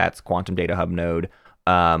cards. That's Quantum Data Hub Node.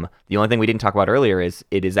 The only thing we didn't talk about earlier is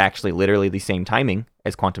it is actually literally the same timing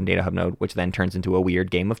as Quantum Data Hub Node, which then turns into a weird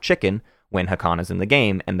game of chicken when Hakana's in the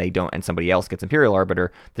game and somebody else gets Imperial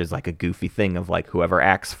Arbiter. There's like a goofy thing of like whoever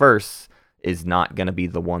acts first is not going to be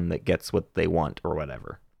the one that gets what they want or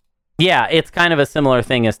whatever. Yeah, it's kind of a similar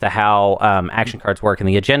thing as to how action cards work in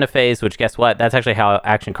the agenda phase, which guess what? That's actually how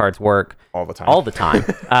action cards work all the time. All the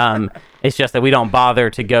time. It's just that we don't bother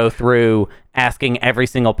to go through asking every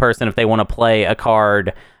single person if they want to play a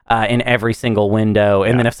card in every single window.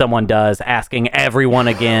 And then if someone does, asking everyone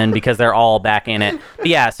again because they're all back in it. But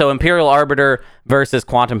yeah, so Imperial Arbiter versus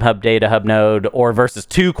Quantum Hub Data Hub Node, or versus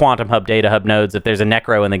 2 Quantum Hub Data Hub Nodes if there's a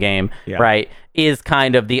Necro in the game, right, is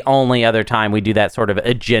kind of the only other time we do that sort of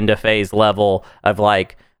agenda phase level of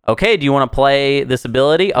like, okay, do you want to play this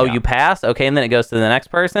ability? Oh, you pass? Okay, and then it goes to the next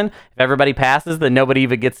person. If everybody passes, then nobody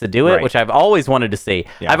even gets to do it, which I've always wanted to see.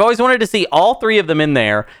 Yeah. I've always wanted to see all 3 of them in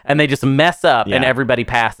there, and they just mess up, and everybody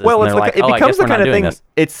passes. Well, and it becomes the kind of thing,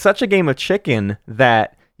 it's such a game of chicken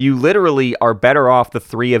that you literally are better off the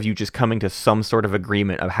 3 of you just coming to some sort of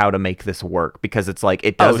agreement of how to make this work, because it's like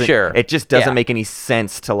it just doesn't make any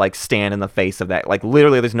sense to like stand in the face of that. Like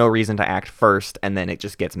literally there's no reason to act first, and then it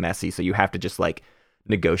just gets messy, so you have to just like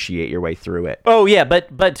negotiate your way through it. Oh yeah,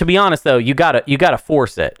 but to be honest though, you gotta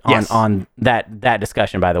force it on that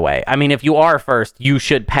discussion. By the way, I mean if you are first, you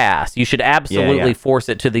should pass. You should absolutely force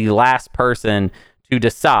it to the last person to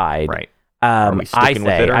decide. Right. we sticking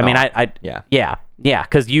with it or not? Yeah,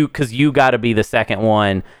 because you got to be the second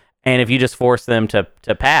one, and if you just force them to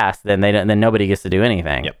pass, then then nobody gets to do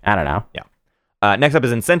anything. Yep. I don't know. Yeah. Next up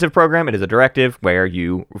is incentive program. It is a directive where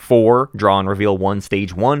you draw and reveal one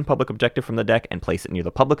stage 1 public objective from the deck and place it near the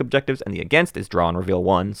public objectives, and the against is draw and reveal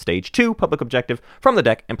one stage 2 public objective from the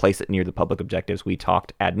deck and place it near the public objectives. We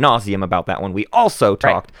talked ad nauseum about that one. We also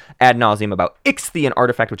talked ad nauseum about Ixion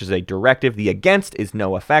Artifact, which is a directive. The against is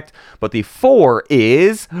no effect, but the 4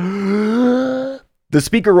 is the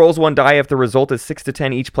speaker rolls 1 die. If the result is 6 to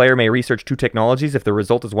 10, each player may research 2 technologies. If the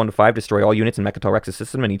result is 1 to 5, destroy all units in Mechatol Rex's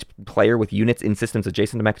system, and each player with units in systems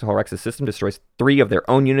adjacent to Mechatol Rex's system destroys 3 of their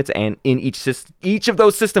own units, and in each of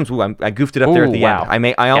those systems. Ooh, I goofed it up there at the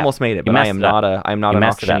end. I almost made it, but I am not an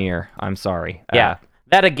auctioneer. I'm sorry. Yeah.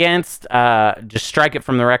 That against, just strike it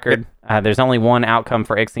from the record. There's only one outcome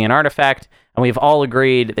for Ixion Artifact, and we've all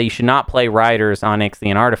agreed that you should not play riders on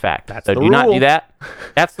Ixion Artifact. So do not do that.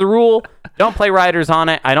 That's the rule. Don't play riders on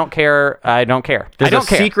it. I don't care. There's a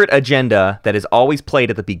secret agenda that is always played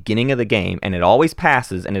at the beginning of the game, and it always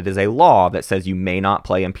passes, and it is a law that says you may not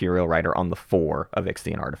play Imperial Rider on the 4 of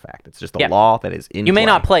Ixion Artifact. It's just a law that is in You may play.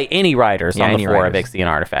 not play any riders on the 4 of Ixion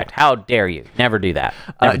Artifact. How dare you? Never do that.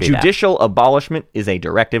 Judicial abolishment is a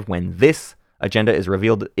directive when this agenda is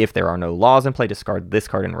revealed. If there are no laws in play, discard this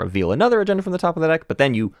card and reveal another agenda from the top of the deck, but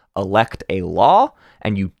then you elect a law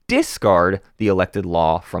and you discard the elected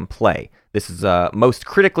law from play. This is most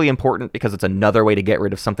critically important because it's another way to get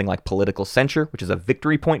rid of something like political censure, which is a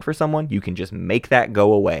victory point for someone. You can just make that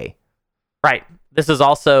go away. Right. This is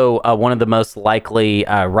also one of the most likely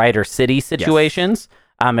Rider City situations.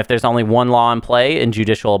 Yes. If there's only one law in play and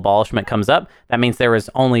judicial abolishment comes up, that means there is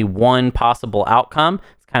only one possible outcome.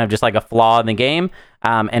 It's kind of just like a flaw in the game.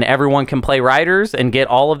 And everyone can play riders and get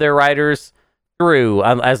all of their riders through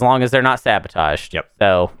as long as they're not sabotaged. Yep.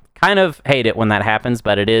 So kind of hate it when that happens,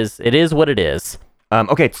 but it is what it is.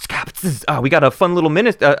 Okay, we got a fun little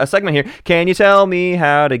a segment here. Can you tell me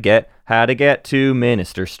how to get to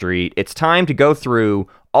Minister Street? It's time to go through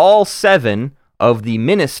all 7 of the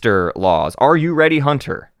Minister laws. Are you ready,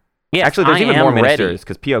 Hunter? Yes, actually, there's even more ministers ready.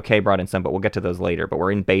 because POK brought in some, but we'll get to those later. But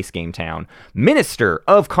we're in base game town. Minister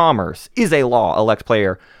of Commerce is a law. Elect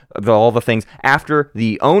player, all the things after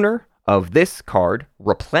the owner of this card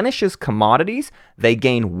replenishes commodities. They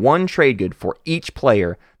gain 1 trade good for each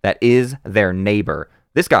player that is their neighbor.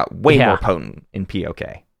 This got way more potent in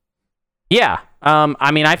POK. Yeah.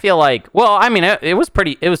 I mean, I feel like, it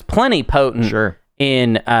was plenty potent. Sure.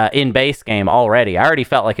 In base game already. I already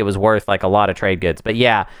felt like it was worth like a lot of trade goods. But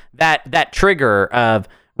yeah, that trigger of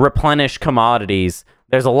replenish commodities,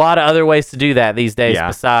 there's a lot of other ways to do that these days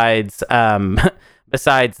besides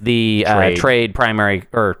the trade primary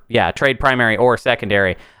or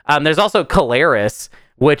secondary. There's also Keleres,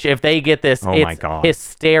 which if they get this, it's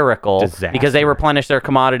hysterical. Disaster. Because they replenish their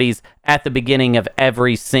commodities at the beginning of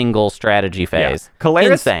every single strategy phase. Yeah.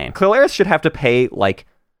 Insane. Keleres should have to pay like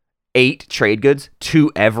 8 trade goods to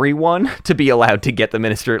everyone to be allowed to get the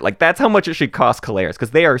minister. Like, that's how much it should cost Keleres,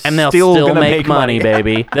 because they'll still gonna make money,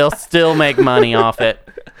 baby. They'll still make money off it.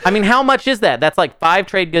 I mean, how much is that? That's like 5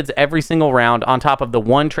 trade goods every single round on top of the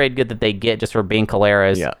 1 trade good that they get just for being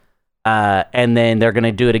Keleres. Yeah. And then they're going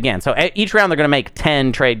to do it again. So each round they're going to make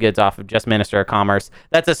 10 trade goods off of just Minister of Commerce.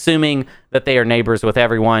 That's assuming that they are neighbors with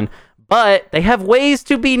everyone. But they have ways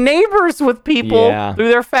to be neighbors with people through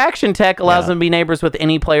their faction tech allows them to be neighbors with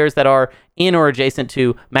any players that are in or adjacent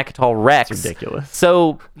to Mechatol Rex. It's ridiculous.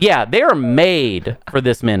 So, yeah, they are made for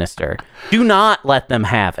this minister. Do not let them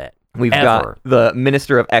have it. We've got the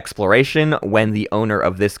Minister of Exploration. When the owner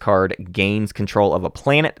of this card gains control of a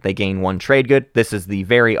planet, they gain 1 trade good. This is the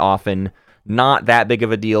very often not that big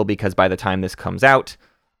of a deal because by the time this comes out,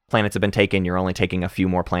 planets have been taken. You're only taking a few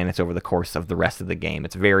more planets over the course of the rest of the game.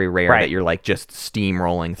 It's very rare that you're like just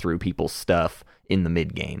steamrolling through people's stuff in the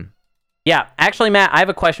mid game. Yeah, actually, Matt, I have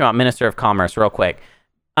a question about Minister of Commerce real quick.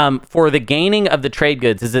 For the gaining of the trade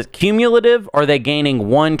goods, is it cumulative or are they gaining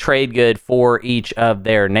 1 trade good for each of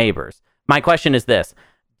their neighbors? My question is this.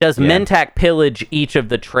 Does Mentak pillage each of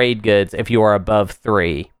the trade goods if you are above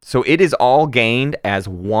 3? So it is all gained as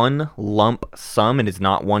 1 lump sum. It is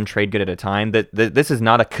not 1 trade good at a time. This is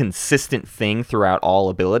not a consistent thing throughout all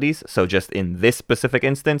abilities. So just in this specific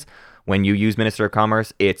instance, when you use Minister of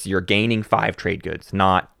Commerce, you're gaining 5 trade goods,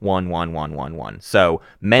 not 1, 1, 1, 1, 1. So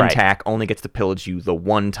Mentak only gets to pillage you the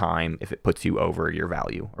 1 time if it puts you over your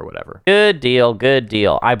value or whatever. Good deal, good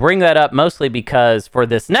deal. I bring that up mostly because for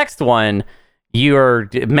this next one, your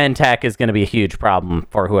Mentech is going to be a huge problem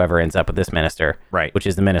for whoever ends up with this minister, Right. which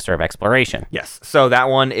is the Minister of Exploration. Yes. So that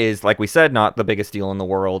one is, like we said, not the biggest deal in the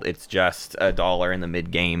world. It's just $1 in the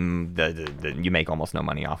mid game. You make almost no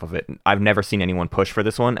money off of it. I've never seen anyone push for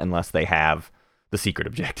this one unless they have the secret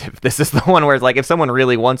objective. This is the one where it's like, if someone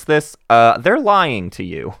really wants this, they're lying to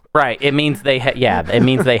you. Right. It means it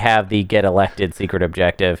means they have the get elected secret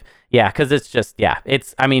objective. Yeah, because it's just,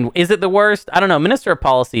 I mean, is it the worst? I don't know. Minister of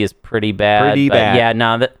Policy is pretty bad. Pretty bad. Yeah,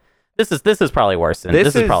 no, this is probably worse.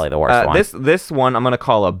 This is probably the worst one. This one I'm going to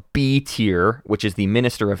call a B tier, which is the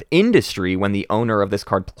Minister of Industry, when the owner of this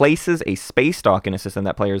card places a space dock in a system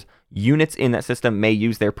that players' units in that system may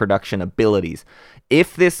use their production abilities.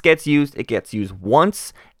 If this gets used, it gets used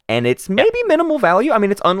once, and it's maybe minimal value. I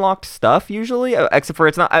mean, it's unlocked stuff usually, except for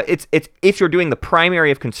it's not. It's if you're doing the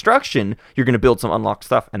primary of construction, you're going to build some unlocked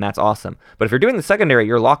stuff, and that's awesome. But if you're doing the secondary,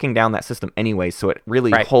 you're locking down that system anyway, so it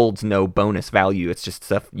really holds no bonus value. It's just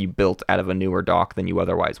stuff you built out of a newer dock than you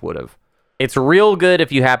otherwise would have. It's real good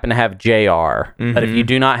if you happen to have JR, but if you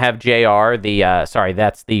do not have JR,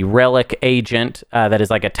 that's the Relic agent that is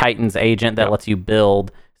like a Titan's agent that lets you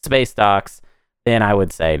build space docks. Then I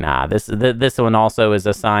would say, nah, this one also is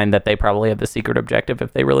a sign that they probably have the secret objective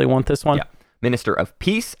if they really want this one. Yeah. Minister of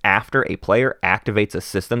Peace, after a player activates a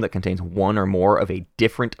system that contains one or more of a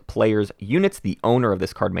different player's units, the owner of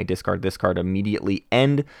this card may discard this card immediately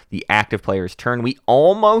end the active player's turn. We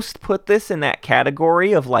almost put this in that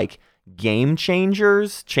category of like game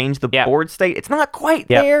changers, change the board state. It's not quite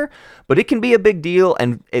there, but it can be a big deal,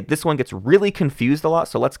 and this one gets really confused a lot,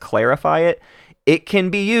 so let's clarify it. It can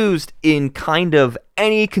be used in kind of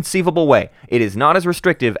any conceivable way. It is not as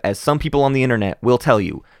restrictive as some people on the internet will tell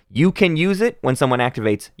you. You can use it when someone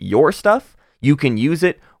activates your stuff. You can use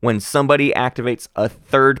it when somebody activates a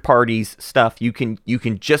third party's stuff. You can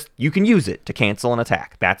use it to cancel an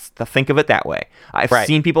attack. Think of it that way. I've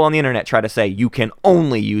seen people on the internet try to say you can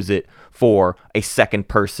only use it for a second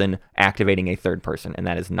person activating a third person, and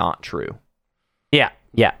that is not true.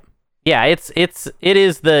 Yeah, it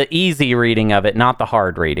is the easy reading of it, not the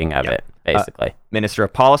hard reading of it, basically. Minister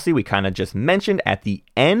of Policy, we kind of just mentioned at the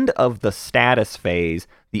end of the status phase,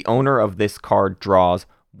 the owner of this card draws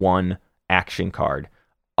one action card.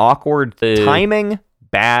 Awkward timing,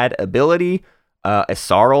 bad ability.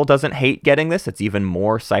 Isarl doesn't hate getting this. It's even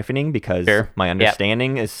more siphoning because my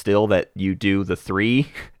understanding is still that you do the 3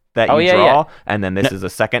 that you draw, and then this is a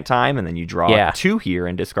second time, and then you draw 2 here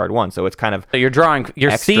and discard 1. So it's kind of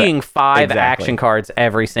you're seeing 5 action cards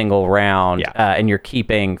every single round, and you're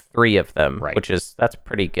keeping 3 of them, that's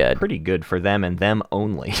pretty good. Pretty good for them and them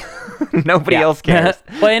only. Nobody else cares.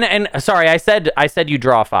 Well, and sorry, I said you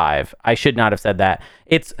draw 5. I should not have said that.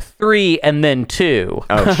 It's 3 and then 2.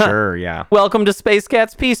 Oh, sure, yeah. Welcome to Space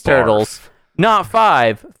Cats Peace Turtles. Not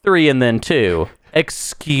 5, 3 and then 2.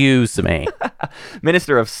 Excuse me.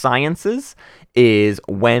 Minister of Sciences is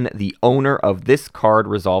when the owner of this card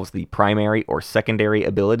resolves the primary or secondary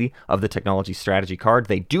ability of the technology strategy card.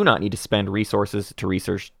 They do not need to spend resources to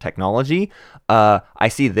research technology. I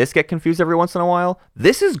see this get confused every once in a while.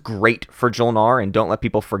 This is great for Jolnar, and don't let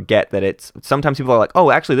people forget that sometimes people are like,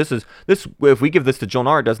 oh, actually, this if we give this to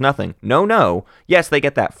Jolnar, it does nothing. No. Yes, they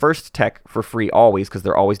get that first tech for free always because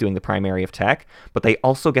they're always doing the primary of tech, but they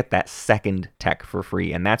also get that second tech for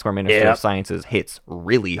free, and that's where Minister of Sciences hits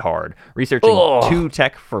really hard. Researching 2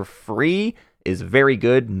 tech for free is very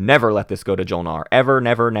good. Never let this go to Jolnar. Ever,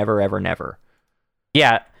 never, never, ever, never.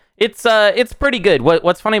 Yeah, it's pretty good.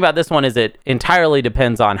 What's funny about this one is it entirely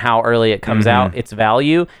depends on how early it comes out, its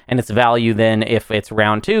value, and its value then, if it's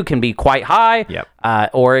round 2, can be quite high,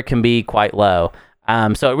 or it can be quite low.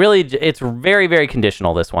 So it's very, very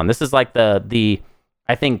conditional, this one. This is like the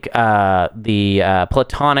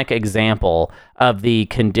platonic example of the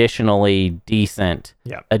conditionally decent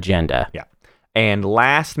agenda. Yeah. And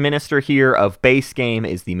last minister here of base game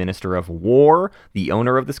is the Minister of War. The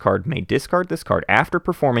owner of this card may discard this card after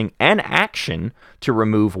performing an action to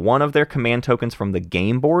remove one of their command tokens from the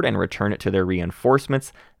game board and return it to their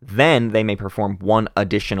reinforcements. Then they may perform one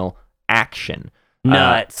additional action.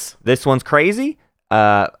 Nuts. This one's crazy.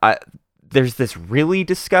 There's this really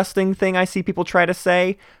disgusting thing I see people try to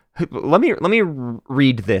say. Let me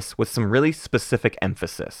read this with some really specific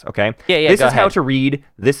emphasis, okay? This is how to read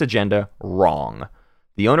this agenda wrong.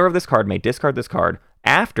 The owner of this card may discard this card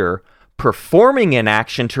after performing an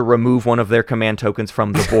action to remove one of their command tokens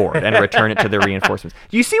from the board and return it to their reinforcements.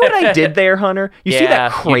 Do you see what I did there, Hunter? You see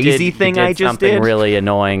that crazy thing I just did? Something really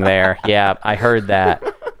annoying there. Yeah, I heard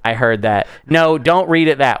that. No, don't read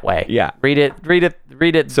it that way. Yeah. Read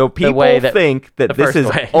it so people think that this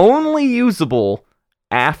is only usable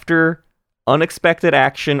after unexpected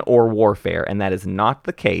action or warfare, and that is not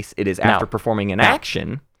the case. It is after performing an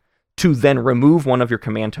action to then remove one of your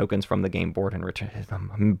command tokens from the game board and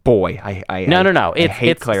return. Boy, I No. I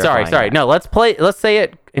hate clarifying sorry. that. No, let's say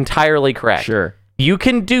it entirely correct. Sure. You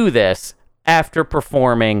can do this after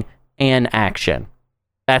performing an action.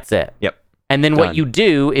 That's it. Yep. And then Done. what you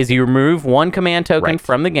do is you remove one command token Right.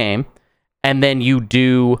 from the game, and then you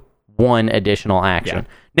do one additional action.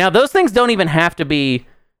 Yeah. Now, those things don't even have to be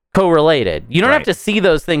correlated. You don't have Right. to see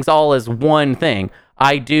those things all as one thing.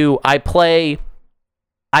 I play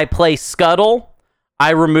Scuttle. I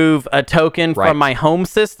remove a token Right. from my home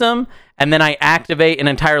system, and then I activate an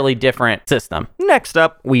entirely different system. Next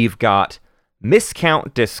up, we've got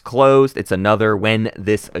Miscount Disclosed. It's another when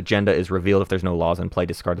this agenda is revealed. If there's no laws in play,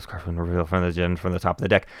 discard this card from the reveal from the agenda from the top of the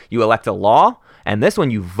deck. You elect a law, and this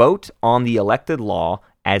one you vote on the elected law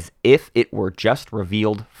as if it were just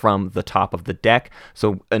revealed from the top of the deck.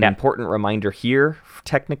 So an important reminder here,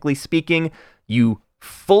 technically speaking, you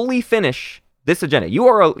fully finish this agenda. You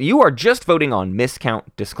are just voting on Miscount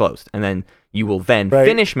Disclosed, and then you will then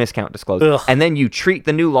finish Miscount Disclosed, and then you treat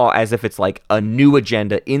the new law as if it's like a new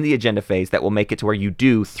agenda in the agenda phase that will make it to where you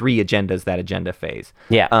do 3 agendas that agenda phase.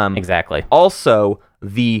 Yeah, exactly. Also,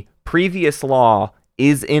 the previous law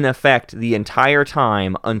is in effect the entire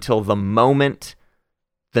time until the moment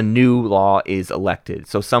the new law is elected.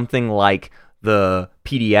 So something like the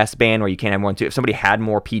PDS ban where you can't have more than 2. If somebody had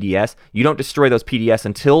more PDS, you don't destroy those PDS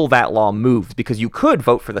until that law moves, because you could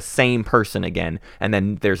vote for the same person again, and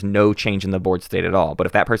then there's no change in the board state at all. But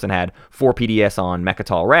if that person had 4 PDS on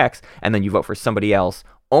Mechatol Rex, and then you vote for somebody else,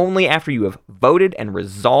 only after you have voted and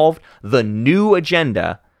resolved the new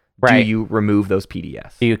agenda do you remove those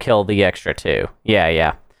PDS. Do you kill the extra 2?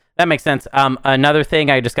 Yeah. That makes sense. Another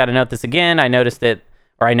thing, I just got to note this again. I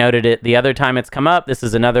noted it the other time it's come up. This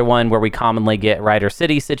is another one where we commonly get Rider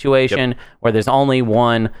City situation, where there's only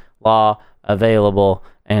one law available,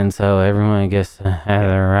 and so everyone gets to have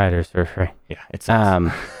their riders for free. Yeah, it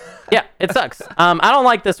sucks. Yeah, it sucks. I don't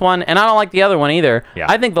like this one, and I don't like the other one either. Yeah.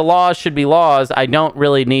 I think the laws should be laws. I don't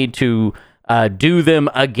really need to do them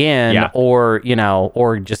again, or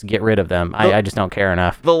just get rid of them. I just don't care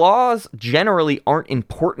enough. The laws generally aren't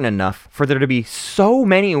important enough for there to be so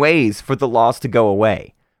many ways for the laws to go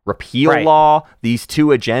away. Repeal law, these 2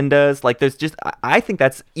 agendas, like there's just, I think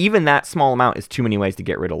that's, even that small amount is too many ways to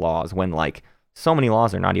get rid of laws, when like so many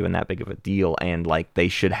laws are not even that big of a deal, and like they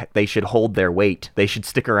should hold their weight. They should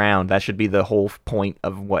stick around. That should be the whole point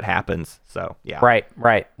of what happens. So yeah. Right.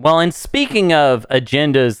 Well, and speaking of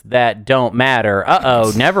agendas that don't matter,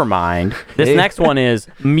 never mind. This next one is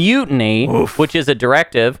Mutiny, which is a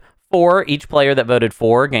directive for each player that voted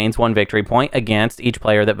for gains 1 victory point, against each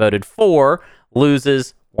player that voted for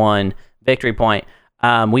loses 1 victory point.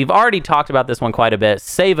 We've already talked about this one quite a bit.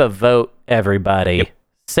 Save a vote, everybody. Yep.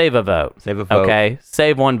 Save a vote. Save a vote. Okay.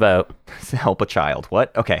 Save 1 vote. Help a child.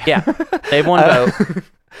 What? Okay. Yeah. Save 1 vote.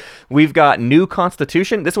 We've got New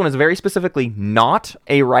Constitution. This one is very specifically not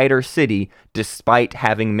a Rider City, despite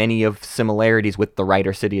having many of similarities with the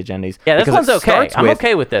Rider City agendas. Yeah, this because one's okay. I'm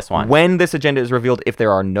okay with this one. When this agenda is revealed, if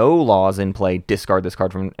there are no laws in play, discard this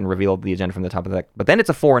card from and reveal the agenda from the top of the deck. But then it's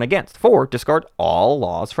a for and against. For, discard all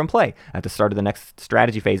laws from play. At the start of the next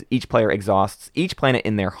strategy phase, each player exhausts each planet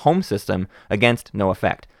in their home system. Against, no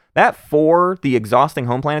effect. That for the exhausting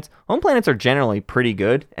home planets are generally pretty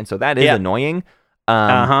good, and so that is annoying.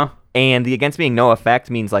 And the against being no effect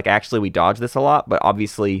means like actually we dodge this a lot, but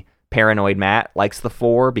obviously Paranoid Matt likes the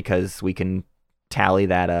 4 because we can tally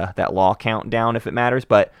that law count down if it matters.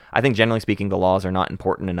 But I think generally speaking, the laws are not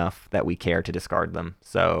important enough that we care to discard them.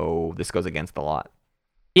 So this goes against the lot.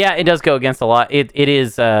 Yeah, it does go against a lot. It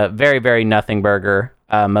is very, very nothing burger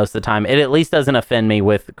most of the time. It at least doesn't offend me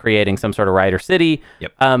with creating some sort of Rider City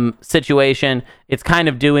situation. It's kind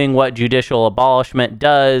of doing what judicial abolishment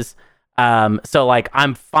does. So like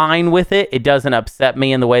I'm fine with it. It doesn't upset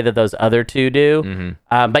me in the way that those other 2 do.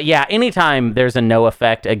 But yeah, anytime there's a no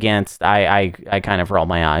effect against, I kind of roll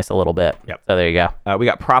my eyes a little bit. Yep. So there you go. We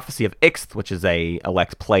got Prophecy of Ixth, which is a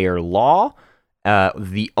elect player law.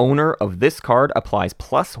 The owner of this card applies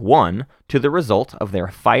 +1 to the result of their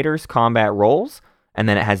fighter's combat rolls, and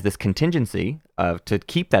then it has this contingency to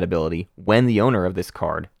keep that ability when the owner of this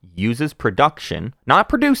card uses production, not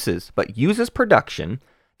produces, but uses production.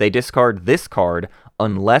 They discard this card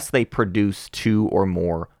unless they produce 2 or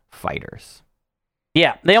more fighters.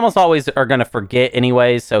 Yeah, they almost always are going to forget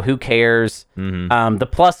anyways, so who cares? The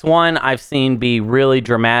 +1 I've seen be really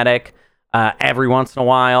dramatic every once in a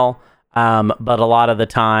while, but a lot of the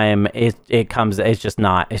time it's just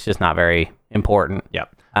not very important.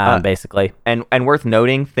 Yep. basically. And worth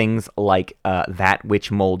noting, things like that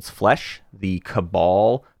which molds flesh, the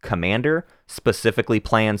Cabal commander specifically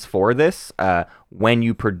plans for this. When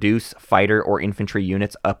you produce fighter or infantry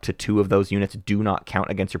units, up to 2 of those units do not count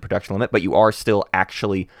against your production limit, but you are still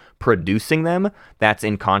actually producing them. That's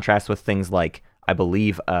in contrast with things like, I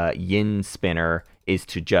believe, Yin Spinner is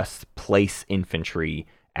to just place infantry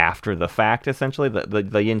after the fact, essentially.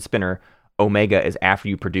 The Yin Spinner Omega is after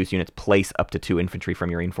you produce units, place up to 2 infantry from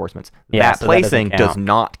your reinforcements. Yeah, that so placing that doesn't does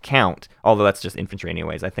not count, although that's just infantry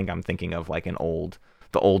anyways. I think I'm thinking of like the old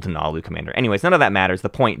Nalu commander. Anyways, none of that matters. The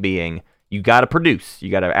point being, you got to produce. You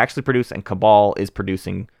got to actually produce, and Cabal is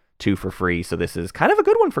producing 2 for free, so this is kind of a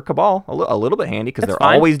good one for Cabal. A little bit handy, because they're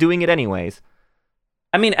fine. always doing it anyways.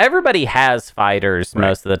 I mean, everybody has fighters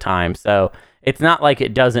most of the time, so it's not like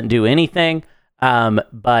it doesn't do anything.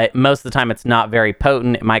 But most of the time it's not very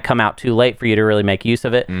potent. It might come out too late for you to really make use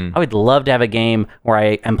of it. I would love to have a game where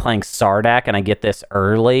I am playing Sardak and I get this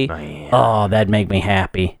early. Oh, that'd make me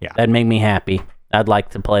happy. Yeah. That'd make me happy. I'd like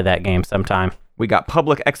to play that game sometime. We got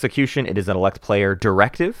Public Execution. It is an elect player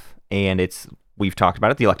directive, and we've talked about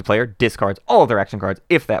it. The elected player discards all of their action cards.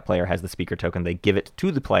 If that player has the speaker token, they give it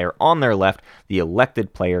to the player on their left. The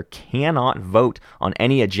elected player cannot vote on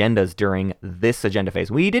any agendas during this agenda phase.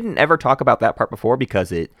 We didn't ever talk about that part before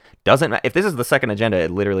because it doesn't. If this is the second agenda,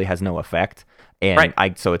 it literally has no effect. And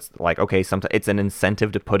so it's like, okay, sometimes it's an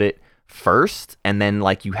incentive to put it first, and then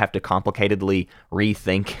like you have to complicatedly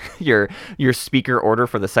rethink your speaker order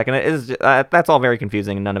for the second. That's all very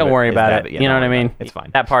confusing, and none of it. Don't worry is about bad, it. but You know what I mean? It's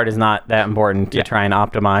fine. That part is not that important to try and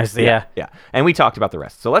optimize. Yeah. And we talked about the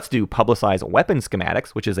rest. So let's do publicize weapon schematics,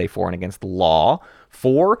 which is a for and against law.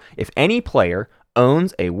 If any player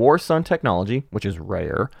owns a War Sun technology, which is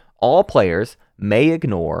rare, all players may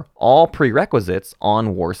ignore all prerequisites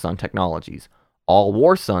on War Sun technologies. All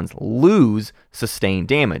War Suns lose sustained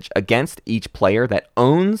damage. Against each player that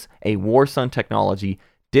owns a War Sun technology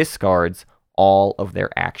discards all of their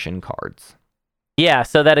action cards. Yeah,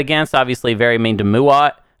 so that against obviously very mean to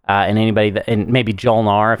Muat and anybody and maybe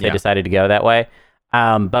Jolnar if they decided to go that way.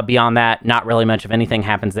 But beyond that, not really much of anything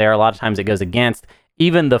happens there. A lot of times it goes against.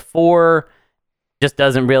 Even the 4 just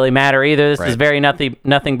doesn't really matter either. This is very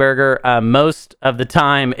nothing burger. Most of the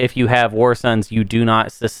time, if you have War Suns, you do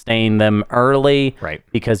not sustain them early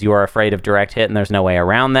because you are afraid of direct hit, and there's no way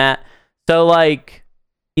around that. So, like,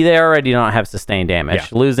 they already don't have sustained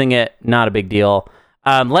damage. Losing it, not a big deal.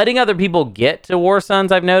 Letting other people get to War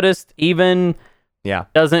Suns, I've noticed, even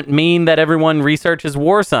doesn't mean that everyone researches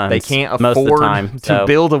War Suns. They can't afford most of the time, to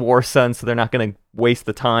build a War Sun, so they're not going to waste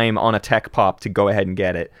the time on a tech pop to go ahead and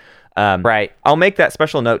get it. I'll make that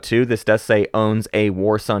special note too. This does say owns a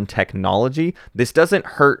War Sun technology. This doesn't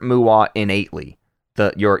hurt Muat innately.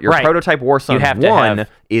 Your prototype War Sun 1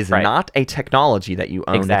 is not a technology that you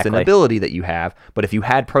own. It's an ability that you have. But if you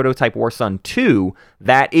had prototype War Sun 2,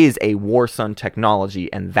 that is a War Sun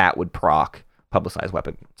technology, and that would proc publicized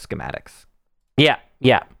weapon schematics.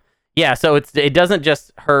 Yeah, so it doesn't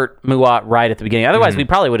just hurt Muat right at the beginning. Otherwise, we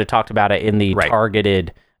probably would have talked about it in the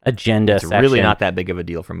targeted agenda section. It's really not that big of a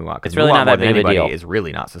deal for Muat. It's really not that big of a deal. Is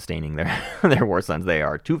really not sustaining their War Suns. They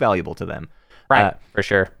are too valuable to them. For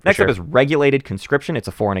sure. Next up is regulated conscription. It's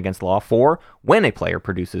a for and against law. When a player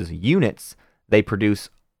produces units, they produce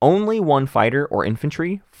only 1 fighter or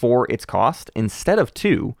infantry for its cost instead of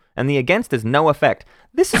 2, and the against is no effect.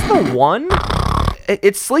 This is the one.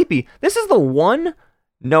 It's sleepy. This is the one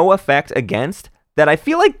no effect against that I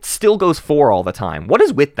feel like still goes for all the time. What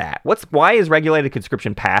is with that? Why is regulated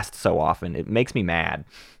conscription passed so often? It makes me mad.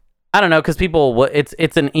 I don't know, because people,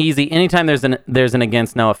 it's an easy. Anytime there's an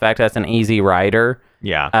against no effect, that's an easy rider.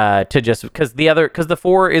 To just because the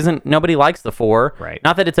 4 isn't. Nobody likes the 4. Right.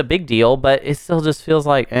 Not that it's a big deal, but it still just feels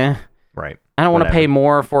like Right. I don't want to pay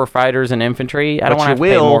more for fighters and infantry. I don't want to have to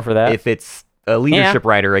pay more for that. If it's a leadership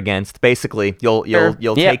rider against, basically you'll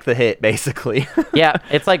take the hit basically.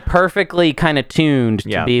 It's like perfectly kind of tuned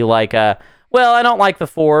to be like I don't like the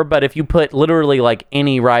 4, but if you put literally like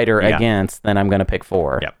any rider against, then I'm going to pick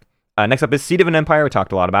 4. Next up is Seat of an Empire. We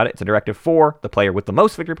talked a lot about it. It's a directive 4. The player with the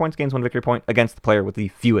most victory points gains 1 victory point against the player with the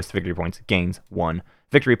fewest victory points gains 1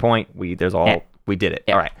 victory point. We did it.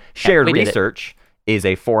 All right. Shared research is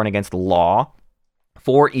a for and against law.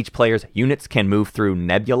 For each player's units can move through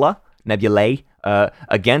nebulae.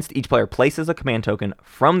 Against each player places a command token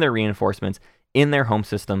from their reinforcements in their home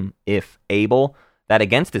system if able. That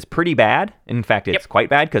against is pretty bad. In fact, it's quite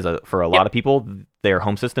bad because for a lot of people, their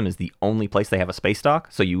home system is the only place they have a space dock.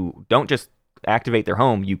 So you don't just activate their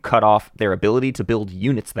home, you cut off their ability to build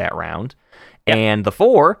units that round. And the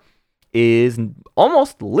 4 is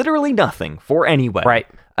almost literally nothing for anyway. Right.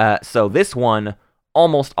 So this one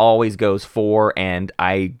almost always goes for, and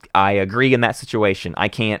I agree in that situation. I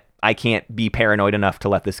can't be paranoid enough to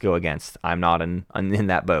let this go against. I'm not in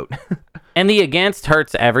that boat. And the against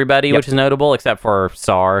hurts everybody, Yep. which is notable, except for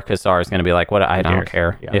SAR, because SAR is going to be like, "What? I don't cares?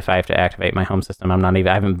 care Yeah. if I have to activate my home system. I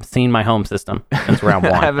haven't seen my home system since round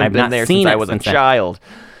one. I haven't I've been not there seen since I it was a since then. child.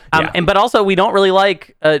 Yeah. But also we don't really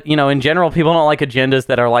like, in general, people don't like agendas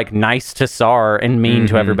that are like nice to SAR and mean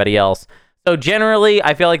to everybody else. So generally,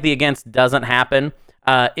 I feel like the against doesn't happen.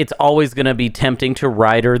 It's always going to be tempting to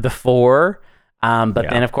rider the 4. But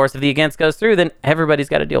then, of course, if the against goes through, then everybody's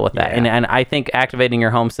got to deal with that. Yeah. And I think activating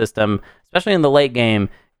your home system, especially in the late game,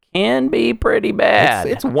 can be pretty bad.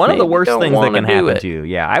 It's one of the Maybe worst don't things that wanna can do happen it. to you.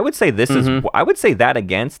 Yeah, I would say I would say that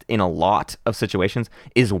against in a lot of situations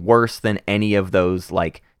is worse than any of those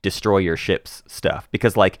like destroy your ships stuff,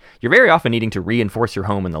 because like you're very often needing to reinforce your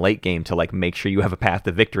home in the late game to like make sure you have a path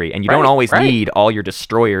to victory, and you don't always need all your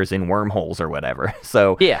destroyers in wormholes or whatever.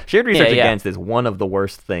 So shared research against is one of the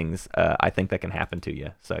worst things I think that can happen to you.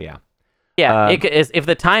 So yeah. Yeah, if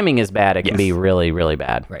the timing is bad, it can be really, really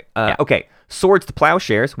bad. Right. Okay. Swords to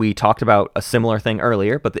Plowshares. We talked about a similar thing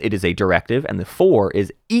earlier, but it is a directive, and the 4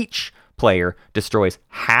 is each player destroys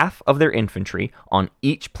half of their infantry on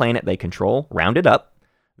each planet they control, rounded up.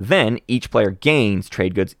 Then each player gains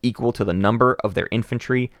trade goods equal to the number of their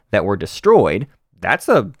infantry that were destroyed.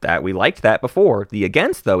 That we liked that before. The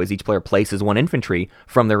against, though, is each player places 1 infantry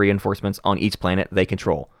from their reinforcements on each planet they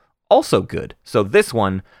control. Also good. So this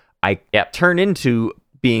one I turn into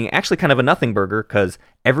being actually kind of a nothing burger, because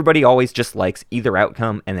everybody always just likes either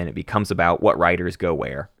outcome, and then it becomes about what riders go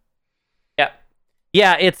where.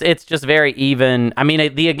 Yeah, it's just very even. I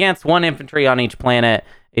mean, the against 1 infantry on each planet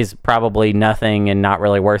is probably nothing and not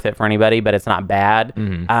really worth it for anybody, but it's not bad.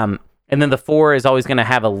 And then the 4 is always going to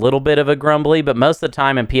have a little bit of a grumbly, but most of the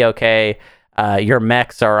time in POK, your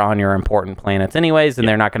mechs are on your important planets anyways, and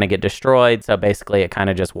they're not going to get destroyed. So basically, it kind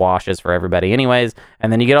of just washes for everybody anyways. And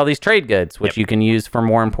then you get all these trade goods, which you can use for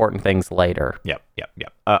more important things later. Yep.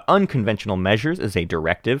 Unconventional measures is a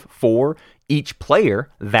directive for each player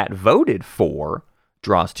that voted for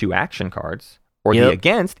draws 2 action cards, or the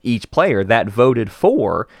against, each player that voted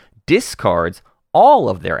for discards all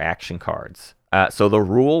of their action cards. So the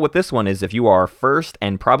rule with this one is if you are first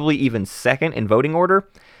and probably even second in voting order,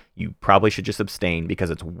 you probably should just abstain, because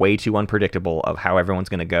it's way too unpredictable of how everyone's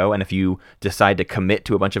going to go. And if you decide to commit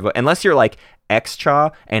to a bunch of unless you're like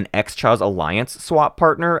Xcha and Xcha's alliance swap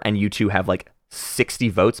partner, and you two have like 60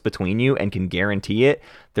 votes between you and can guarantee it,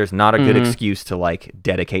 there's not a good excuse to like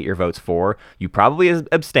dedicate your votes for. You probably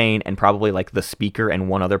abstain, and probably like the speaker and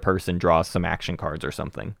 1 other person draws some action cards or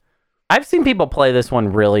something. I've seen people play this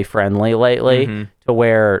one really friendly lately, to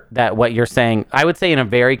where that what you're saying, I would say in a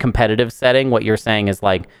very competitive setting, what you're saying is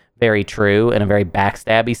like very true in a very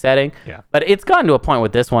backstabby setting. Yeah. But it's gotten to a point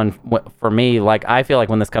with this one, for me, like I feel like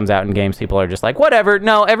when this comes out in games, people are just like, whatever.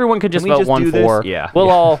 No, everyone could just Can we vote just do 1-4. this? Yeah.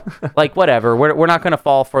 We'll all like whatever. We're not going to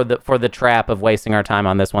fall for the trap of wasting our time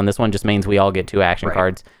on this one. This one just means we all get 2 action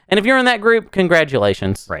cards. And if you're in that group,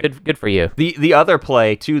 congratulations. Right. Good for you. The other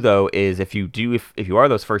play too, though, is if you are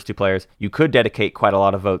those first 2 players, you could dedicate quite a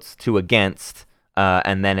lot of votes to against,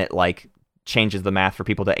 and then it like changes the math for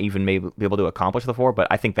people to even maybe be able to accomplish the 4. But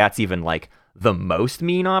I think that's even like the most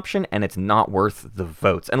mean option, and it's not worth the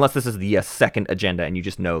votes unless this is the second agenda and you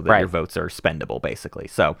just know that your votes are spendable, basically.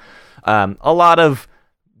 So a lot of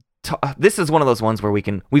this is one of those ones where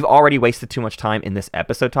we've already wasted too much time in this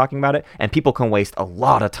episode talking about it, and people can waste a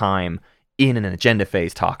lot of time in an agenda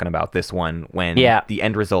phase talking about this one when the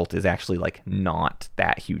end result is actually like not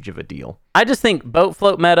that huge of a deal. I just think boat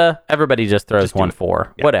float meta, everybody just throws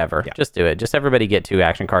 1-4. Whatever. Just do it. Just everybody get 2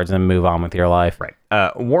 action cards and move on with your life. Right.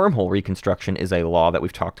 Wormhole reconstruction is a law that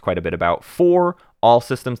we've talked quite a bit about. For all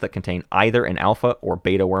systems that contain either an alpha or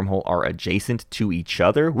beta wormhole are adjacent to each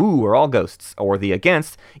other. Ooh, or all ghosts. Or the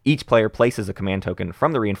against, each player places a command token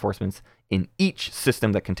from the reinforcements in each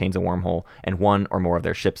system that contains a wormhole and 1 or more of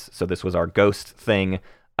their ships. So this was our ghost thing.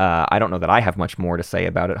 I don't know that I have much more to say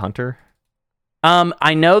about it, Hunter.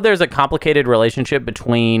 I know there's a complicated relationship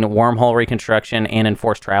between wormhole reconstruction and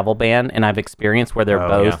enforced travel ban, and I've experienced where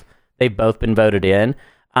they've both been voted in.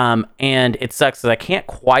 And it sucks because I can't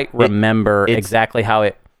quite remember exactly how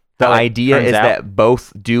it. The idea is that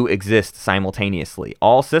both do exist simultaneously.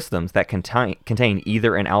 All systems that contain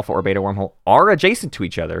either an alpha or beta wormhole are adjacent to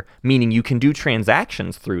each other, meaning you can do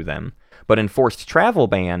transactions through them. But enforced travel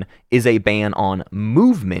ban is a ban on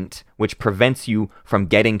movement, which prevents you from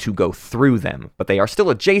getting to go through them. But they are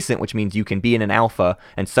still adjacent, which means you can be in an alpha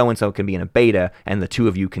and so can be in a beta, and the 2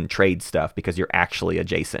 of you can trade stuff because you're actually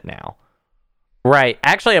adjacent now. Right.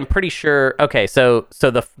 Actually, I'm pretty sure. Okay, so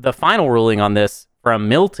the final ruling on this from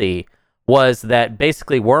Milty was that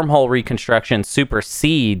basically wormhole reconstruction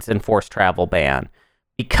supersedes enforced travel ban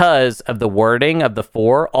because of the wording of the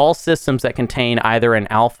 4. All systems that contain either an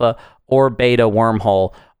alpha or beta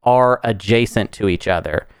wormhole are adjacent to each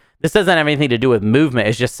other. This doesn't have anything to do with movement.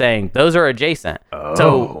 It's just saying those are adjacent.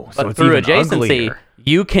 So it's through even adjacency, uglier.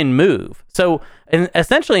 you can move. So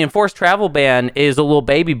essentially, enforced travel ban is a little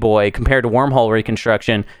baby boy compared to wormhole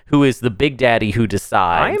reconstruction, who is the big daddy who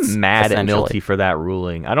decides. I'm mad at essentially. Milty for that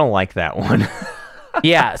ruling. I don't like that one.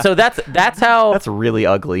 Yeah, so that's how That's really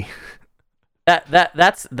ugly.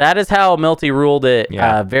 that is how Milty ruled it.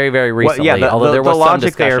 Yeah. Very very recently. Well, yeah, although there was the some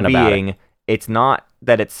logic there discussion about being it. it's not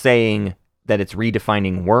that it's saying that it's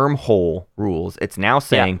redefining wormhole rules. It's now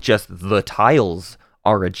saying just the tiles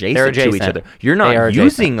are adjacent to each adjacent. other. You're They are not adjacent.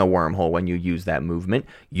 using a wormhole when you use that movement.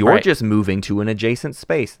 You're Right. just moving to an adjacent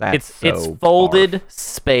space. That's It's so folded barf.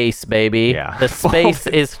 space, baby. Yeah. The space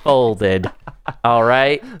is folded. All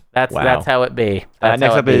right, that's how it be. That's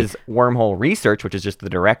Next how it up be. is wormhole research, which is just the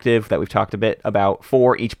directive that we've talked a bit about.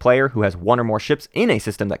 For each player who has 1 or more ships in a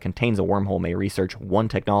system that contains a wormhole may research 1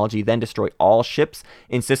 technology, then destroy all ships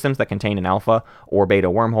in systems that contain an alpha or beta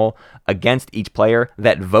wormhole. Against each player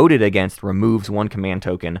that voted against removes 1 command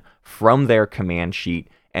token from their command sheet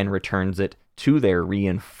and returns it to their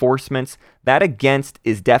reinforcements. That against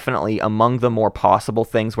is definitely among the more possible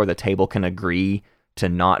things where the table can agree to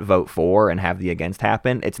not vote for and have the against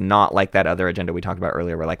happen. It's not like that other agenda we talked about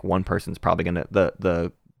earlier where like one person's probably going to,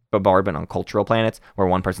 the bombardment on cultural planets, where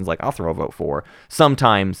one person's like, I'll throw a vote for.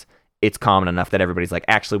 Sometimes it's common enough that everybody's like,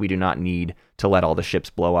 actually, we do not need to let all the ships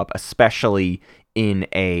blow up, especially in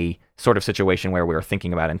a sort of situation where we're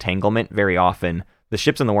thinking about entanglement. Very often, the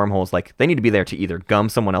ships in the wormholes, like, they need to be there to either gum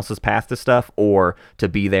someone else's path to stuff or to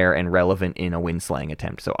be there and relevant in a wind-slaying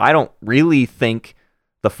attempt. So I don't really think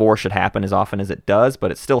the 4 should happen as often as it does,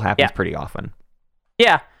 but it still happens pretty often.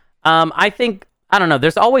 Yeah. I think, I don't know,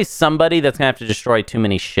 there's always somebody that's going to have to destroy too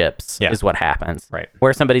many ships is what happens. Right.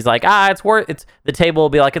 Where somebody's like, the table will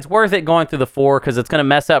be like, it's worth it going through the 4 because it's going to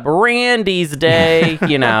mess up Randy's day,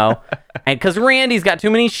 you know, and because Randy's got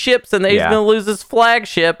too many ships and he's going to lose his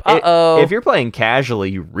flagship. Uh-oh. If you're playing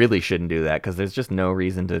casually, you really shouldn't do that because there's just no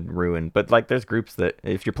reason to ruin. But like, there's groups that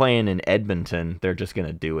if you're playing in Edmonton, they're just going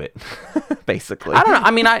to do it, basically. I don't know.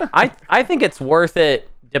 I mean, I think it's worth it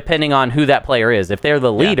depending on who that player is. If they're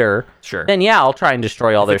the leader, sure. then I'll try and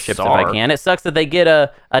destroy all their it's ships SAR. if I can. It sucks that they get a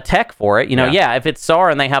tech for it. You know, if it's SAR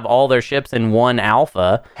and they have all their ships in 1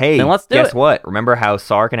 alpha, Hey, then let's do guess it. what? Remember how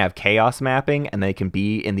SAR can have chaos mapping and they can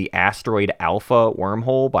be in the asteroid alpha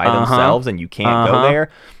wormhole by themselves and you can't go there?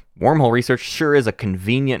 Wormhole research sure is a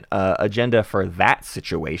convenient agenda for that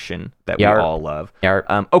situation that we all love.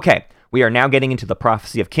 Okay, we are now getting into the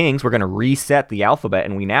Prophecy of Kings. We're going to reset the alphabet,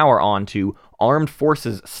 and we now are on to Armed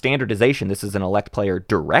Forces Standardization. This is an elect player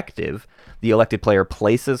directive. The elected player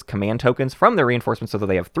places command tokens from their reinforcements so that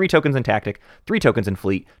they have 3 tokens in tactic, 3 tokens in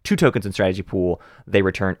fleet, 2 tokens in strategy pool. They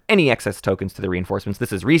return any excess tokens to the reinforcements.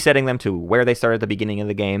 This is resetting them to where they started at the beginning of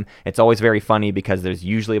the game. It's always very funny because there's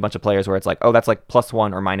usually a bunch of players where it's like, oh, that's like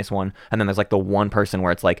 +1 or -1. And then there's like the one person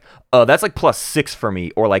where it's like, oh, that's like +6 for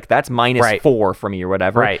me. Or like, that's -4 for me or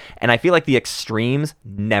whatever. Right. And I feel like the extremes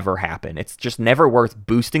never happen. It's just never worth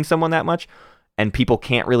boosting someone that much. And people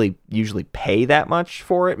can't really usually pay that much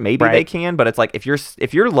for it. Maybe they can, but it's like if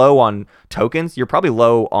you're low on tokens, you're probably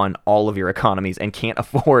low on all of your economies and can't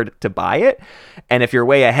afford to buy it. And if you're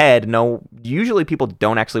way ahead, usually people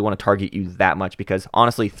don't actually want to target you that much because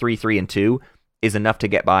honestly, 3, 3, and 2 is enough to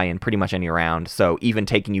get by in pretty much any round. So even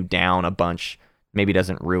taking you down a bunch maybe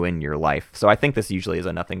doesn't ruin your life. So I think this usually is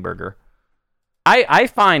a nothing burger. I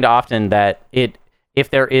find often that if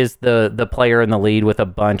there is the player in the lead with a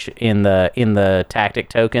bunch in the tactic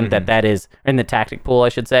token, that is in the tactic pool, I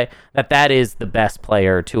should say, that is the best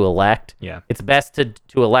player to elect. Yeah. It's best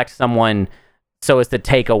to elect someone so as to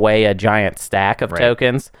take away a giant stack of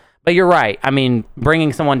tokens. But you're right. I mean,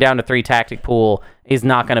 bringing someone down to 3 tactic pool is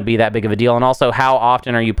not going to be that big of a deal. And also, how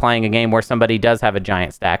often are you playing a game where somebody does have a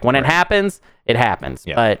giant stack? When it happens, it happens.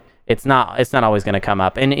 Yeah. But it's not always going to come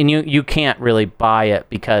up. And you can't really buy it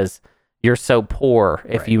because you're so poor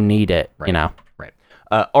if you need it, you know? Right.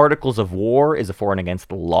 Articles of War is a for and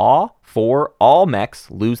against law. For all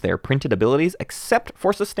mechs lose their printed abilities except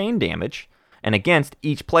for sustained damage. And against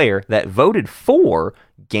each player that voted for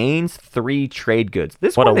gains 3 trade goods.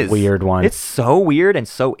 This what one a is weird one. It's so weird and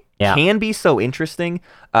so can be so interesting.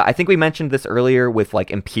 I think we mentioned this earlier with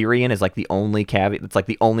like Empyrean is like the only caveat. It's like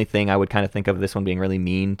the only thing I would kind of think of this one being really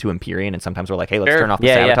mean to Empyrean. And sometimes we're like, hey, let's turn off the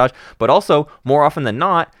sabotage. But also, more often than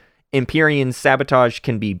not, Empyrean sabotage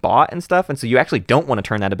can be bought and stuff. And so you actually don't want to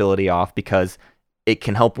turn that ability off because it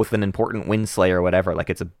can help with an important Windslayer or whatever. Like,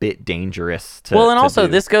 it's a bit dangerous to. Well, and to also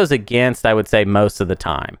do. this goes against, I would say, most of the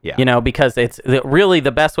time. Yeah. You know, because it's really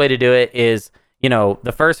the best way to do it is, you know,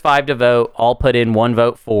 the first 5 to vote all put in 1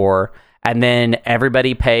 vote for, and then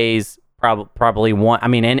everybody pays probably one. I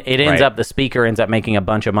mean, and it ends Right. up, the speaker ends up making a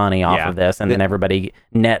bunch of money off Yeah. of this, and then everybody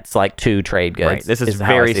nets like 2 trade goods. Right. This is how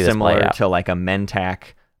I very see this play similar out. to like a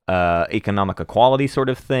Mentac economic equality sort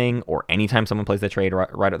of thing, or anytime someone plays the trade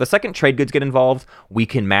right. The second trade goods get involved, we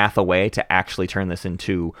can math a way to actually turn this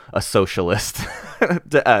into a socialist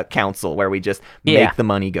council where we just make the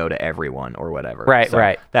money go to everyone or whatever. Right, So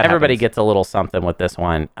right. that Everybody happens. gets a little something with this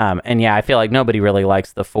one. And yeah, I feel like nobody really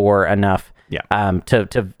likes the 4 enough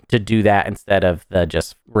to do that instead of the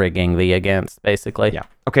just rigging the against, basically. Yeah.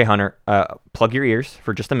 Okay, Hunter, plug your ears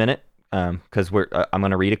for just a minute. Because I'm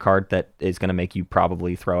going to read a card that is going to make you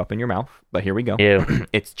probably throw up in your mouth. But here we go. Ew.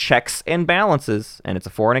 It's checks and balances, and it's a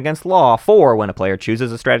for and against law. For when a player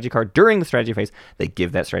chooses a strategy card during the strategy phase, they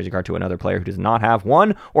give that strategy card to another player who does not have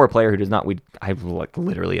one, or a player who does not. I like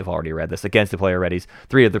literally have already read this. Against the player readies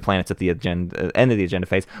 3 of their planets at the end of the agenda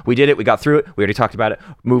phase. We did it. We got through it. We already talked about it.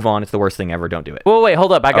 Move on. It's the worst thing ever. Don't do it. Well, wait,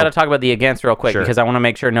 hold up. I got to talk about the against real quick Sure. because I want to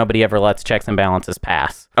make sure nobody ever lets checks and balances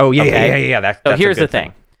pass. Oh yeah, Okay? yeah. That's So a here's good the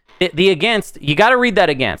thing. The against, you got to read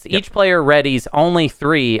that against. Each player readies only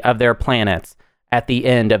 3 of their planets at the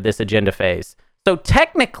end of this agenda phase. So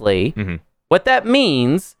technically, what that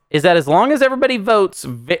means is that as long as everybody votes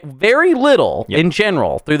very little in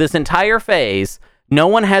general through this entire phase, no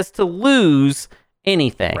one has to lose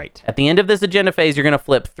anything. Right. At the end of this agenda phase, you're going to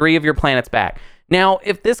flip 3 of your planets back. Now,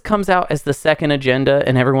 if this comes out as the second agenda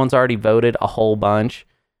and everyone's already voted a whole bunch,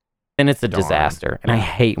 then it's a disaster. And I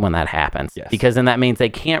hate when that happens. Yes. Because then that means they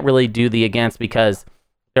can't really do the against because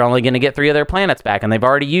they're only going to get 3 of their planets back and they've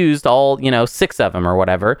already used all, 6 of them or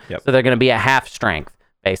whatever. Yep. So they're going to be at half strength,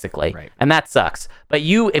 basically. Right. And that sucks. But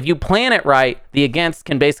if you plan it right, the against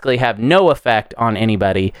can basically have no effect on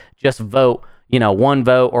anybody. Just vote, 1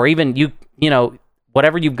 vote, or even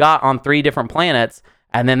whatever you've got on 3 different planets.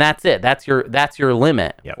 And then that's it. That's your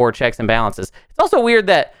limit for checks and balances. It's also weird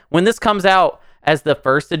that when this comes out as the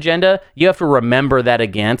first agenda, you have to remember that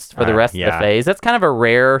against for the rest of the phase. That's kind of a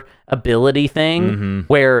rare ability thing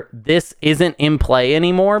where this isn't in play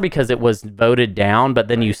anymore because it was voted down, but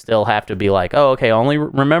then you still have to be like, oh, okay, only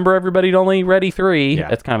remember everybody to only ready 3. Yeah.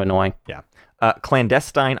 That's kind of annoying. Yeah.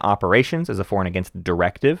 Clandestine operations is a for and against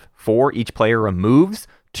directive. For each player removes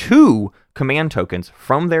 2 command tokens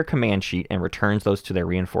from their command sheet and returns those to their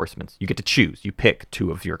reinforcements. You get to choose. You pick 2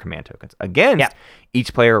 of your command tokens. Against,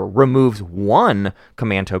 each player removes 1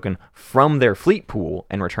 command token from their fleet pool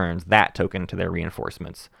and returns that token to their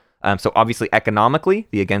reinforcements. So obviously, economically,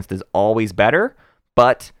 the against is always better,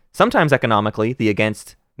 but sometimes economically, the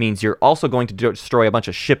against means you're also going to destroy a bunch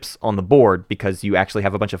of ships on the board because you actually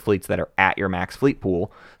have a bunch of fleets that are at your max fleet pool.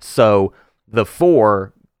 So the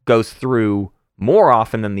 4 goes through more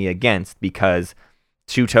often than the against because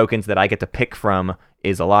 2 tokens that I get to pick from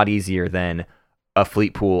is a lot easier than a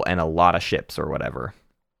fleet pool and a lot of ships or whatever.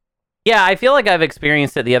 Yeah, I feel like I've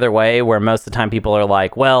experienced it the other way where most of the time people are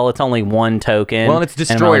like, well, it's only 1 token. Well, and it's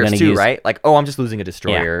destroyers too, right? Like, oh, I'm just losing a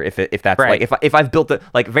destroyer. If that's right. like, if I've built it,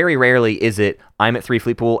 like very rarely is it I'm at 3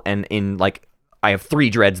 fleet pool and in like I have 3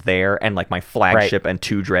 dreads there and like my flagship and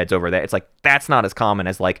 2 dreads over there. It's like, that's not as common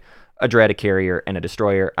as like a dread, a carrier, and a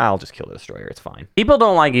destroyer. I'll just kill the destroyer. It's fine. People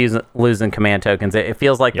don't like losing command tokens. It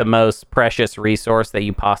feels like the most precious resource that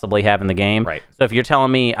you possibly have in the game. Right. So if you're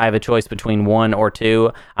telling me I have a choice between 1 or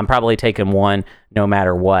 2, I'm probably taking 1 no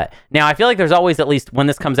matter what. Now, I feel like there's always, at least when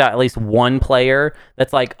this comes out, at least 1 player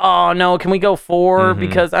that's like, oh no, can we go 4?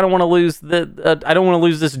 Because I don't want to lose I don't want to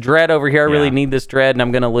lose this dread over here. I really need this dread and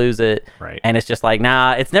I'm going to lose it. Right. And it's just like,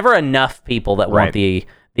 nah, it's never enough people that want the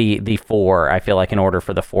 4, I feel like, in order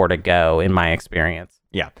for the 4 to go, in my experience.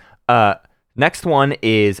 Yeah. Next one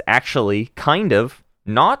is actually kind of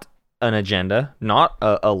not an agenda, not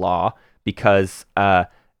a law, because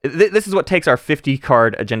this is what takes our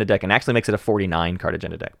 50-card agenda deck and actually makes it a 49-card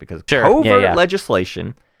agenda deck, because covert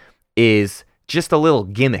legislation is just a little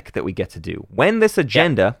gimmick that we get to do. When this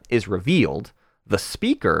agenda is revealed, the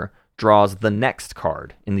speaker draws the next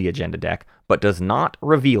card in the agenda deck, but does not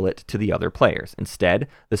reveal it to the other players. Instead,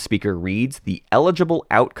 the speaker reads the eligible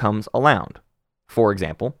outcomes aloud. For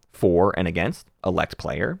example, for and against, elect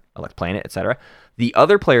player, elect planet, etc. The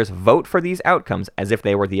other players vote for these outcomes as if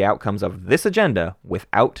they were the outcomes of this agenda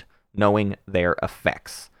without knowing their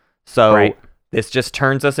effects. So This just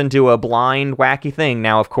turns us into a blind, wacky thing.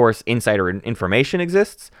 Now, of course, insider information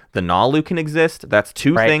exists. The Nalu can exist. That's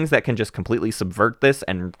two things that can just completely subvert this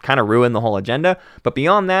and kind of ruin the whole agenda. But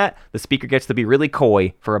beyond that, the speaker gets to be really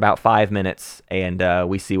coy for about 5 minutes, and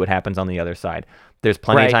we see what happens on the other side. There's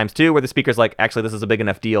plenty of times, too, where the speaker's like, actually, this is a big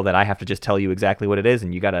enough deal that I have to just tell you exactly what it is,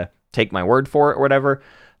 and you got to take my word for it or whatever.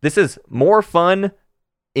 This is more fun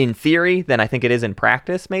in theory than I think it is in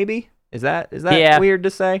practice, maybe. Is that weird to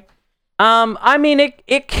say? I mean,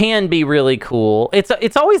 it can be really cool.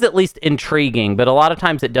 It's always at least intriguing, but a lot of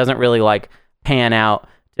times it doesn't really like pan out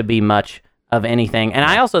to be much of anything. And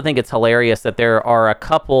I also think it's hilarious that there are a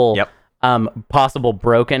couple possible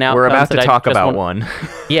broken outcomes. We're about to talk about one.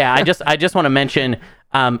 Yeah, I just want to mention.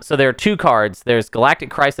 So there are two cards. There's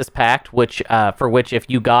Galactic Crisis Pact, which if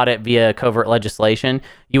you got it via covert legislation,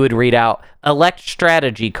 you would read out elect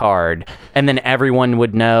strategy card, and then everyone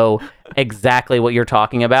would know exactly what you're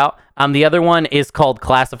talking about. The other one is called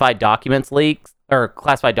classified document leaks,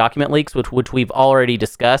 which we've already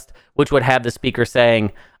discussed, which would have the speaker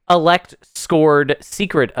saying elect scored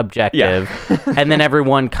secret objective, and then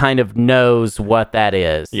everyone kind of knows what that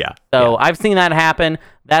is. Yeah. So I've seen that happen.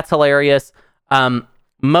 That's hilarious.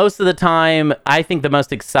 Most of the time, I think the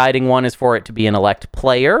most exciting one is for it to be an elect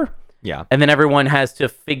player. Yeah. And then everyone has to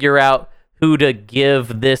figure out who to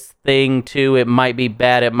give this thing to. It might be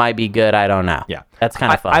bad, it might be good, I don't know. Yeah. That's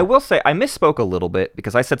kind of fun. I will say, I misspoke a little bit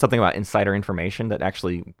because I said something about insider information that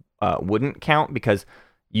actually wouldn't count, because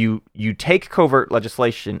you take covert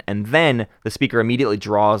legislation and then the speaker immediately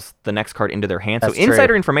draws the next card into their hand. That's so insider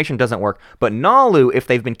true. information doesn't work. But Nalu, if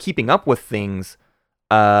they've been keeping up with things,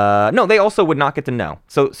 no, they also would not get to know.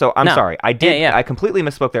 So I'm sorry. I completely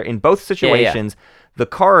misspoke there. In both situations, the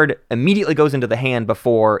card immediately goes into the hand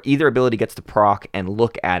before either ability gets to proc and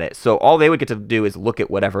look at it. So all they would get to do is look at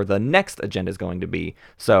whatever the next agenda is going to be.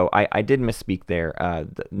 So I did misspeak there.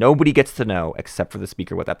 Nobody gets to know except for the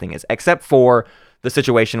speaker what that thing is, except for the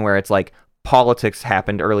situation where it's like politics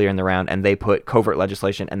happened earlier in the round and they put covert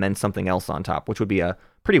legislation and then something else on top, which would be a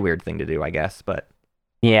pretty weird thing to do, I guess. But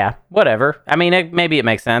yeah, whatever. I mean, maybe it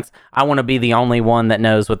makes sense. I want to be the only one that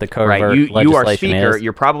knows what the covert legislation you are speaker. is.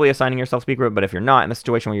 You're probably assigning yourself speaker, but if you're not in the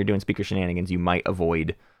situation where you're doing speaker shenanigans, you might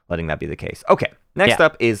avoid letting that be the case. Okay, next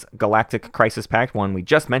up is Galactic Crisis Pact, one we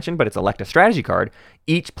just mentioned, but it's elect a strategy card.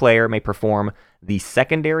 Each player may perform the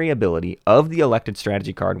secondary ability of the elected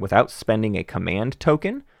strategy card without spending a command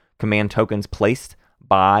token. Command tokens placed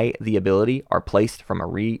by the ability are placed from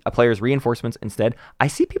a player's reinforcements instead. I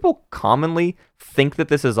see people commonly think that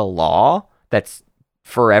this is a law that's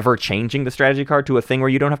forever changing the strategy card to a thing where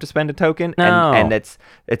you don't have to spend a token. No. And this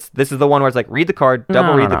is the one where it's like, read the card,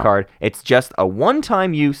 read the card. It's just a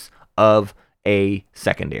one-time use of a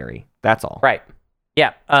secondary. That's all. Right.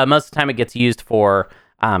 Yeah. Most of the time it gets used for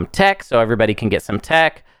tech, so everybody can get some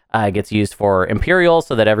tech. It gets used for Imperial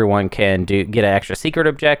so that everyone can get an extra secret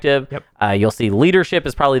objective. Yep. You'll see leadership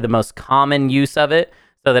is probably the most common use of it,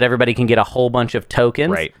 so that everybody can get a whole bunch of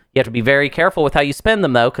tokens. Right. You have to be very careful with how you spend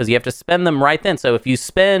them, though, because you have to spend them right then. So if you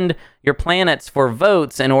spend your planets for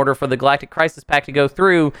votes in order for the Galactic Crisis Pact to go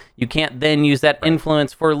through, you can't then use that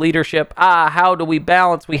influence for leadership. How do we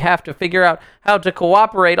balance? We have to figure out how to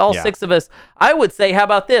cooperate, all six of us. I would say, how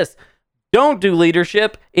about this? Don't do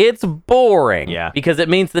leadership. It's boring. Yeah. Because it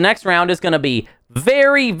means the next round is going to be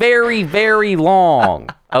very, very, very long.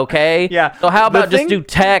 Okay? Yeah. So how about just do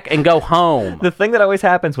tech and go home? The thing that always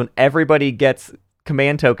happens when everybody gets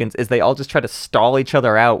command tokens is they all just try to stall each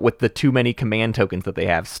other out with the too many command tokens that they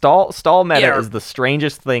have. Stall meta is the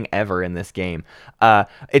strangest thing ever in this game.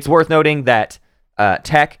 It's worth noting that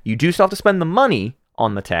tech, you do still have to spend the money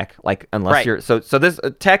on the tech, like unless you're so this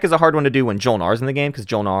tech is a hard one to do when Jolnar's in the game, because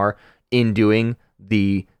Jolnar, in doing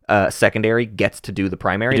the secondary, gets to do the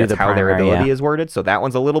primary. That's how their ability is worded. So that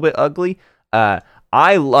one's a little bit ugly.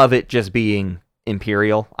 I love it just being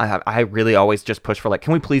Imperial. I really always just push for, like,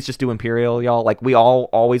 can we please just do Imperial, y'all? Like, we all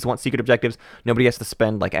always want secret objectives. Nobody has to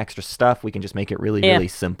spend like extra stuff. We can just make it really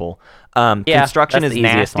simple. Construction is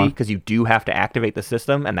nasty because you do have to activate the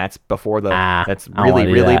system, and that's before that's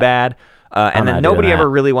really bad. And then nobody ever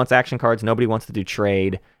really wants action cards. Nobody wants to do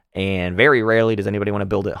trade. And very rarely does anybody want to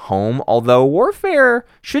build at home, although Warfare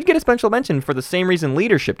should get a special mention for the same reason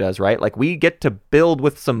leadership does, right? Like, we get to build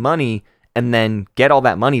with some money and then get all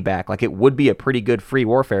that money back. Like, it would be a pretty good free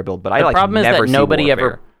Warfare build, but the problem is that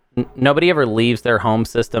nobody ever leaves their home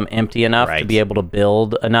system empty enough to be able to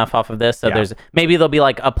build enough off of this. So there'll be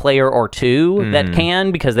like a player or two that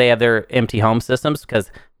can, because they have their empty home systems,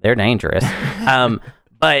 because they're dangerous.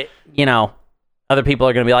 But, you know, Other people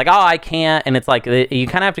are going to be like, oh, I can't. And it's like, you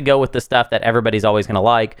kind of have to go with the stuff that everybody's always going to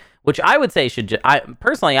like, which I would say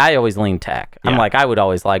personally, I always lean tech. I'm like, I would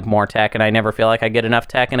always like more tech, and I never feel like I get enough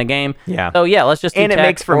tech in a game. Yeah. So yeah, let's just do and it tech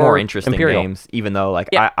makes for or more interesting Imperial. games, even though like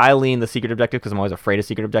I lean the secret objective because I'm always afraid of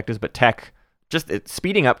secret objectives, but tech,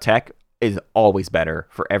 speeding up tech is always better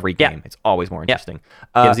for every game. It's always more interesting.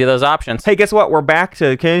 Gives you those options. Hey, guess what? We're back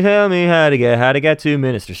to can you tell me how to get to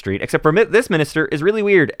Minister Street? Except for this minister is really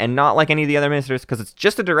weird and not like any of the other ministers because it's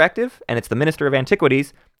just a directive and it's the Minister of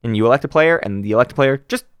Antiquities, and you elect a player and the elected player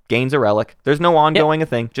just gains a relic. There's no ongoing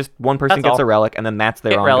thing. Just one person gets a relic and then that's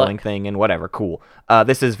their ongoing thing and whatever. Cool.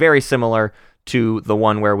 This is very similar to the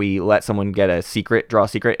one where we let someone get a secret, draw a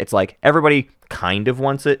secret. It's like everybody kind of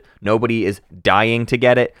wants it. Nobody is dying to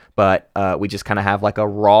get it, but we just kind of have like a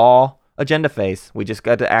raw agenda phase. We just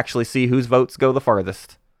got to actually see whose votes go the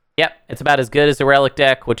farthest. Yep, it's about as good as the relic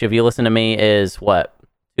deck, which if you listen to me is what?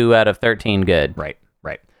 2 out of 13 good. Right.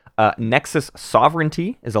 Nexus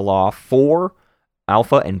Sovereignty is a law. 4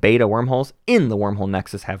 alpha and beta wormholes in the wormhole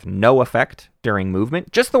nexus have no effect during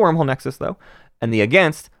movement. Just the wormhole nexus though. And the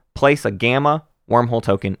against, place a gamma wormhole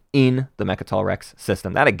token in the Mechatol Rex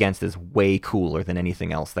system. That against is way cooler than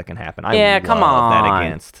anything else that can happen. Come love on. that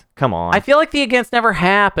against. Come on. I feel like the against never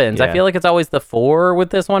happens. I feel like it's always the 4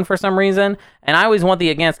 with this one for some reason. And I always want the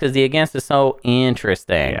against because the against is so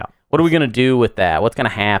interesting. Yeah. What are we going to do with that? What's going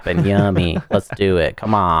to happen? Yummy. Let's do it.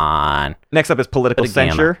 Come on. Next up is Political Put a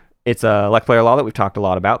gamma. Censure. It's a elect player law that we've talked a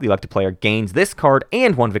lot about. The elected player gains this card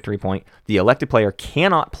and 1 victory point. The elected player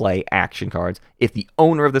cannot play action cards. If the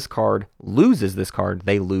owner of this card loses this card,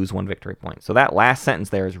 they lose 1 victory point. So that last sentence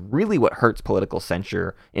there is really what hurts political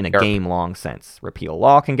censure in a game-long sense. Repeal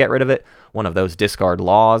law can get rid of it. One of those discard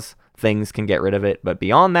laws things can get rid of it. But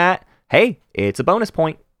beyond that, hey, it's a bonus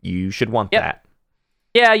point. You should want that.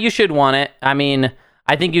 Yeah, you should want it. I mean,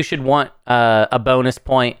 I think you should want a bonus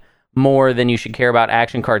point more than you should care about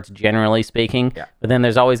action cards, generally speaking. Yeah. But then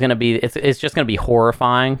there's always going to be, it's just going to be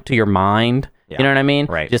horrifying to your mind. Yeah. You know what I mean?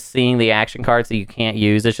 Right. Just seeing the action cards that you can't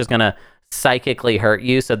use, it's just going to psychically hurt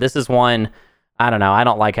you. So this is one, I don't know, I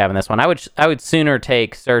don't like having this one. I would sooner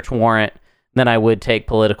take Search Warrant than I would take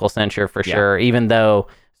Political Censure for sure, even though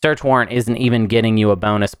Search Warrant isn't even getting you a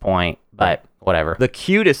bonus point, but whatever. The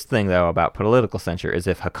cutest thing, though, about Political Censure is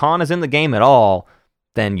if Hakan is in the game at all,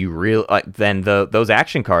 then those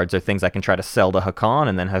action cards are things I can try to sell to Hakan,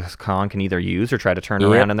 and then Hakan can either use or try to turn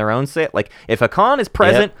around in their own set. Like, if Hakan is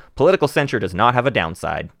present, Political Censure does not have a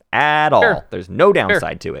downside at all. There's no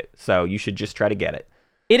downside to it, so you should just try to get it.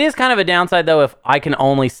 It is kind of a downside, though, if I can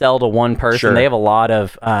only sell to one person. Sure. They have a lot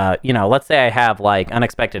of, let's say I have, like,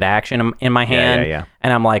 unexpected action in my hand,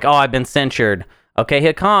 and I'm like, oh, I've been censured. Okay,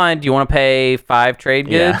 Hakan, do you want to pay 5 trade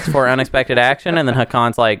goods for unexpected action? And then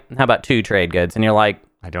Hakan's like, how about 2 trade goods? And you're like,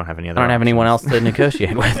 I don't have any other I don't have anyone else to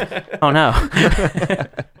negotiate with. Oh, no.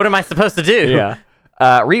 What am I supposed to do? Yeah.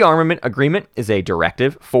 Rearmament Agreement is a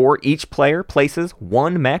directive for each player places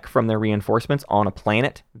 1 mech from their reinforcements on a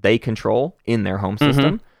planet they control in their home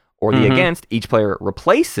system. Or the against, each player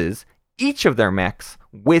replaces each of their mechs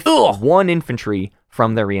with 1 infantry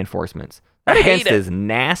from their reinforcements. That against is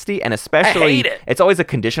nasty, and especially, it's always a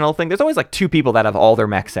conditional thing. There's always like 2 people that have all their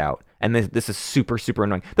mechs out, and this is super, super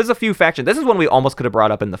annoying. There's a few factions. This is one we almost could have brought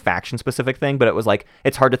up in the faction-specific thing, but it was like,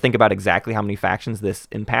 it's hard to think about exactly how many factions this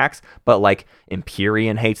impacts, but like,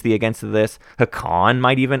 Empyrean hates the against of this. Hakan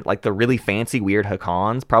might even, like the really fancy, weird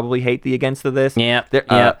Hakans probably hate the against of this.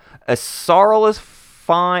 Asarl is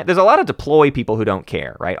fine. There's a lot of deploy people who don't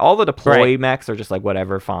care, right? All the deploy mechs are just like,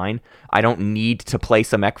 whatever, fine. I don't need to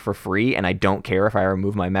place a mech for free, and I don't care if I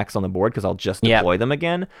remove my mechs on the board because I'll just deploy them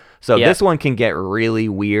again. So this one can get really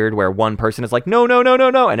weird where one person is like, no,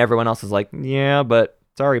 and everyone else is like, yeah, but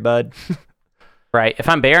sorry, bud. Right. If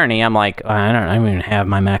I'm Barony, I'm like, I don't even have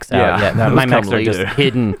my mechs out yet. My mechs are just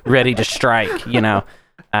hidden, ready to strike, you know?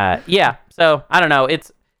 So I don't know.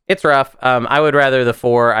 It's rough. I would rather the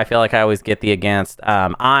 4. I feel like I always get the against.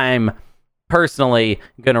 I'm personally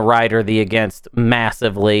going to rider the against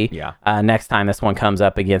massively next time this one comes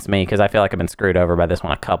up against me because I feel like I've been screwed over by this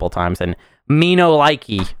one a couple times. And me no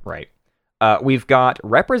likey. Right. We've got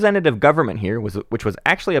representative government here, which was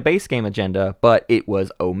actually a base game agenda, but it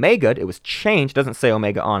was Omega'd. It was changed. Doesn't say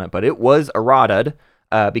Omega on it, but it was errata'd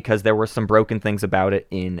because there were some broken things about it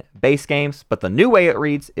in base games. But the new way it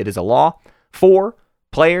reads, it is a law. 4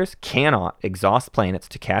 players cannot exhaust planets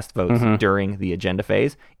to cast votes during the agenda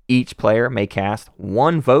phase. Each player may cast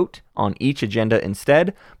 1 vote on each agenda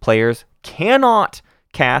instead. Players cannot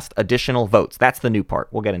cast additional votes. That's the new part.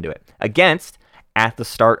 We'll get into it. Against, at the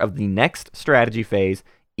start of the next strategy phase,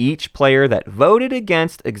 Each player that voted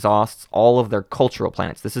against exhausts all of their cultural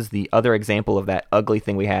planets. This is the other example of that ugly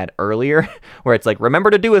thing we had earlier, where it's like, remember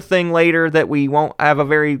to do a thing later that we won't have a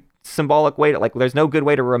very symbolic way to, like, there's no good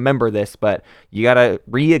way to remember this, but you gotta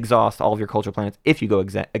re-exhaust all of your cultural planets if you go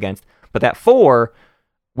against. But that 4,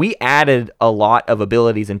 we added a lot of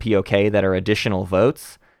abilities in POK that are additional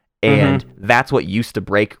votes. And that's what used to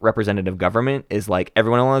break representative government, is like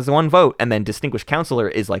everyone only has 1 vote, and then distinguished counselor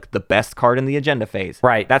is like the best card in the agenda phase.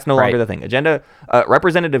 Right. That's no longer the thing. Agenda,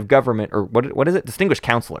 representative government, or what is it? Distinguished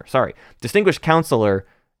counselor. Sorry. Distinguished counselor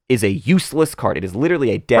is a useless card. It is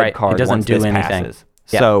literally a dead card. It doesn't once do this anything. passes.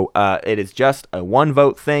 Yep. So it is just a 1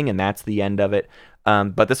 vote thing, and that's the end of it.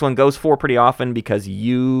 But this one goes 4 pretty often because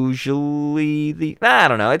usually I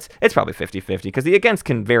don't know, it's probably 50-50 because the against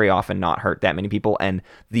can very often not hurt that many people, and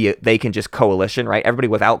they can just coalition, right? Everybody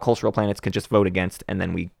without cultural planets can just vote against, and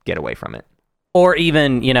then we get away from it. Or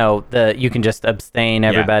even, you can just abstain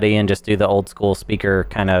everybody and just do the old school speaker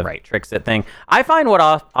kind of tricks it thing. I find what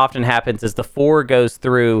often happens is the 4 goes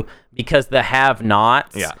through because the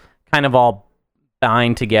have-nots kind of all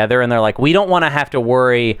bind together, and they're like, we don't want to have to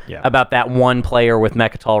worry about that one player with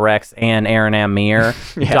Mechatol Rex and Aaron Amir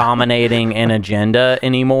dominating an agenda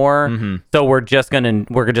anymore. So we're just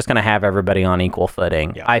gonna have everybody on equal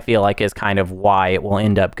footing. I feel like is kind of why it will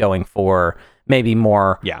end up going for maybe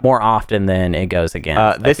more often than it goes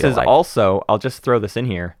against. This is also, I'll just throw this in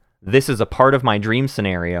here, this is a part of my dream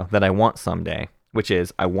scenario that I want someday, which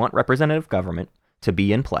is I want representative government to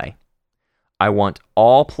be in play. I want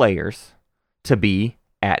all players to be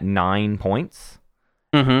at 9 points.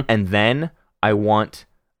 And then I want,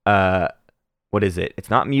 what is it?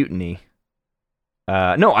 It's not mutiny.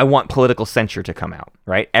 No, I want political censure to come out,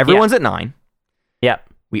 right? Everyone's at 9. Yep.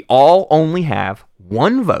 We all only have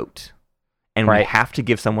 1 vote, and we have to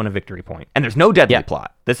give someone a victory point. And there's no deadly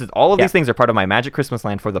plot. This is all of these things are part of my Magic Christmas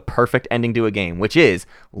Land for the perfect ending to a game, which is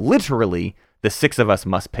literally the 6 of us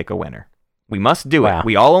must pick a winner. We must do it.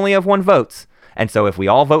 We all only have 1 vote. And so if we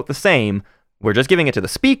all vote the same, we're just giving it to the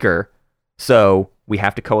speaker, so we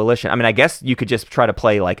have to coalition. I mean, I guess you could just try to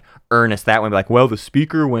play like earnest that way, and be like, well, the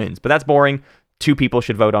speaker wins, but that's boring. 2 people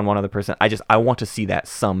should vote on one other person. I want to see that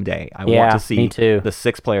someday. I want to see the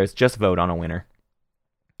 6 players just vote on a winner.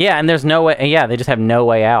 Yeah, and there's no way. Yeah, they just have no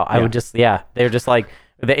way out. I would just, they're just like,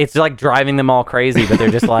 it's like driving them all crazy, but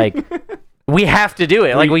they're just like, we have to do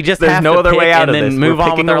it. Like we just have no to other pick way out and of then this. move We're on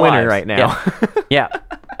picking with our a winner lives right now. Yeah.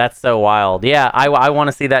 That's so wild. Yeah, I want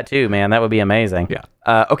to see that too, man. That would be amazing.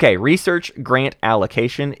 Yeah. Okay, research grant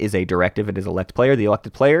allocation is a directive. It is elect player. The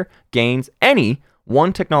elected player gains any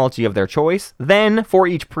 1 technology of their choice. Then, for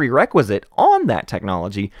each prerequisite on that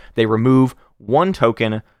technology, they remove 1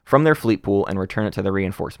 token from their fleet pool and return it to the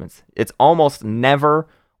reinforcements. It's almost never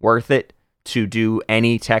worth it to do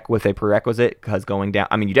any tech with a prerequisite, because going down,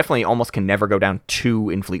 I mean, you definitely almost can never go down 2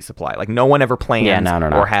 in fleet supply. Like no one ever plans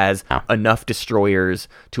or has enough destroyers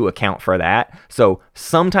to account for that. So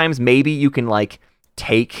sometimes maybe you can like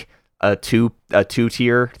take a two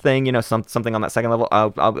tier thing, something on that second level.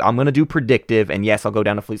 I'm gonna do predictive, and yes, I'll go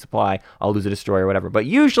down to fleet supply. I'll lose a destroyer or whatever. But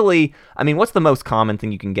usually, I mean, what's the most common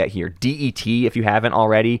thing you can get here? DET, if you haven't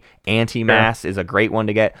already. Anti-mass is a great one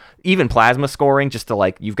to get. Even plasma scoring, just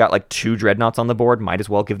to you've got 2 dreadnoughts on the board. Might as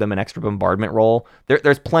well give them an extra bombardment roll.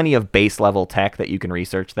 There's plenty of base level tech that you can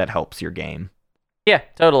research that helps your game. Yeah,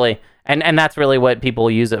 totally. And that's really what people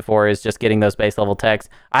use it for, is just getting those base level techs.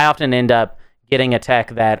 I often end up getting a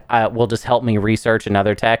tech that will just help me research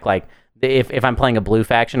another tech. Like if I'm playing a blue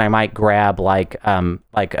faction, I might grab like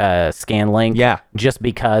a scan link. Just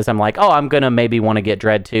because I'm like, I'm gonna maybe want to get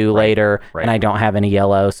Dread 2 later, and I don't have any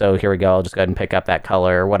yellow, so here we go. I'll just go ahead and pick up that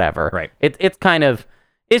color or whatever. Right.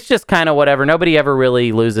 It's just kind of whatever. Nobody ever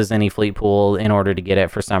really loses any fleet pool in order to get it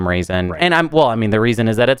for some reason. Right. And the reason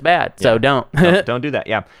is that it's bad. So don't do that.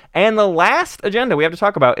 Yeah. And the last agenda we have to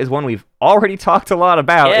talk about is one we've already talked a lot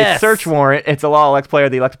about. Yes. It's Search Warrant. It's a law elect player.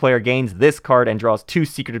 The elected player gains this card and draws 2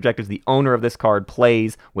 secret objectives. The owner of this card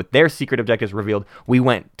plays with their secret objectives revealed. We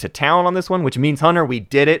went to town on this one, which means, Hunter, we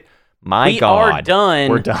did it. My God. Are done.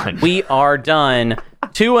 We're done. We are done.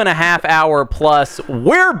 2.5 hour plus.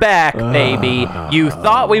 We're back, baby. You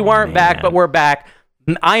thought we weren't back, but we're back.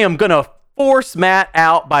 I am going to force Matt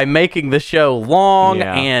out by making the show long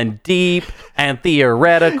and deep and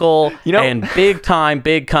theoretical and big time,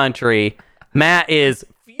 big country. Matt is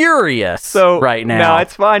furious right now. No,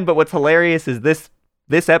 it's fine. But what's hilarious is this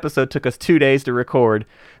this episode took us 2 days to record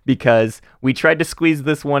because we tried to squeeze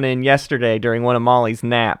this one in yesterday during one of Molly's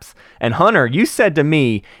naps. And Hunter, you said to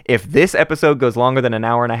me, if this episode goes longer than an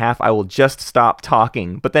hour and a half, I will just stop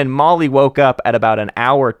talking. But then Molly woke up at about an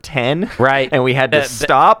hour 10. Right. And we had to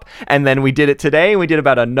stop. And then we did it today. And we did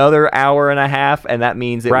about another hour and a half. And that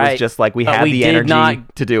means it was just like we had the energy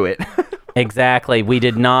to do it. Exactly. We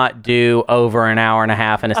did not do over an hour and a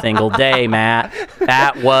half in a single day, Matt.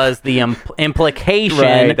 That was the implication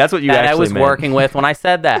right. That's what you that actually I was meant. working with when I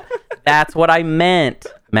said that. That's what I meant,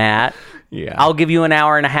 Matt. Yeah. I'll give you an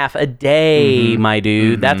hour and a half a day, my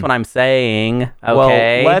dude. That's what I'm saying.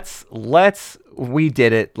 Okay. Well, we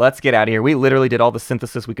did it. Let's get out of here. We literally did all the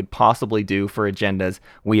synthesis we could possibly do for agendas.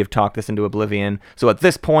 We have talked this into oblivion. So at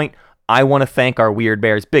this point, I want to thank our Weird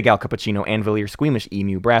Bears, Big Al Cappuccino, Anvilier, Squeamish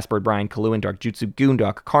Emu, Brassbird, Brian, Kaluan, Dark Jutsu,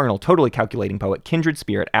 Goondog, Cardinal, Totally Calculating Poet, Kindred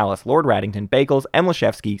Spirit, Alice, Lord Raddington, Bagels,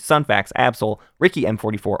 Emlashevsky, Sunfax, Absol, Ricky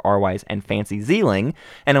M44, Rwise, and Fancy Zeeling.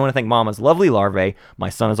 And I want to thank Mama's Lovely Larvae. My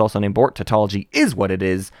son is also named Bort. Tautology is what it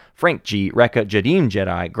is. Frank G, Rekka, Jadim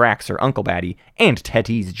Jedi, Graxer, Uncle Batty, and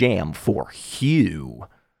Tetty's Jam for Hugh.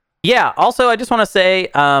 Yeah. Also, I just want to say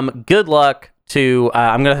good luck to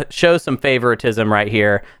I'm going to show some favoritism right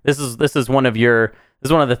here. This is one of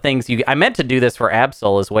the things I meant to do this for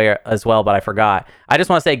Absol as well, but I forgot. I just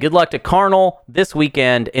want to say good luck to Carnal this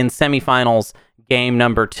weekend in semifinals game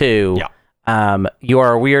number 2. Yeah. You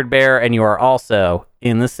are a Weird Bear, and you are also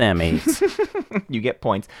in the semis. You get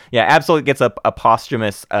points. Yeah, absolutely gets a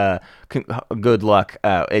posthumous good luck.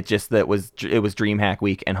 It was DreamHack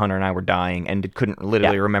week, and Hunter and I were dying and couldn't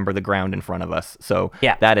literally remember the ground in front of us. So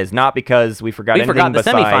that is not because we forgot anything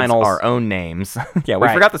besides semifinals. Our own names. Yeah, we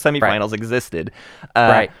forgot the semifinals existed.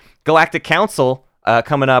 Galactic Council.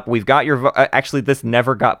 Coming up, we've got your actually this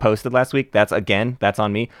never got posted last week. That's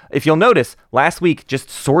on me. If you'll notice, last week just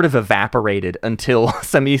sort of evaporated until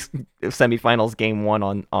semifinals game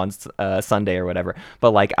 1 on Sunday or whatever.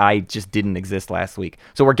 But like I just didn't exist last week.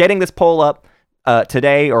 So we're getting this poll up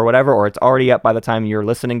today or whatever, or it's already up by the time you're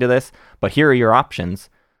listening to this. But here are your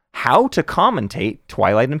options: how to commentate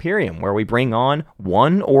Twilight Imperium, where we bring on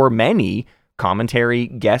one or many commentary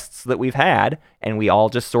guests that we've had, and we all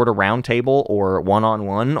just sort of round table or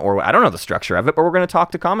one-on-one, or I don't know the structure of it, but we're going to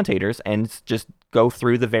talk to commentators and just go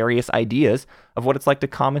through the various ideas of what it's like to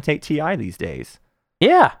commentate TI these days.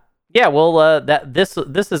 Yeah. Well, this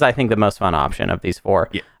is I think the most fun option of these 4.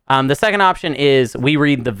 Yeah. The second option is we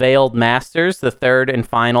read The Veiled Masters, the third and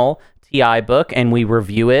final TI book, and we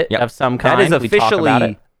review it of some kind. That is we talk about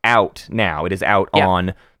officially it. Out now. It is out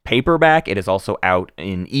on paperback. It is also out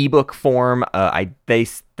in ebook form.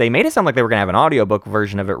 They made it sound like they were going to have an audiobook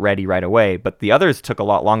version of it ready right away, but the others took a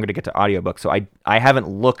lot longer to get to audiobook, so I haven't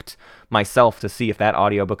looked myself to see if that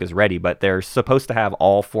audiobook is ready, but they're supposed to have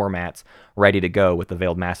all formats ready to go with The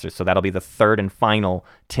Veiled Masters, so that'll be the third and final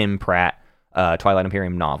Tim Pratt Twilight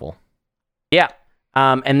Imperium novel. Yeah.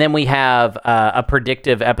 And then we have a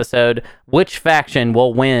predictive episode, which faction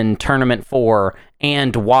will win Tournament 4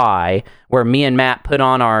 and why, where me and Matt put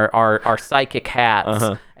on our psychic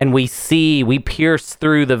hats and we pierce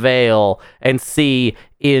through the veil and see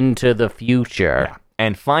into the future. Yeah.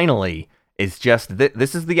 And finally, is just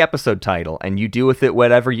this is the episode title, and you do with it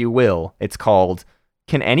whatever you will. It's called,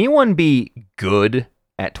 Can Anyone Be Good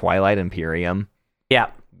at Twilight Imperium?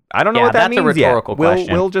 Yeah. I don't know what that means yet. That's a rhetorical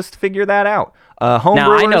question. We'll just figure that out.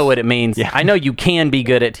 Now, I know what it means. Yeah. I know you can be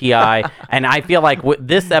good at TI, and I feel like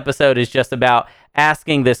this episode is just about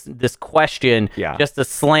asking this question just to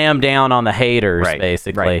slam down on the haters,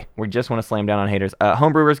 basically. Right. We just want to slam down on haters.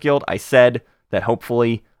 Homebrewers Guild, I said that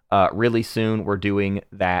hopefully really soon we're doing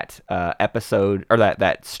that episode, or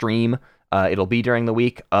that stream. It'll be during the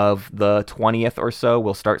week of the 20th or so.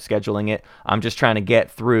 We'll start scheduling it. I'm just trying to get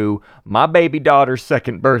through my baby daughter's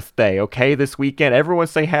 2nd birthday, okay, this weekend. Everyone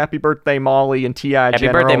say happy birthday, Molly, and TI Happy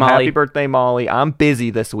General. birthday, Molly. Happy birthday, Molly. I'm busy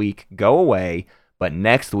this week. Go away. But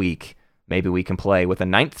next week, maybe we can play with a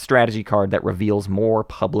 9th strategy card that reveals more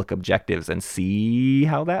public objectives and see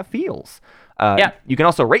how that feels. You can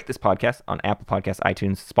also rate this podcast on Apple Podcasts,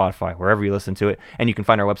 iTunes, Spotify, wherever you listen to it. And you can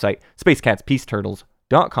find our website,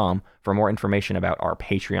 spacecatspieceturtles.com, for more information about our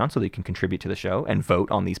Patreon so that you can contribute to the show and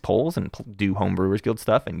vote on these polls and do Homebrewers Guild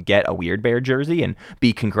stuff and get a Weird Bear jersey and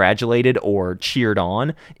be congratulated or cheered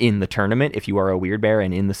on in the tournament. If you are a Weird Bear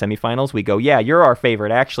and in the semifinals, we go, yeah, you're our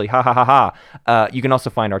favorite, actually, ha ha ha ha. You can also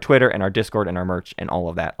find our Twitter and our Discord and our merch and all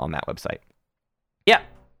of that on that website. Yeah.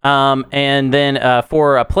 And then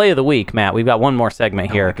for a play of the week, Matt, we've got one more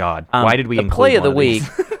segment here. Oh my God. Why did we include play of one the week?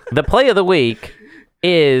 The play of the week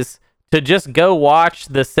is to just go watch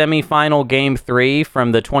the semifinal game 3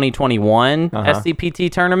 from the 2021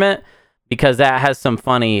 SCPT tournament, because that has some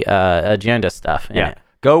funny agenda stuff in it.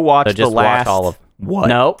 Go watch So just the last. watch all of. What?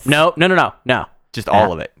 No. Just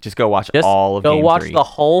all of it. Just go watch Just all of go Game watch 3. the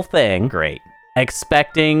whole thing. Great.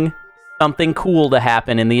 Expecting something cool to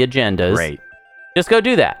happen in the agendas. Great. Just go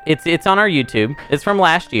do that. It's on our YouTube. It's from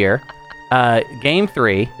last year. Game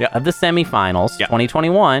 3 of the semifinals,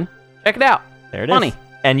 2021. Check it out. There it Funny. is.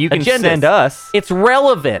 And you can Agendas. send us. It's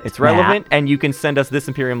relevant. It's relevant, and you can send us This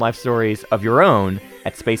Imperium Life stories of your own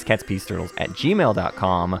at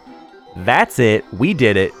spacecatspturtles@gmail.com. That's it. We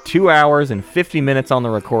did it. 2 hours and 50 minutes on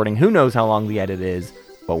the recording. Who knows how long the edit is,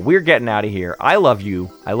 but we're getting out of here. I love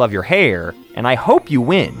you. I love your hair, and I hope you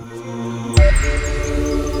win.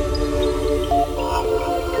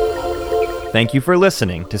 Thank you for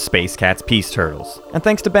listening to Space Cat's Peace Turtles, and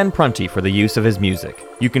thanks to Ben Prunty for the use of his music.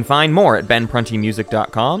 You can find more at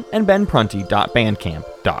benpruntymusic.com and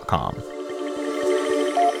benprunty.bandcamp.com.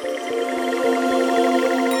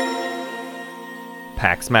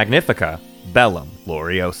 Pax Magnifica, Bellum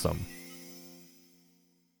Gloriosum.